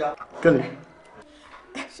 kí ni.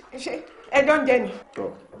 Ṣé ẹjọ́ ń jẹ ni?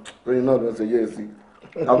 lóyún náà ló ń ṣe yé e sí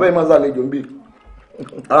àbẹ́ ìmọ̀ sàlejò ń bì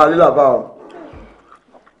ara lílà bá ọ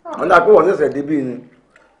wọn dà pé wọ́n ṣẹ̀ṣẹ̀ débì ni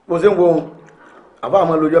bó ṣe ń wo àbá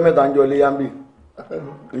àmọ́ lójọ́ mẹ́ta ń jọ léyà ń bì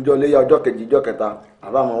ń jọ léyà ọjọ́ kejì ọjọ́ kẹta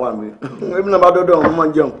àbá àmọ́ wà mí ebi náà bá dọ́dọ̀ ọ̀hún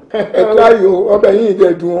mọ́ jẹun. ẹ láyò ọbẹ̀ yìí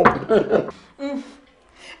jẹ́ dùn ọ́.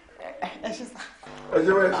 Ẹ ṣe sá. ẹ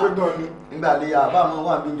ṣe wọ́n ẹ ṣe gan ni. nígbà léyà àbá àmọ́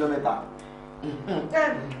wà mí ọjọ́ mẹ́ta.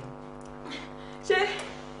 Ṣé.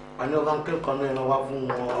 àní ọba ń kẹ́kọ̀ọ́ náà ẹran wá fún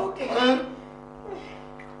wọn.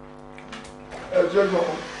 ẹ ṣe gan.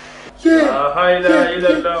 Haila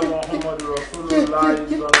illallah Muhammadu Rasulullah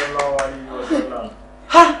sallallahu alaihi wasallam.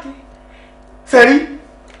 Ha! Sẹ́rí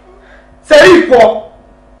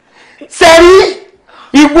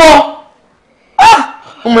ìwọ.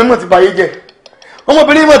 Ọmọ ẹ̀mọ́ ti bàyé jẹ́.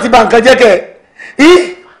 Ọmọbìnrin mọ̀ ti bà nǹkan jẹ́ kẹ́.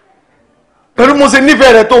 Pẹ̀lú mo ṣe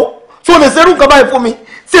nífẹ̀ẹ́ rẹ̀ tó. Tí o lè ṣerú nǹkan báyìí fún mi,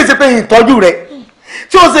 tí èsì pé ìtọ́jú rẹ̀.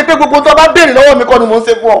 Tí o ṣe pé gbogbo tó bá béèrè lọ́wọ́ mi kọ́ ni mo ń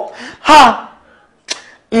ṣe fún ọ. Ha!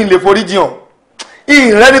 N lè foríjì hàn.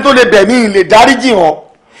 Ìrẹ́ni tó lè bẹ̀ mí lè dáríjì hàn.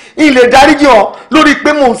 Ilé dáríjì hàn lórí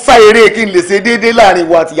pé mò ń sá eré kí n lè ṣe déédéé láàrin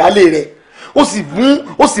ìwọ àti ìyáálé rẹ̀.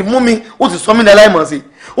 Ó sì mú mi, ó sì sọ mí ní aláìmọ̀ sí.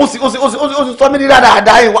 Ó sì sọ mí ní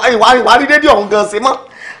dáadáa ìwà rí déédéé ọ̀hún gan ṣe mọ́.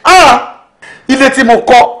 Ilé tí mo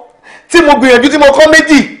kọ́, tí mo gbìyànjú tí mo kọ́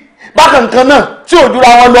méjì bákan kan náà tí ò jura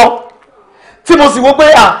wọn lọ. Tí mo sì wò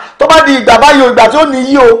pé tó bá di ìgbà báyìí ìgbà tí ó ní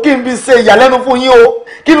yí o kí n fi ṣe ìyàlẹ́nu fún yín o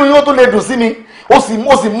kí inú yín ó tó lè dùn sí mi. Ó sì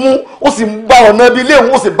gba ọ̀nà ibi ilé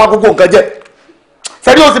òun ó sì bà gbogbo nǹkan jẹ́.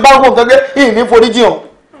 Sẹ́rí ó sì bá gbogbo nǹkan jẹ́ ìní foríjì hàn.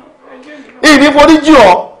 Èyí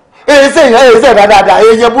dáadáa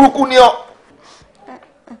èyí burúkú ni ọ.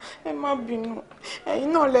 Ẹ má bínú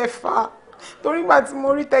ẹ̀yin náà lẹ fà á torí ìgbà tí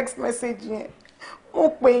mo rí text message yẹn mo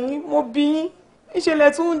pè yín mo bí yín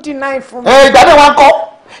ìṣẹ̀lẹ̀ tó ń deny fún mi. ìgbà náà wà ń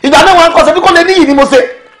kọ́ ṣebí kò lè níyì ni mo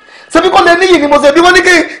ṣe bí wọ́n ní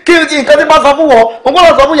kí nǹkan tí bá sọ fún wọn mo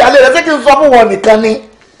gbọ́dọ̀ sọ fún ìyáálé rẹ̀ ṣé kí n sọ fún wọn nìkan ni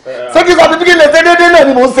ṣé kí n sọ fún kí n lè ṣe déédéé náà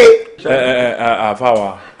ni mo ń ṣe.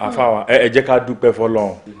 àfàwà ẹ jẹ́ ká dúpẹ́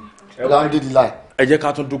fọlọ́run. ẹ jẹ́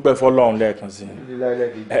ká tún dúpẹ́ fọlọ́run lẹ́ẹ̀kan sí i.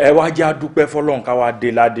 ẹ wá jẹ́ àdúpẹ́ fọlọ́run ká wá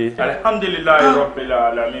dé ládé. alhamdulilayi rabbil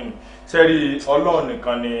alamin sẹ́rí ọlọ́run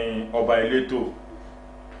nìkan ni ọba elétò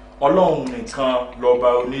ọlọ́run nìkan lọ́ba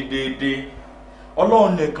onídéédé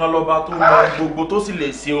ọlọ́run nìkan lọ́ba tó mọ gbogbo tó sì lè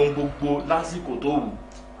ṣe ohun gbogbo lásìkò tó wù.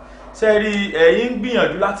 sẹ́rí ẹ̀yin ń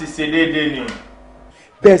gbìyànjú láti ṣe déédéé ni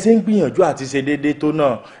bẹ́ẹ̀ ṣe ń gbìyànjú àti ṣe déédéé tó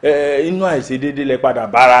náà inú àìṣedéédéé lẹ padà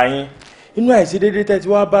bára yín inú àìṣedéédéé tẹ́ ti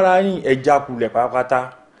wá bára yín ẹja kulẹ̀ pátápátá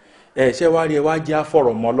ṣé wá rí ẹ wá jẹ́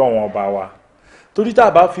àfọ̀rọ̀ mọ́ Ọlọ́run ọba wa torí tá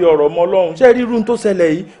a bá fi ọ̀rọ̀ mọ́ Ọlọ́run ṣé rírun tó ṣẹlẹ̀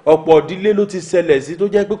yìí ọ̀pọ̀ ìdílé ló ti ṣẹlẹ̀ sí tó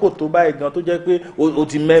jẹ́ pé kò tó báyìí gan tó jẹ́ pé ó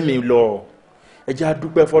ti mẹ́mìí lọ ẹ jẹ́ a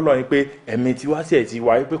dúpẹ́ fọ́lọ́run pé ẹ̀mí tiwa sí ẹ̀ ti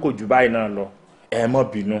wáyé pé kò jù báyìí náà lọ ẹ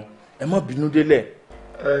má bínú délẹ̀.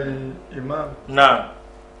 Imam. náà.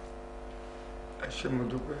 ẹ ṣé mo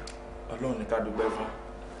dúpẹ́. Ọlọ́run ní ká dúpẹ́ fún.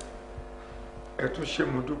 ẹ tún ṣé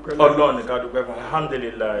mo dúpẹ́. Ọlọ́run ní ká dúpẹ́ fún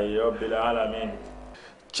alhamdulillahi rabbil alamin.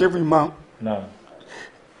 Chief Imam. náà.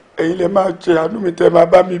 ẹ̀yin lè máa ṣe àánú mi tẹ́ máa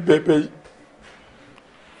bá mi bẹ̀bẹ̀ yìí.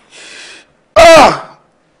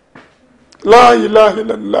 La ilaha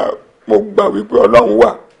illallah mo gbà wípé Ọlọ́run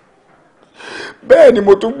wà bẹ́ẹ̀ ni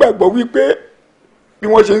mo tún gbàgbọ́ wípé bí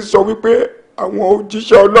wọ́n ṣe ń sọ wípé àwọn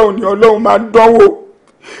òjíṣẹ́ Ọlọ́run ni Ọlọ́run máa ń dánwò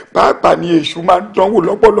pàápàá ni èṣù máa ń dánwò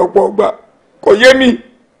lọ́pọ̀lọpọ̀ ọgbà kò yé mi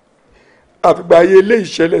àfìgbà ayé ilé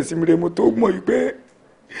ìṣẹ̀lẹ̀ sí mi rè mo tó mọ̀ wípé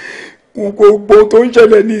gbogbo tó ń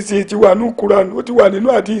ṣẹlẹ̀ ní ìsìn ti wà ní Kúránì ó ti wà nínú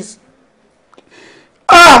hadith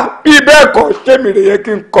bí bẹ́ẹ̀ kọ́ tẹ́mi rè yẹ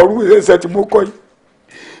kí n kọrú ẹsẹ̀ tí mo kọ́ yìí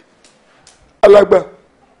alàgbà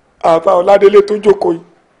àfa Ọládélé tó jókòó yìí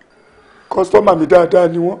kọ́sítọ́mà mi dáadáa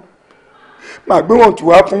ni wọ́n màá gbé wọn tù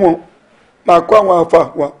wá fún wọn màá kó àwọn àfa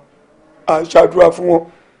wa àṣàdúrà fún wọn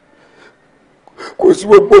kò sí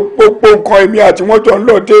gbogbo nǹkan èmi àti wọn jọ ń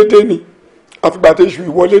lọ déédéé ni àfìgbà tó ṣù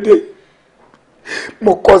ìwọlé dé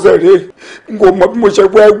mo kọsẹ̀ rèé n kò mọ bí mo ṣe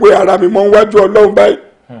wẹ́wẹ́ ara mi mọ́ níwájú Ọlọ́run báyìí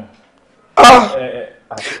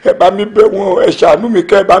ẹ bá mi bẹ̀ wọ́n ẹ ṣàánú mi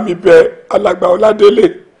kẹ́ ẹ bá mi bẹ̀ alàgbà Ọládélé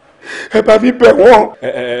ẹ bá mi bẹ̀ wọ́n.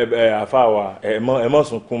 àfa wa ẹ mọ̀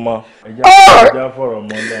sunkún mọ́ ẹja fọ̀rọ̀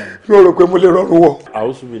mọ́ náà. mi ò rò pé mo lè rọrùn wọ̀.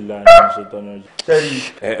 àwùsùbìlà ni mo ṣe tọ́nà yìí. sẹ́rí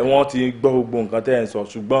wọ́n ti gbọ́ gbogbo nǹkan tẹ́ ẹ̀ ń sọ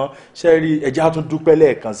ṣùgbọ́n sẹ́rí ẹja tún dúpẹ́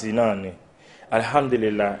lẹ́ẹ̀kan sí náà ni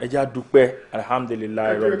alhamdulilah ẹja dúpẹ́ alhamdulilah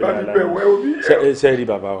rabbil alamin sẹ́rí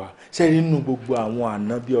bàbá wa sẹ́rí nínú gbogbo àwọn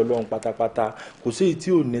ànábì Ọlọ́run pátápátá kò sí èyí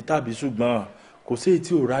tí ò ní tàbí ṣùgbọ́n kò sí èyí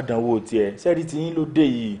tí ò rádánwò tiẹ̀ sẹ́rí tí yín ló dé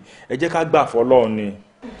yìí ẹ jẹ́ ká gbà fọ́lọ́run ni.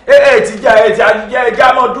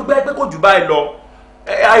 ẹja mọ dúpẹ́ pé kò jù báyìí lọ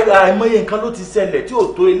àìmọye nǹkan ló ti ṣẹlẹ̀ tí ò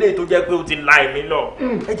tó eléyìí tó jẹ́ pé ó ti la ẹ̀mí lọ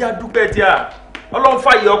ẹja dúpẹ́ tí a Ọlọ́run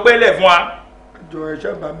fàyè ọpẹ́ lẹ̀ fún wa. ìjọ ẹ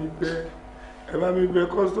ṣáà bá mi bẹ̀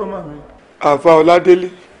kọ́sítọ́mà mi. àfa Ọládélé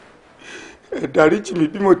ẹ dáríjì mi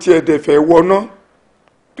bí mo tiẹ̀ dẹ̀ fẹ́ wọná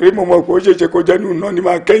torí mo mọ̀ pé ó ṣeéṣe kó jẹ́ nínú náà ni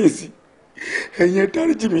máa kẹ́yìn sí ẹ̀yin ẹ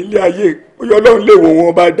dáríjì mi ilé ayé bóyá Ọlọ́run lè wò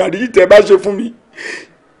wọ́n bá dáríjì tẹ́ bá ṣe fún mi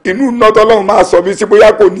inú iná tọ́lọ́run máa sọ mí sí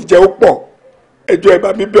bóyá kò ní jẹ́ ó pọ̀ ẹjọ́ ẹ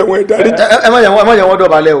bá mi bẹ̀ wọ́n ẹ dáríjì. ẹ má jẹ́ wọ́n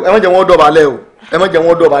dọ̀bálẹ̀ o ẹ má jẹ́ wọ́n dọ̀bálẹ̀ o ẹ má jẹ́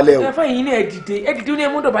wọ́n dọ̀bálẹ̀ o. ẹ fẹ́ yìí ní ẹ dìde ní ẹ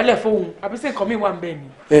mú dọ̀bálẹ̀ fóun àbí sí nǹkan mi wà ń bẹ̀ ni.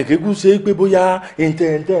 ẹ kékun ṣe pé bóyá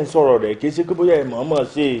ẹ̀ǹtẹ̀ ń sọ̀rọ̀ rẹ̀ kì í ṣe pé bóyá ẹ mọ̀ọ́mọ̀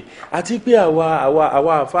ṣe àti pé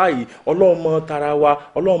àwa àfáà yìí Ọlọ́run mọ tara wa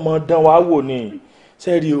Ọlọ́run mọ dán wa wò ni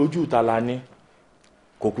sẹ́ẹ̀rì ojú ìta la ní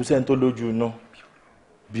kò kú sẹ́ni tó lójú iná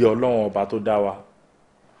bí Ọlọ́run ọba tó dá wa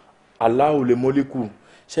Allahu lè mọ́líkù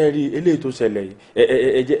sẹ́ẹ̀rì eléyìí tó ṣẹlẹ̀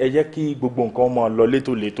yìí ẹ jẹ́ kí gbogbo nǹkan mọ̀ lọ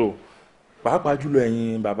létòlétò pàápàá jùlọ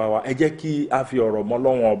ẹ̀yin bàbá wa ẹ jẹ́ kí a fi ọ̀rọ̀ mọ́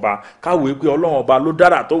Ọlọ́run ọba káwé pé Ọlọ́run ọba ló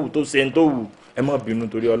dára tó wù tó ṣe ń tó wù ẹ má bínú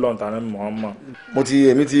torí Ọlọ́run tàná mọ̀ ọ́n mọ̀.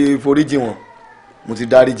 èmi ti foríjì wọn mo ti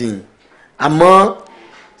dáríjì yín àmọ́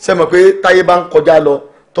ṣe mọ̀ pé táyé bá ń kọjá lọ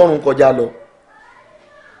tọ́run kọjá lọ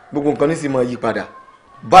gbogbo nǹkan ní sì mọ̀ yí padà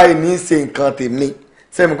báyìí ní í ṣe nǹkan tèmi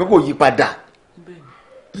ṣe mọ̀ pé kò yí padà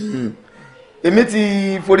èmi ti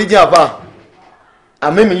foríjì àfà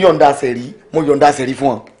àmì mi yọ̀ǹda sẹ̀rí mo yọ̀ǹda sẹ̀rí fún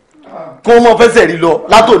wọn kí wọ́n mọ̀ fẹ́ sẹ̀rí lọ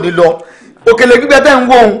látòní lọ òkèlè gbígbẹ́ tẹ́ ń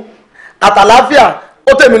wò ó àtàláfíà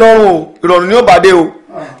ó tẹ̀mí lọ́rùn o ìrọ̀rùn ni ó bàdé o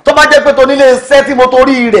tó bá jẹ́ pé tó nílé iṣẹ́ tí mo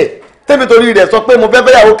torí rẹ̀ sọ pé mo fẹ́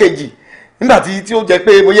fẹ́yàwó kejì nígbà tí ó jẹ́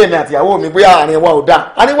pé bóyá èmi àtìyàwó mi bóyá àárín wa ò dáa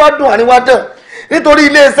àárín wa dùn àárín wa dàn nítorí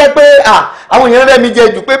ilé iṣẹ́ pé àwọn èèyàn rẹ̀ mi jẹ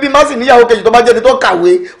jù pé bí má sì níyàwó kejì tó bá jẹ́ ni tó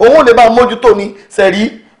kàwé òun ò lè bá mójútó ni sẹ̀rí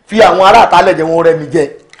fi àwọn ará àtàlẹ̀ jẹ́ wọn rẹ̀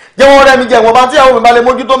mi jẹ wọn bá tíyàwó mi bá lè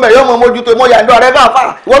mójútó mẹ́rin yóò mọ mójútó mọ́ yàndó rẹ̀ bá fà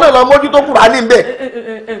ìwọ náà lọ mójútó Kùránì ń bẹ̀.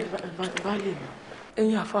 baálé mi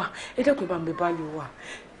ẹ̀yin àfa ẹ dẹ́kun bá mi baálé wa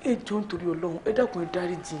ẹ jọ̀ọ́ nítorí Ọlọ́run ẹ dákun ẹ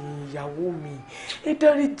dáríjì ìyàwó mi ẹ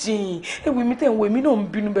dáríjì ẹwì mi tẹ̀ ń wo èmi náà ń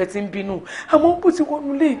bínú bẹ́ẹ̀ ti ń bínú àmọ́ bó ti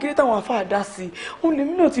wọnú lé ìkéré táwọn afáà dá sí i òun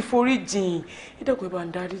lèmi náà ti forí jìn ẹ dákun ẹ bá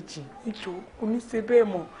ń dáríjì ẹ jọ̀ọ́ kò ní ṣe bẹ́ẹ̀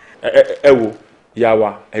mọ́. ẹ wo ìyá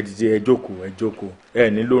wa ẹ dìde ẹ jókòó ẹ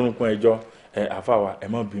ní lórúkún ẹjọ́ àfáà wa ẹ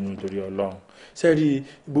má bínú torí Ọlọ́run sẹ́ẹ̀rí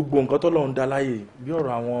gbogbo nǹkan tọ́lọ́run dá láyè bí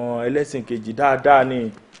ọ̀rọ̀ àwọn ẹlẹ́sìn kejì dáadáa ni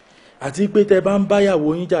àti pé tẹ bá ń báyàwó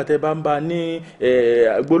yín jà tẹ bá ń bá ní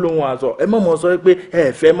gbólóhùn àṣọ ẹ mọ̀ mọ̀ sọ pé ẹ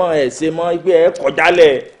fẹ́ mọ́ ẹ ṣe mọ́ pé ẹ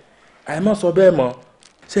kọjálẹ̀ ẹ mọ̀ sọ bẹ́ẹ̀ mọ́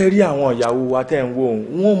ṣe rí àwọn ìyàwó wa tẹ́ ń wò ó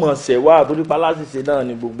wọ́n mọ̀ ṣẹ̀ wá torí paláṣìṣe náà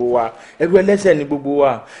ni gbogbo wa ẹgbẹ́ ẹlẹ́ṣẹ̀ ni gbogbo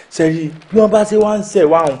wa ṣe rí bí wọ́n bá ṣe wá ń ṣẹ̀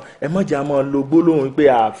wá òun ẹ mọ̀jà mọ́ lo gbólóhùn pé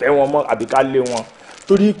àfẹ́ wọn mọ́ àbí ká lé wọn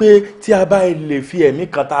torí pé tí a bá lè fi ẹ̀mí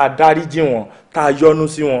kan tá a dáríjì wọn tá a yọ́nú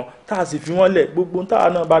sí wọn tá a sì fi wọ́n lẹ̀ gbogbo táwa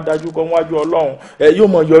náà bá dájú kọ wájú Ọlọ́run yóò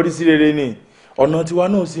mọ̀ yọrí sí rere ni ọ̀nà tiwa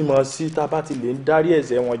náà sì mọ̀ sí tá a bá ti lè ń dárí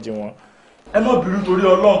ẹ̀ṣẹ̀ wọn jì wọ́n. ẹ mọ̀ bínú torí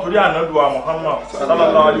Ọlọ́run torí ànábì wa Muhammad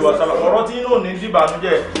sallallahu alaihi wasallam ọ̀rọ̀ tí inú ní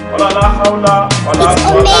dìbànújẹ́ ọlọ́lá haúlá ọ̀là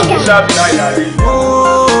ọ̀là ìlà bìlà ìlàrí.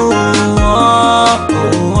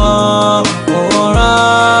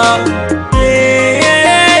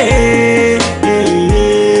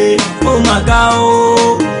 ó mà ga o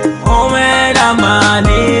ọmọ ẹ̀dá máa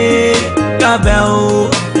ní kábẹ́ o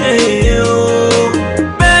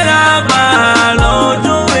bẹ́ẹ̀ bá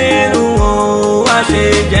lọ́dún inú o wá ṣe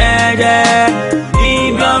jẹ́jẹ́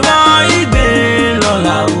ibi ọ̀rọ̀ ìgbé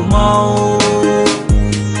lọ́la ò mọ́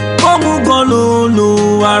o ó mú gan ló lo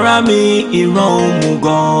ara mi ìran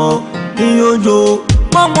òmùgọ̀ ní ojo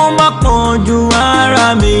mọ́mọ́ má pọ̀n ju ara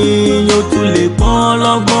mi yóò tún lè pọ́n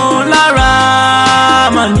lọ́gbọ́n lára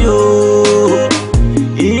mà ní o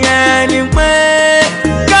ìyẹn ni pé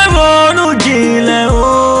kẹ́rọ̀ọ́nù jinlẹ̀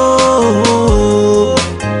o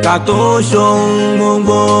ká tó ṣohun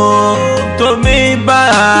gbogbo tómi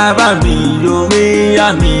bàbá mi lórí ìyá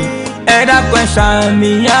mi ẹ dákun ẹ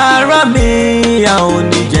ṣàmì ara mi a ò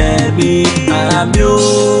ní jẹ̀bi ara mi o.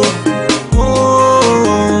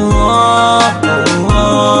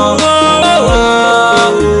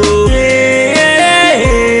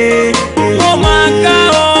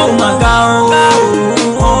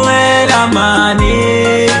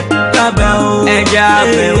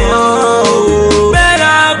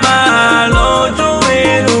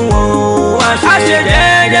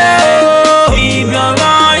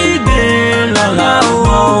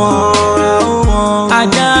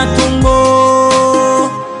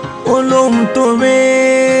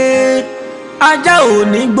 ajá ò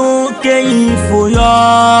ní gbó kéyìn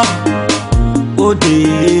fòyọ́ òde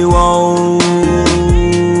wọn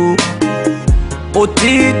o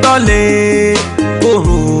òtítọ́ lè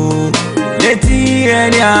korò létí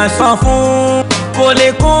ẹni àsọ fún kò lè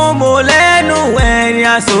kún mo lẹ́nu ẹni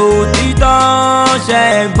àsọ òtítọ́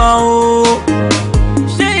ṣẹ̀gbọ́n o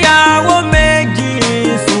ṣé ìyàwó méjì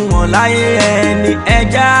sùn wọ́n láyé ẹni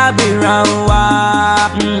ẹja bìíràn wá.